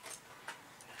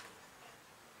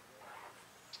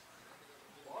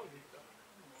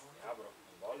 Yeah, bro.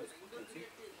 Ball is good. See?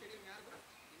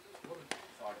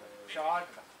 Shot.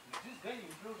 This guy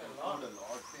improved a lot.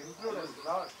 Improved a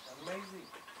lot. Amazing.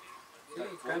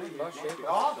 It's kind of lost shape.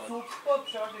 Superb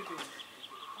shot it is.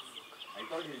 I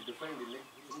thought he'll defend the leg.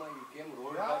 He came,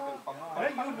 rolled Yeah. back and fucked.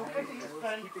 When you look at his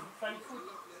front foot, Front foot,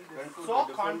 so the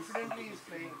defense- confidently he's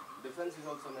playing. Defense is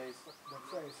also nice. That's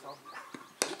why I saw.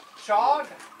 Shot.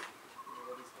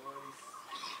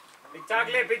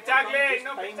 Pichagli,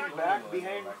 no pichagli. Back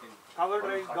behind. Covered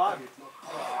right gone.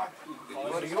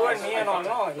 For you and me and all,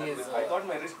 no, he is. I thought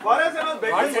my wrist. For us, no,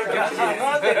 better.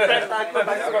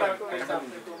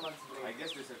 I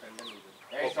guess this is a tendon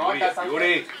injury. Oh,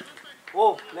 beauty.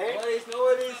 Oh, play.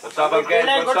 Good stop, again.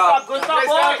 Good stop. Good stop,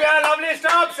 boy. Yeah, lovely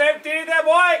stop. Safety there,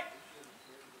 boy.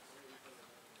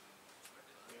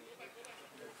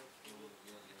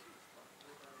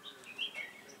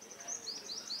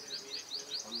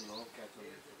 No catch on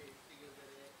it.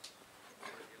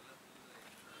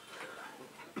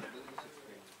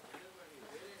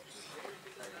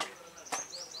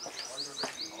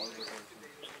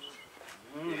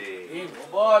 Hey.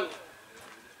 Ball.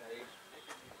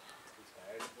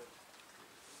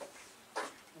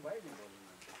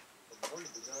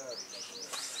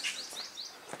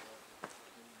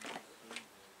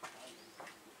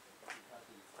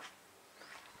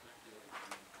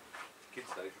 Kids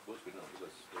die should go spin now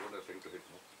because they don't have strength to hit.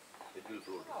 No? It will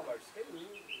float. But still,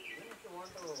 even if you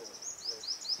want to.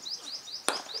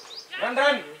 Run.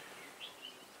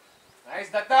 Nice,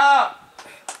 Datta.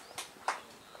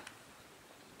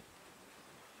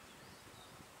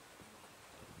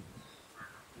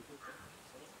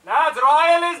 Naz,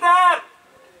 Royal is there.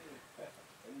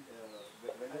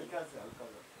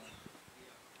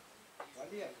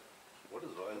 What is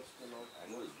Royal's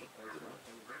angle?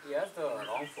 He has the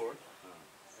wrong foot.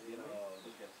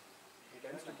 He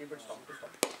tends to keep it stump to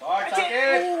stump.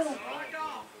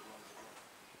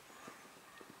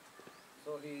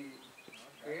 So he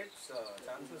creates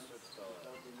chances with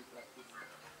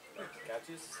like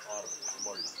catches or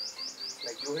ball.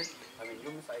 Like you hit, I mean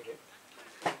you miss, I hit.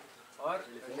 Or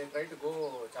when they try to go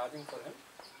charging for him,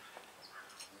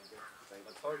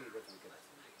 that's how he gets wickets.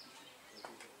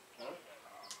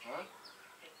 Huh?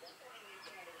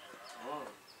 Oh.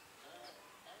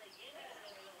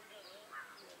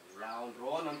 ಅವ್ನು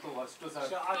Rhone ಅಂತೂ worst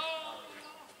sir.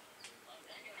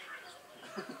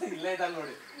 ಇಲ್ಲೇ ಇದ್ದಾನೆ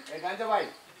ನೋಡಿ. ಏ ಗಾಂಜಾಬಾಯ್,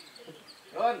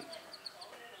 Rhone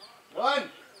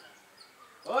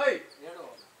ಓಯ್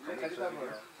ಇಲ್ಲೇ ಕರೀತಾರೆ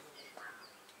ನೋಡಿ.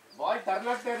 ಬಾಲ್ ಟರ್ನ್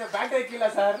ಆಗ್ತಾ ಇದೆ, ಬ್ಯಾಟ್ ಹಾಕಿಲ್ಲ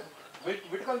ಸರ್.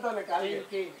 ಬಿಟ್ಕೊಂತವನೆ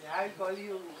ಕಾಲಿಗೆ. I'll call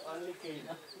you only Kane.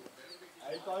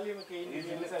 I'll call him Kane.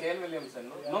 Kane Williamson.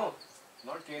 No,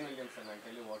 not Kane Williamson. I'll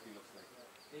tell you what he looks like.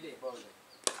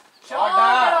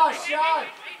 Shot!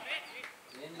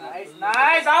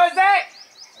 Nice, how is it?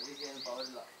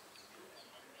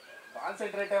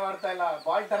 ಕಾನ್ಸಂಟ್ರೇಟೇ ಮಾಡ್ತಾ ಇಲ್ಲ,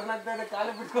 ball turn ಆಗ್ತಾ ಇದೆ,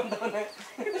 ಕಾಲು ಬಿಟ್ಕೊಂತವನೆ.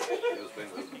 He was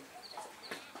playing well.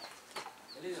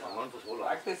 Someone for so long.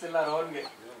 Practice ಇಲ್ಲ ರೋನ್ಗೆ.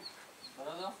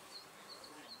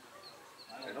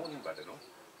 I know him better, no?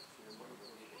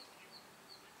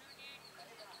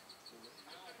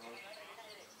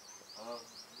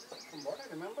 From what I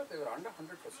remember, they were under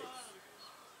 100 for 6.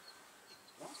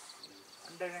 No?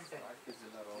 110. Practice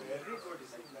ಇಲ್ಲ Rhone. Very good.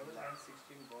 11 and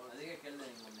 16 balls.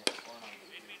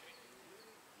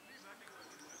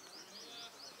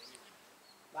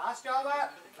 Last over.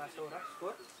 Last over.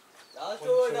 Score. Last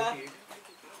over.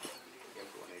 Came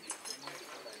to 180.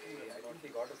 I think he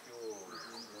got a few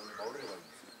boundary ones.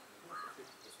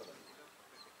 This for them.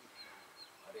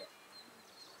 Arya.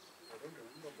 I don't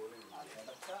remember bowling.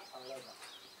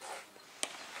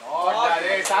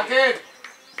 ಅರೆ ಸಾಕಿದ್.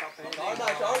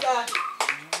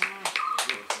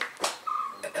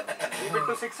 Keep it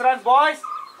to 6 runs, boys.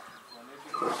 Only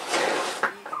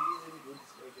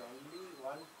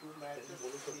 1-2 matches we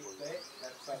play.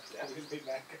 That's all. We'll be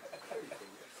back.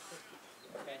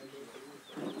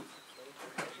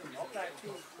 No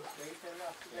practice.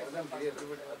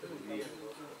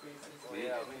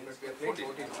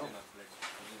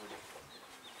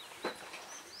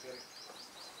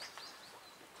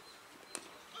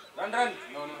 Run. No.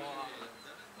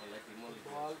 Let him only.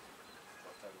 Ball.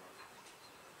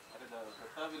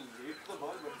 Atta will hit the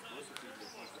ball, but it's close to field.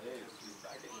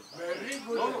 Very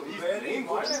good. No, he's Very playing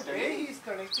what good. a way he's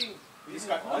connecting. He's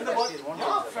cut On the ball.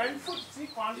 Yeah, front foot. See,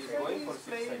 confidently going for he's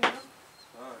six playing. sides.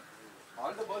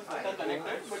 All the balls better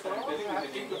connected, but I'm telling you,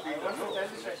 they need to feed I want to them. tell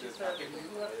the Shashi sir, you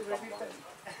have to ready time.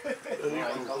 No,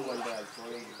 I'll come one day, I'll show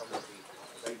him how to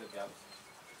see the gaps.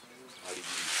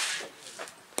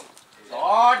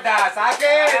 Shot,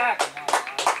 Saket!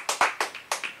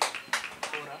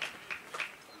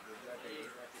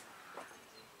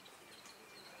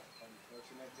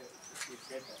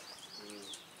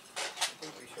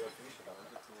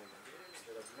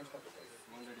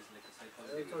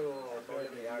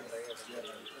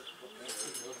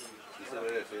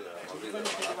 Always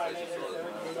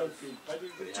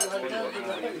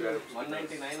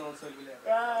 199 also will be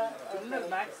there.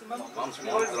 Maximum.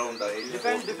 small ground,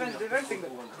 Defense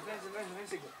single.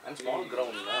 and small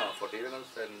ground for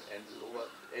tailors and lower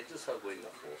edges are going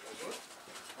up.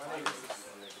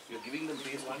 You're giving them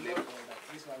space to play.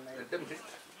 Let them hit.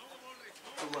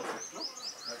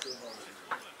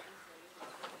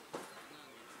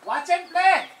 Watch and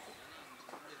play!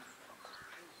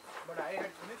 But I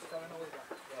had finished 7 over 1.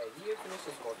 Yeah, he had finished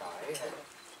his quota. I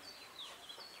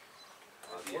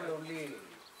had only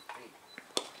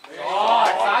 3.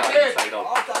 Shot, Saket! Side out.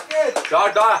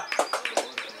 Shot,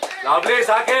 lovely,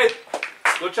 Saket!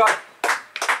 Good shot.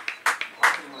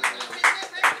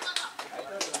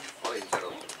 Or inside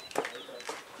out.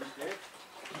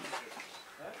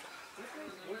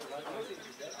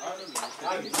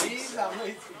 He's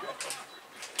amazing.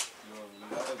 You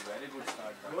got a very good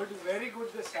start. Good, very good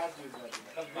the start you got.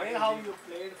 The way how you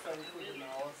played front foot is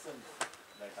awesome.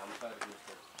 That umpire used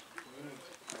to.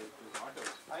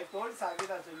 I told Saket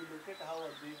also, you look at how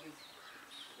big is.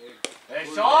 Hey,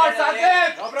 shot,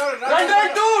 Saket! No problem. Run,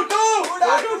 two!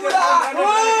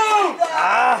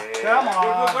 Come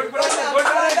on. Good,